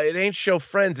 it ain't show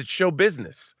friends, it's show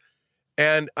business.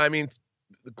 And I mean,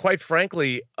 quite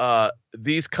frankly,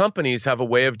 these companies have a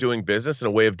way of doing business and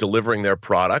a way of delivering their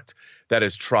product that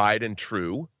is tried and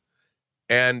true.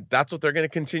 And that's what they're going to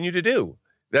continue to do.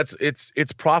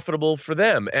 It's profitable for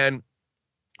them. And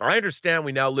I understand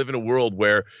we now live in a world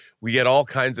where we get all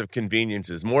kinds of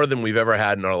conveniences, more than we've ever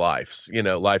had in our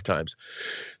lifetimes.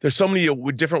 There's so many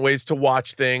different ways to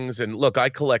watch things. And look, I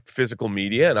collect physical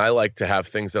media and I like to have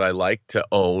things that I like to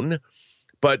own.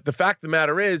 But the fact of the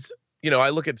matter is, I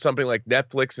look at something like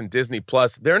Netflix and Disney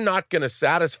Plus, they're not going to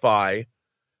satisfy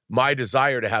my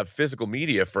desire to have physical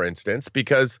media, for instance,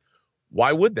 because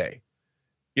why would they?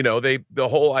 The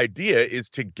whole idea is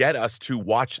to get us to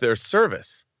watch their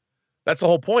service. That's the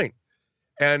whole point.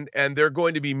 And they're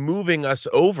going to be moving us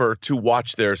over to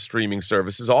watch their streaming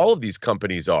services. All of these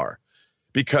companies are,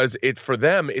 because for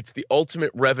them, it's the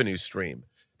ultimate revenue stream.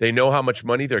 They know how much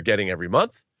money they're getting every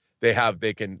month. They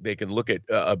can look at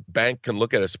a bank can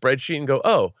look at a spreadsheet and go,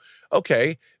 oh,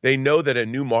 okay. They know that a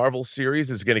new Marvel series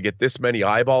is going to get this many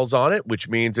eyeballs on it, which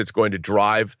means it's going to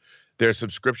drive their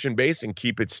subscription base and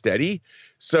keep it steady.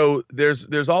 So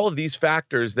there's all of these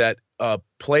factors that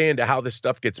play into how this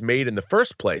stuff gets made in the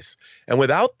first place. And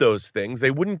without those things,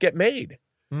 they wouldn't get made.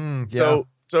 Yeah.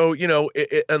 So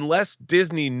unless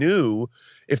Disney knew,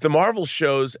 if the Marvel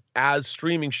shows as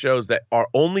streaming shows that are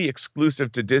only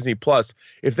exclusive to Disney Plus,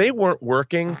 if they weren't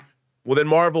working, well, then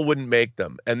Marvel wouldn't make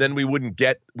them, and then we wouldn't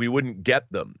get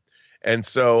them. And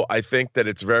so I think that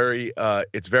it's very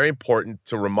important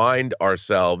to remind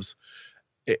ourselves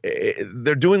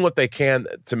they're doing what they can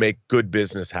to make good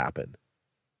business happen.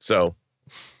 So.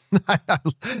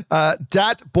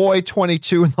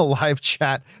 Datboy22 in the live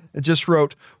chat just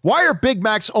wrote, why are Big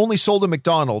Macs only sold at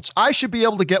McDonald's? I should be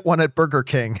able to get one at Burger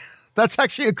King. That's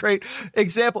actually a great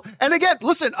example. And again,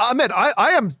 listen, Ahmed,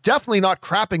 I am definitely not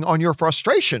crapping on your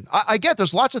frustration. I get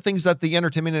there's lots of things that the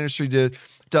entertainment industry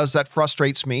does that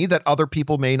frustrates me that other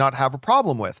people may not have a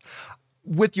problem with.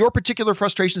 With your particular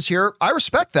frustrations here, I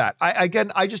respect that.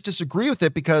 I just disagree with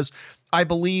it because I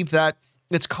believe that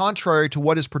it's contrary to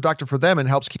what is productive for them and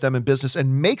helps keep them in business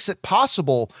and makes it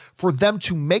possible for them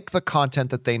to make the content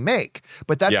that they make.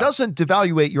 But that doesn't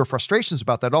devaluate your frustrations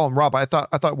about that at all. And Rob, I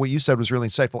thought what you said was really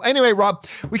insightful. Anyway, Rob,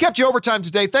 we kept you overtime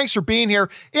today. Thanks for being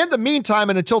here. In the meantime,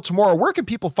 and until tomorrow, where can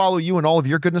people follow you and all of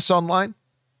your goodness online?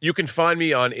 You can find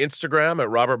me on Instagram at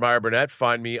Robert Meyer Burnett,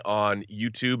 find me on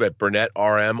YouTube at Burnett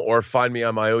RM, or find me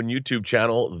on my own YouTube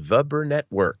channel, The Burnett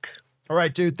Work. All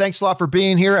right, dude. Thanks a lot for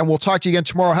being here, and we'll talk to you again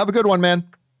tomorrow. Have a good one, man.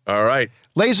 All right.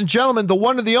 Ladies and gentlemen, the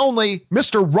one and the only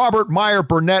Mr. Robert Meyer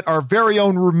Burnett, our very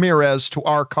own Ramirez to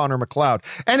our Connor McLeod.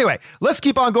 Anyway, let's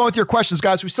keep on going with your questions,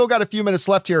 guys. We still got a few minutes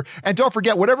left here. And don't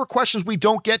forget, whatever questions we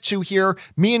don't get to here,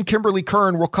 me and Kimberly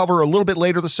Kern will cover a little bit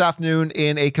later this afternoon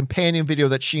in a companion video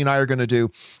that she and I are going to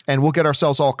do, and we'll get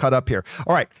ourselves all cut up here.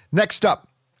 All right, next up.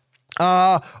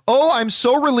 I'm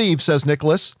so relieved, says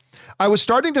Nicholas. I was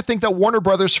starting to think that Warner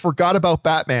Brothers forgot about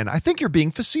Batman. I think you're being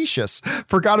facetious.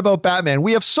 Forgot about Batman.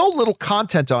 We have so little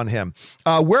content on him.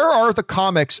 Where are the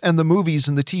comics and the movies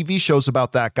and the TV shows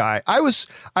about that guy? I was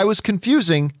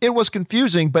confusing. It was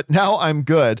confusing, but now I'm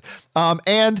good.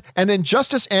 And an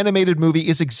Injustice animated movie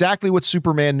is exactly what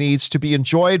Superman needs to be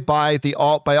enjoyed by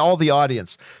all the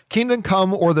audience. Kingdom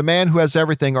Come or The Man Who Has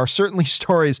Everything are certainly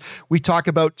stories we talk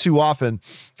about too often.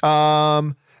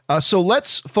 So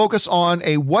let's focus on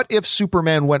a what if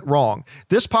Superman went wrong.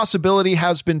 This possibility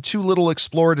has been too little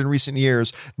explored in recent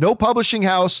years. No publishing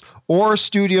house or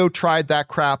studio tried that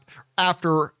crap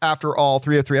after all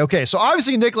 303. Okay, so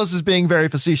obviously Nicholas is being very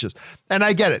facetious, and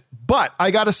I get it. But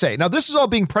I got to say, now this is all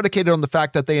being predicated on the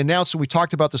fact that they announced, and we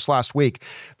talked about this last week,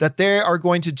 that they are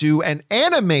going to do an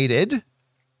animated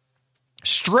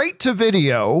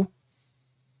straight-to-video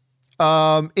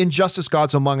Injustice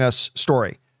Gods Among Us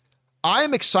story.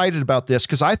 I'm excited about this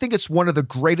because I think it's one of the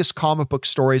greatest comic book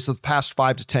stories of the past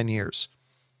 5 to 10 years.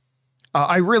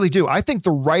 I really do. I think the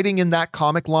writing in that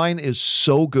comic line is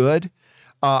so good.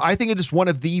 I think it is one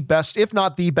of the best, if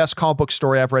not the best comic book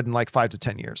story I've read in like 5 to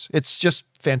 10 years. It's just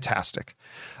fantastic.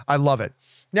 I love it.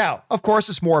 Now, of course,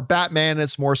 it's more Batman,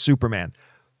 it's more Superman.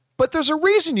 But there's a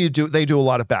reason they do a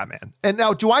lot of Batman. And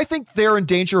now, do I think they're in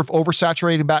danger of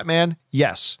oversaturating Batman?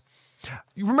 Yes.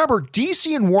 You remember,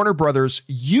 DC and Warner Brothers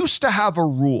used to have a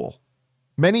rule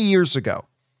many years ago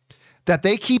that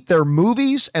they keep their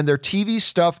movies and their TV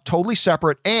stuff totally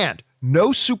separate and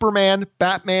no Superman,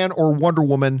 Batman, or Wonder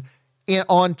Woman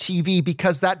on TV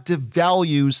because that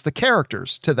devalues the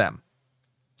characters to them.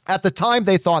 At the time,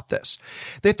 they thought this.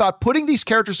 They thought putting these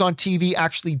characters on TV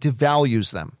actually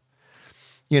devalues them.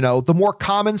 You know, the more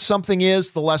common something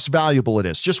is, the less valuable it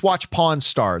is. Just watch Pawn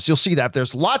Stars. You'll see that if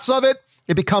there's lots of it,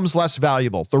 it becomes less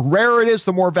valuable. The rarer it is,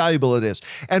 the more valuable it is.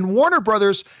 And Warner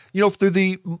Brothers, through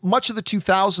the much of the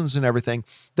 2000s and everything,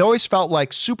 they always felt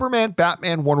like Superman,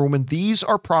 Batman, Wonder Woman, these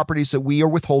are properties that we are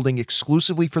withholding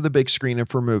exclusively for the big screen and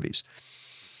for movies.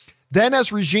 Then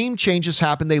as regime changes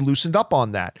happened, they loosened up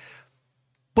on that.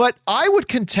 But I would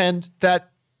contend that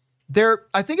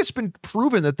I think it's been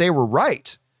proven that they were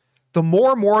right. The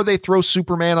more and more they throw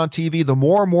Superman on TV, the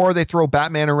more and more they throw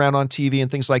Batman around on TV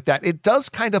and things like that, it does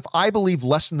kind of, I believe,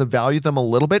 lessen the value of them a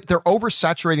little bit. They're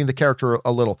oversaturating the character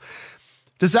a little.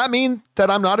 Does that mean that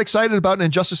I'm not excited about an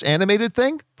Injustice animated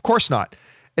thing? Of course not.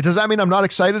 Does that mean I'm not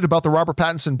excited about the Robert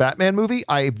Pattinson Batman movie?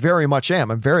 I very much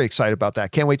am. I'm very excited about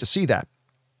that. Can't wait to see that.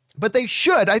 But they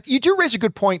should. You do raise a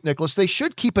good point, Nicholas. They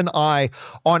should keep an eye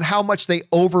on how much they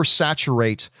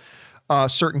oversaturate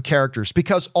certain characters,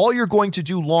 because all you're going to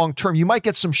do long term, you might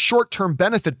get some short term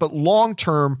benefit, but long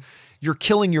term, you're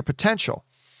killing your potential.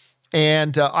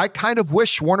 And I kind of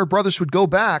wish Warner Brothers would go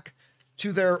back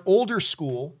to their older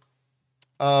school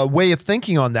way of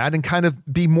thinking on that and kind of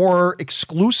be more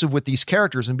exclusive with these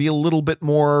characters and be a little bit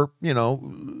more,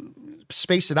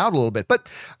 space it out a little bit. But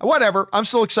whatever, I'm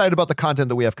still excited about the content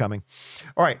that we have coming.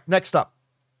 All right, next up.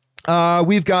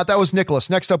 We've got, that was Nicholas.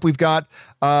 Next up, we've got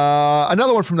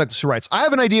another one from Nicholas who writes, I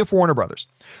have an idea for Warner Brothers.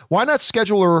 Why not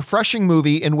schedule a refreshing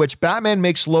movie in which Batman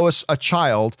makes Lois a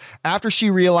child after she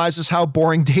realizes how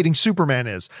boring dating Superman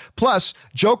is? Plus,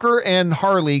 Joker and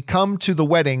Harley come to the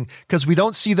wedding because we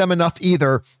don't see them enough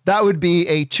either. That would be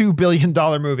a $2 billion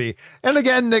movie. And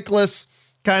again, Nicholas,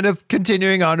 kind of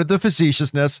continuing on with the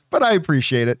facetiousness, but I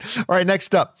appreciate it. All right,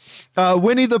 next up,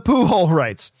 Winnie the Pooh Hole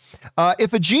writes,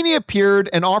 if a genie appeared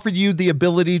and offered you the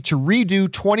ability to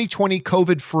redo 2020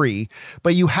 COVID-free,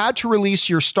 but you had to release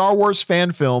your Star Wars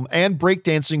fan film and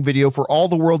breakdancing video for all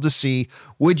the world to see,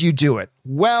 would you do it?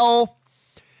 Well,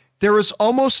 there is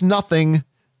almost nothing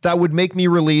that would make me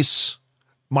release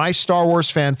my Star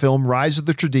Wars fan film, Rise of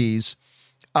the Trades,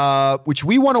 which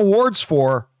we won awards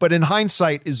for, but in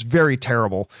hindsight is very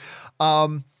terrible.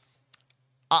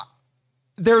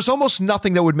 There's almost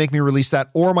nothing that would make me release that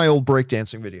or my old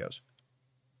breakdancing videos.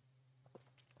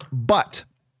 But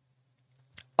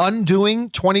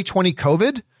undoing 2020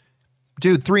 COVID,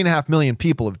 dude, 3.5 million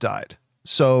people have died.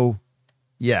 So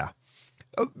yeah,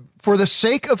 for the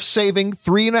sake of saving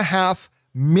 3.5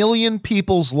 million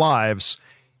people's lives,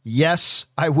 yes,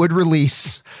 I would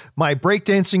release my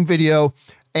breakdancing video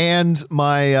and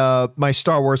my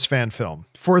Star Wars fan film.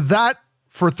 For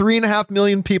 3.5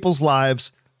 million people's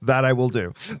lives, that I will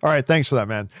do. All right, thanks for that,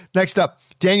 man. Next up,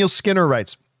 Daniel Skinner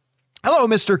writes, hello,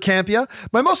 Mr. Campia.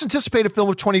 My most anticipated film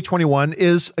of 2021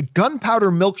 is a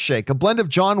Gunpowder Milkshake, a blend of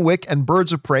John Wick and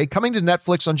Birds of Prey, coming to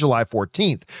Netflix on July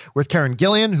 14th, with Karen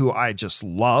Gillan, who I just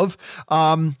love,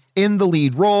 in the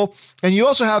lead role. And you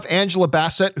also have Angela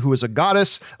Bassett, who is a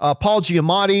goddess, Paul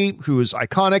Giamatti, who is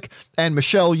iconic, and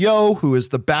Michelle Yeoh, who is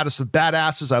the baddest of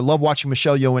badasses. I love watching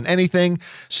Michelle Yeoh in anything,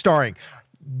 starring.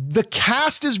 The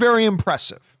cast is very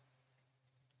impressive.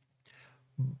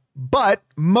 But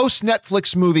most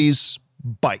Netflix movies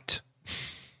bite.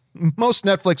 Most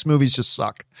Netflix movies just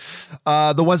suck.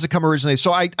 The ones that come originally.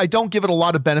 So I don't give it a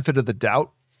lot of benefit of the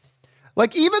doubt.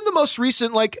 Like even the most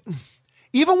recent,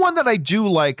 even one that I do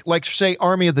like say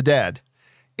Army of the Dead,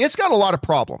 it's got a lot of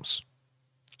problems.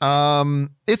 Army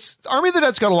of the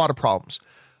Dead's got a lot of problems.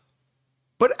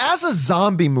 But as a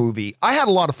zombie movie, I had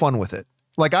a lot of fun with it.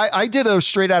 Like I did a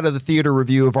straight out of the theater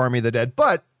review of Army of the Dead,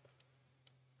 but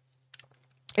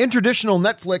in traditional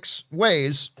Netflix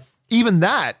ways, even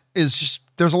that is just,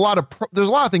 there's a lot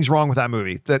of things wrong with that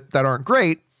movie that aren't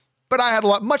great, but I had a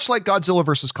lot, much like Godzilla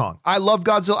versus Kong. I love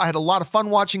Godzilla. I had a lot of fun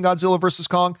watching Godzilla versus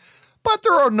Kong, but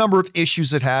there are a number of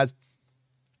issues it has.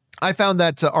 I found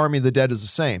that Army of the Dead is the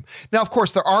same. Now, of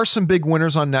course, there are some big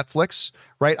winners on Netflix,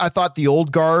 right? I thought The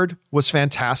Old Guard was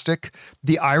fantastic.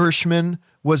 The Irishman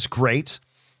was great.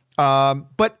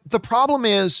 But the problem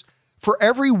is, for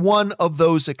every one of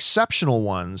those exceptional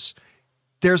ones,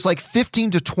 there's like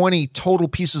 15 to 20 total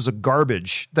pieces of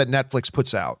garbage that Netflix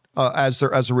puts out as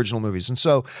original movies. And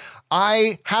so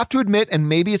I have to admit, and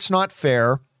maybe it's not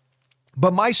fair,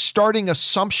 but my starting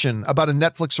assumption about a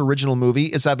Netflix original movie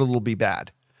is that it'll be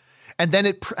bad. And then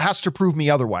it has to prove me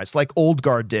otherwise, like Old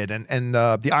Guard did and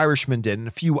The Irishman did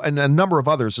and a number of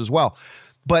others as well.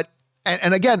 But,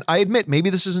 and again, I admit,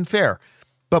 maybe this isn't fair,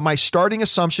 but my starting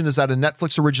assumption is that a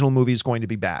Netflix original movie is going to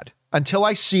be bad until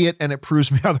I see it and it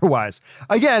proves me otherwise.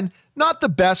 Again, not the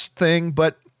best thing,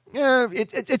 but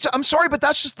it's, I'm sorry, but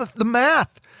that's just the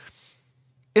math.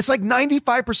 It's like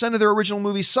 95% of their original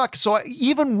movies suck. So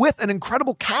even with an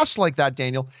incredible cast like that,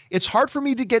 Daniel, it's hard for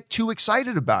me to get too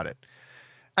excited about it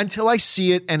until I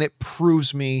see it and it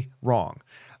proves me wrong.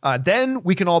 Then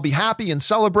we can all be happy and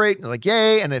celebrate and like,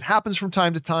 yay. And it happens from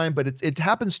time to time, but it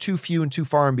happens too few and too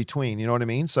far in between. You know what I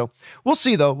mean? So we'll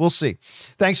see though. We'll see.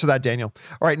 Thanks for that, Daniel.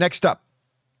 All right, next up.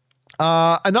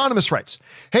 Anonymous writes,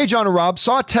 hey, John and Rob,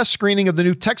 saw a test screening of the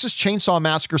new Texas Chainsaw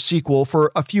Massacre sequel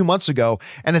for a few months ago.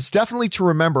 And it's definitely to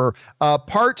remember,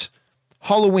 part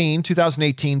Halloween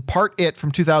 2018, part It from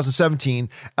 2017,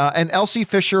 and Elsie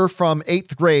Fisher from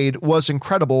 8th grade was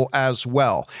incredible as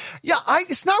well. Yeah,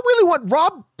 it's not really what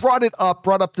Rob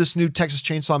brought up this new Texas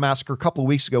Chainsaw Massacre a couple of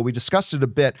weeks ago. We discussed it a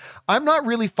bit. I'm not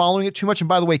really following it too much. And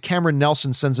by the way, Cameron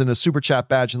Nelson sends in a super chat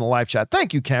badge in the live chat.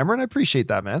 Thank you, Cameron. I appreciate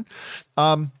that, man.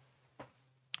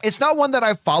 It's not one that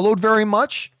I've followed very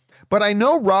much, but I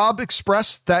know Rob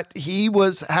expressed that he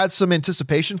had some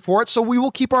anticipation for it, so we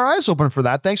will keep our eyes open for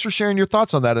that. Thanks for sharing your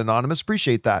thoughts on that, Anonymous.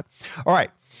 Appreciate that. All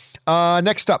right.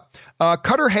 Next up,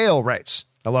 Cutter Hale writes,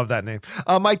 I love that name.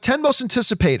 My 10 most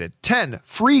anticipated. 10,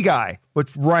 Free Guy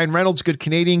with Ryan Reynolds, good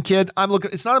Canadian kid.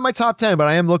 It's not in my top 10, but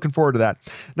I am looking forward to that.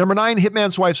 Number 9,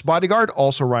 Hitman's Wife's Bodyguard,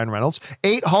 also Ryan Reynolds.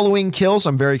 8, Halloween Kills.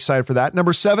 I'm very excited for that.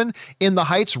 Number 7, In the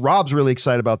Heights. Rob's really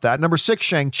excited about that. Number 6,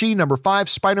 Shang-Chi. Number 5,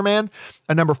 Spider-Man.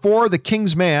 And number 4, The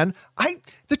King's Man.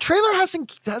 The trailer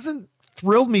hasn't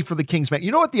thrilled me for The King's Man.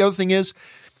 You know what the other thing is?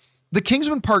 The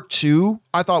Kingsman Part 2,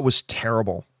 I thought was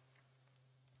terrible.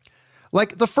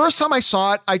 Like, the first time I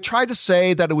saw it, I tried to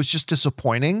say that it was just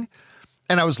disappointing,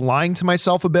 and I was lying to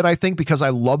myself a bit, I think, because I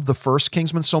loved the first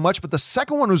Kingsman so much, but the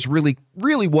second one was really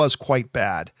was quite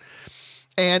bad.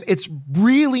 And it's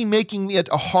really making it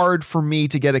hard for me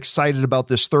to get excited about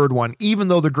this third one, even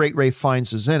though the Great Ralph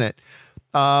Fiennes is in it.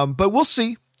 But we'll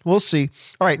see. We'll see.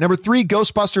 All right, number 3,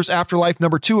 Ghostbusters Afterlife.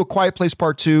 Number 2, A Quiet Place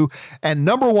Part 2. And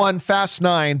number 1, Fast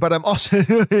 9. But I'm also,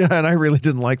 and I really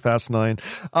didn't like Fast 9.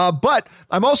 But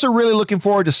I'm also really looking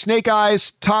forward to Snake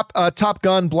Eyes, Top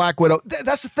Gun, Black Widow.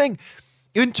 That's the thing.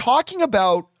 In talking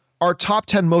about our top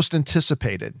 10 most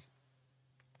anticipated,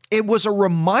 it was a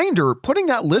reminder, putting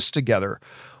that list together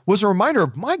was a reminder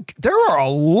of, there are a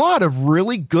lot of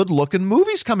really good looking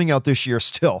movies coming out this year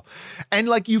still. And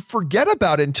like, you forget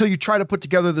about it until you try to put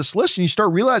together this list and you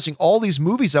start realizing all these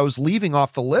movies I was leaving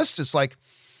off the list. It's like,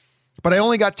 but I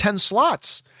only got 10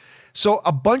 slots. So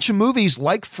a bunch of movies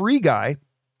like Free Guy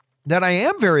that I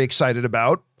am very excited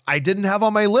about, I didn't have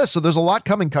on my list. So there's a lot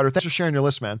coming, Cutter. Thanks for sharing your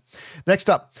list, man.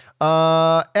 Next up,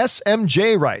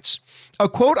 SMJ writes, a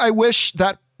quote I wish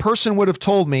that person would have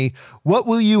told me, what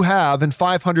will you have in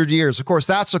 500 years? Of course,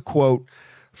 that's a quote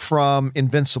from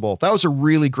Invincible. That was a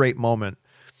really great moment.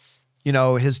 You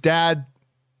know, his dad,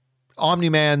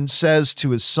 Omni-Man, says to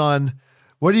his son,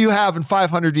 what do you have in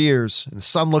 500 years? And the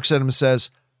son looks at him and says,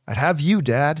 I'd have you,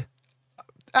 Dad.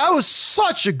 That was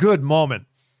such a good moment.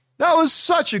 That was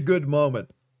such a good moment.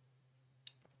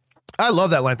 I love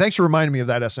that line. Thanks for reminding me of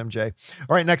that, SMJ.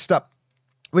 All right, next up,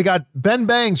 we got Ben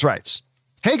Bangs writes,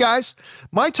 hey guys,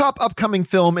 my top upcoming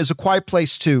film is A Quiet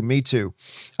Place 2, me too,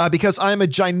 because I'm a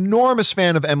ginormous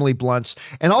fan of Emily Blunt's,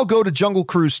 and I'll go to Jungle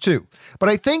Cruise too. But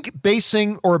I think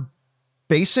basing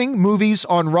movies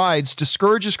on rides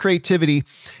discourages creativity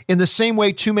in the same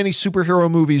way too many superhero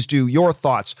movies do. Your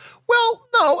thoughts? Well,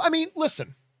 no, I mean,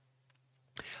 listen,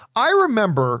 I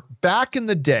remember back in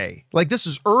the day, like this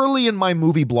is early in my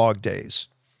movie blog days,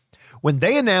 when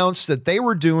they announced that they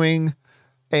were doing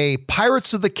a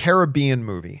Pirates of the Caribbean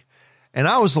movie. And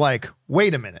I was like,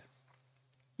 wait a minute.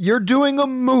 You're doing a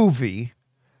movie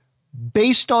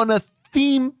based on a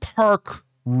theme park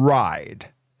ride.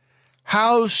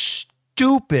 How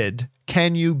stupid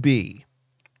can you be?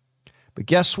 But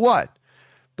guess what?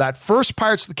 That first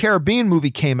Pirates of the Caribbean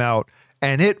movie came out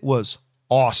and it was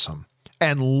awesome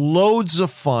and loads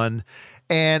of fun.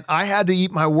 And I had to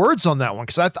eat my words on that one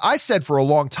because I said for a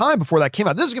long time before that came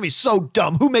out, this is going to be so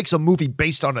dumb. Who makes a movie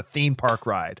based on a theme park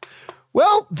ride?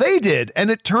 Well, they did, and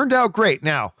it turned out great.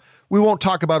 Now, we won't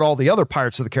talk about all the other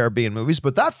Pirates of the Caribbean movies,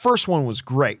 but that first one was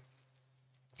great.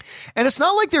 And it's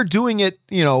not like they're doing it,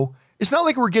 you know, it's not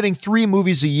like we're getting 3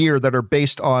 movies a year that are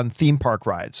based on theme park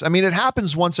rides. I mean, it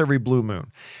happens once every blue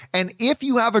moon. And if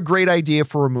you have a great idea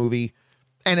for a movie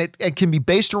and it can be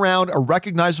based around a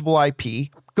recognizable IP,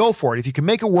 go for it. If you can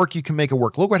make it work, you can make it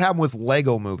work. Look what happened with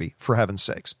Lego Movie, for heaven's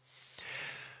sakes.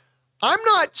 I'm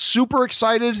not super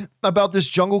excited about this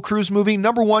Jungle Cruise movie.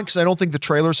 Number one, because I don't think the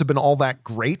trailers have been all that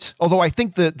great. Although I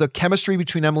think the chemistry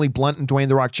between Emily Blunt and Dwayne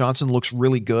 "The Rock" Johnson looks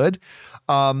really good.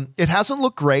 It hasn't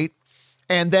looked great.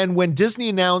 And then when Disney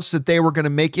announced that they were going to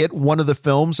make it one of the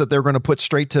films that they're going to put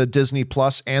straight to Disney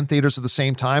Plus and theaters at the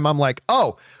same time, I'm like,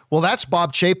 oh, well, that's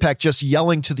Bob Chapek just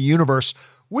yelling to the universe,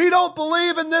 we don't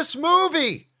believe in this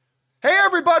movie. Hey,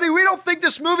 everybody, we don't think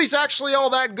this movie's actually all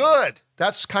that good.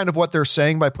 That's kind of what they're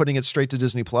saying by putting it straight to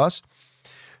Disney Plus.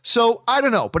 So I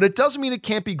don't know, but it doesn't mean it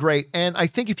can't be great. And I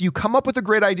think if you come up with a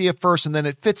great idea first and then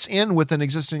it fits in with an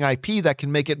existing IP that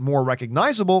can make it more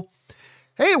recognizable,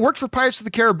 hey, it worked for Pirates of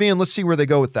the Caribbean. Let's see where they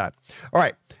go with that. All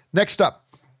right, next up.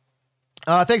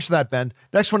 Thanks for that, Ben.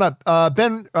 Next one up,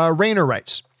 Ben Rayner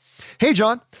writes, hey,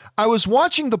 John, I was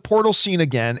watching the Portal scene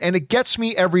again, and it gets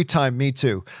me every time. Me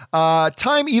too.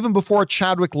 Time even before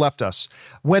Chadwick left us.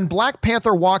 When Black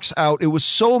Panther walks out, it was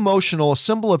so emotional, a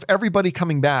symbol of everybody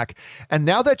coming back. And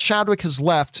now that Chadwick has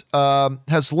left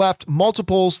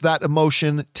multiples that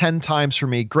emotion 10 times for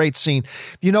me. Great scene.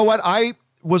 You know what? I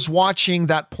was watching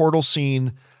that Portal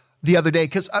scene the other day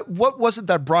because what was it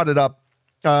that brought it up?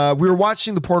 We were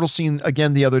watching the Portal scene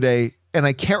again the other day, and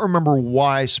I can't remember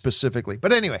why specifically.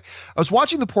 But anyway, I was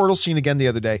watching the Portal scene again the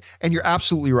other day, and you're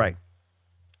absolutely right.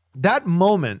 That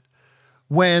moment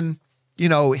when, you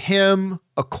know, him,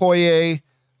 Okoye,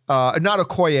 not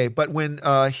Okoye, but when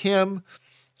him,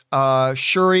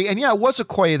 Shuri, and yeah, it was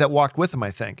Okoye that walked with him,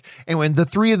 I think. And when the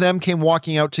three of them came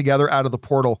walking out together out of the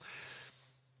portal,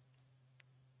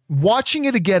 watching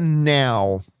it again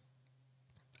now,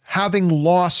 having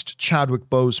lost Chadwick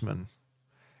Boseman,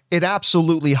 it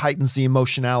absolutely heightens the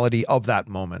emotionality of that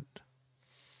moment.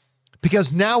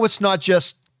 Because now it's not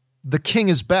just the king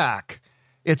is back.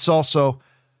 It's also,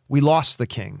 we lost the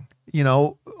king, you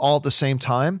know, all at the same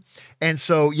time. And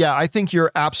so, yeah, I think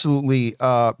you're absolutely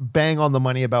bang on the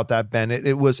money about that, Ben. It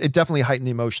definitely heightened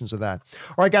the emotions of that.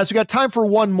 All right, guys, we got time for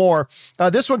one more.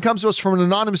 This one comes to us from an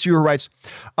anonymous viewer who writes,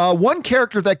 one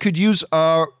character that could use,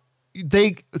 one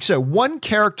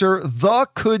character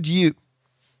could use,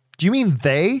 do you mean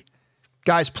they?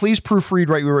 Guys, please proofread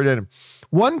right where it is.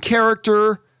 One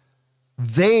character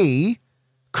they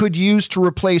could use to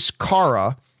replace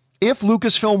Kara if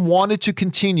Lucasfilm wanted to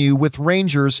continue with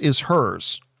Rangers is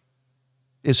whose.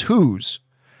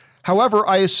 However,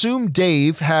 I assume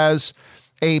Dave has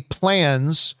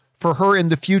plans for her in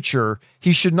the future.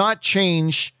 He should not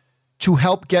change to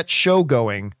help get show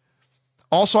going.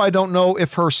 Also, I don't know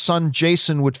if her son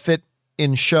Jason would fit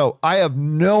in show. I have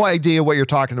no idea what you're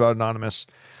talking about, Anonymous.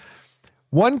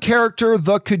 One character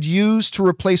could use to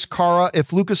replace Kara if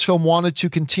Lucasfilm wanted to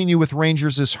continue with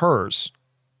Rangers is hers.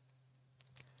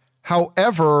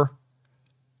 However,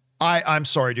 I'm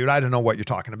sorry, dude. I don't know what you're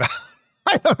talking about.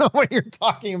 I don't know what you're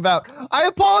talking about. I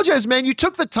apologize, man. You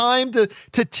took the time to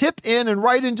tip in and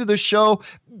write into the show.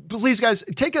 Please, guys,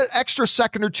 take an extra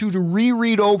second or two to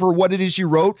reread over what it is you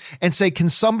wrote and say, can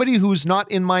somebody who's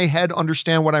not in my head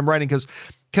understand what I'm writing?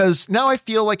 Because now I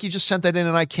feel like you just sent that in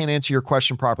and I can't answer your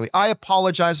question properly. I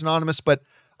apologize, Anonymous, but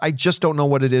I just don't know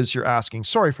what it is you're asking.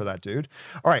 Sorry for that, dude.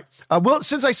 All right. Well,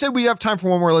 since I said we have time for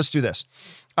one more, let's do this.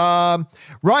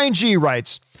 Ryan G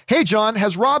writes, hey, John,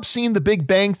 has Rob seen The Big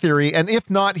Bang Theory? And if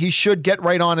not, he should get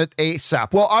right on it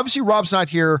ASAP. Well, obviously, Rob's not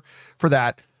here for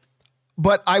that,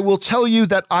 but I will tell you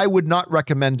that I would not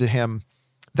recommend to him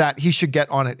that he should get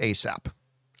on it ASAP.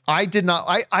 I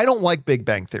don't like Big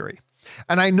Bang Theory.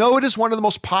 And I know it is one of the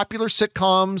most popular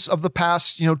sitcoms of the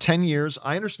past, 10 years.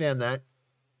 I understand that.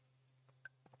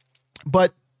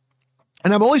 But,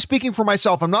 and I'm only speaking for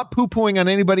myself. I'm not poo-pooing on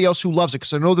anybody else who loves it,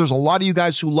 because I know there's a lot of you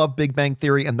guys who love Big Bang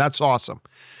Theory, and that's awesome.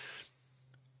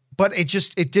 But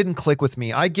it didn't click with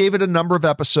me. I gave it a number of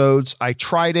episodes. I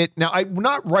tried it. Now,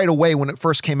 not right away when it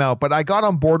first came out, but I got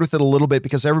on board with it a little bit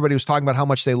because everybody was talking about how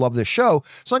much they love this show.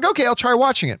 So I'm like, okay, I'll try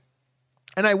watching it.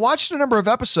 And I watched a number of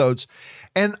episodes,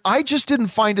 and I just didn't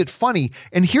find it funny.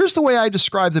 And here's the way I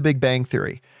describe The Big Bang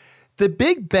Theory. The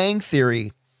Big Bang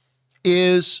Theory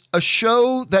is a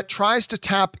show that tries to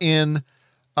tap in,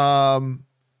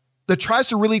 that tries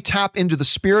to really tap into the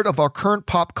spirit of our current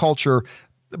pop culture.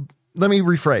 Let me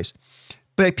rephrase.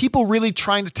 By people really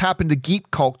trying to tap into geek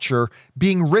culture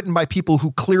being written by people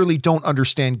who clearly don't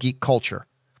understand geek culture.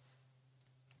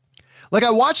 Like,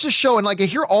 I watch the show and I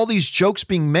hear all these jokes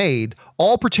being made,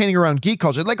 all pertaining around geek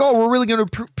culture. Like, oh, we're really going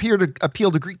to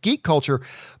appeal to geek culture.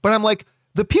 But I'm like,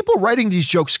 the people writing these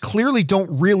jokes clearly don't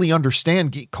really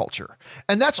understand geek culture.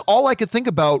 And that's all I could think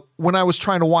about when I was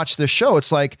trying to watch this show.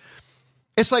 It's like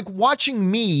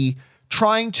watching me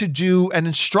trying to do an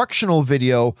instructional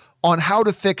video on how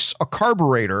to fix a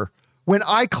carburetor when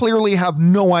I clearly have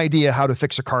no idea how to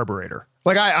fix a carburetor.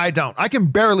 Like, I don't. I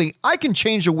can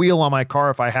change a wheel on my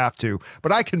car if I have to,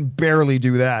 but I can barely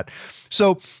do that.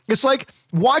 So it's like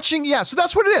watching, so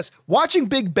that's what it is. Watching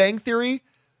Big Bang Theory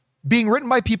being written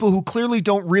by people who clearly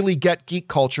don't really get geek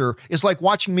culture is like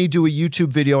watching me do a YouTube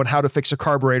video on how to fix a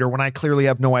carburetor when I clearly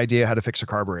have no idea how to fix a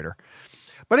carburetor.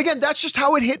 But again, that's just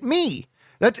how it hit me.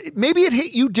 Maybe it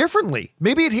hit you differently.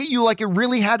 Maybe it hit you like it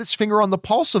really had its finger on the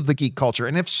pulse of the geek culture.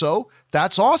 And if so,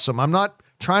 that's awesome. I'm not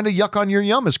trying to yuck on your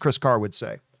yum, as Chris Carr would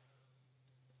say.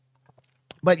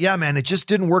 But yeah, man, it just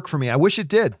didn't work for me. I wish it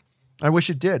did.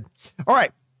 All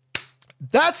right.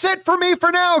 That's it for me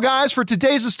for now, guys, for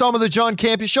today's installment of the John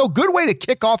Campea Show. Good way to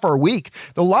kick off our week.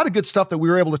 A lot of good stuff that we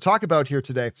were able to talk about here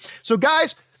today. So,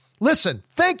 guys, listen,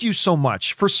 thank you so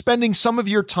much for spending some of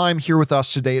your time here with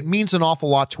us today. It means an awful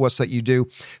lot to us that you do.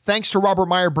 Thanks to Robert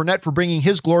Meyer Burnett for bringing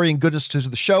his glory and goodness to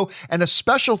the show. And a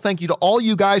special thank you to all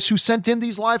you guys who sent in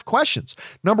these live questions.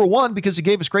 Number one, because it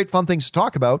gave us great fun things to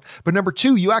talk about. But number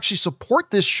two, you actually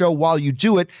support this show while you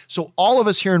do it. So all of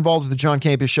us here involved with the John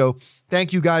Campea Show,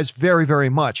 thank you guys very, very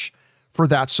much for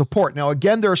that support. Now,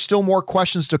 again, there are still more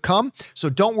questions to come, so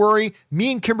don't worry.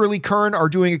 Me and Kimberly Kern are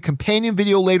doing a companion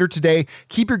video later today.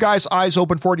 Keep your guys' eyes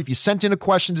open for it. If you sent in a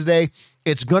question today,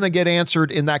 it's going to get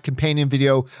answered in that companion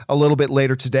video a little bit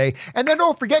later today. And then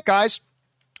don't forget, guys,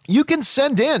 You can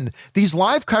send in these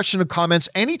live question and comments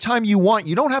anytime you want.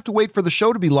 You don't have to wait for the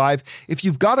show to be live. If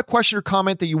you've got a question or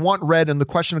comment that you want read in the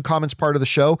question and comments part of the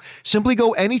show, simply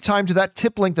go anytime to that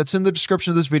tip link that's in the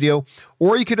description of this video,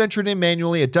 or you could enter it in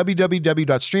manually at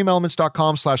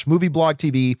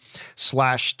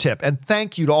www.streamelements.com/movieblogtv/tip. And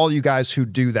thank you to all you guys who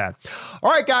do that.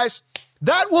 All right, guys.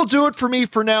 That will do it for me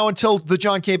for now until the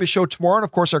John Campea Show tomorrow. And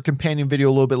of course, our companion video a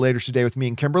little bit later today with me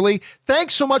and Kimberly.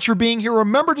 Thanks so much for being here.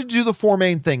 Remember to do the 4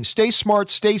 main things. Stay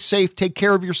smart, stay safe, take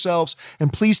care of yourselves,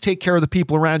 and please take care of the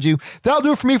people around you. That'll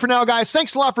do it for me for now, guys.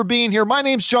 Thanks a lot for being here. My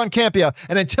name's John Campea.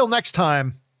 And until next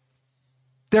time,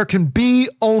 there can be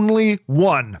only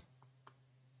one.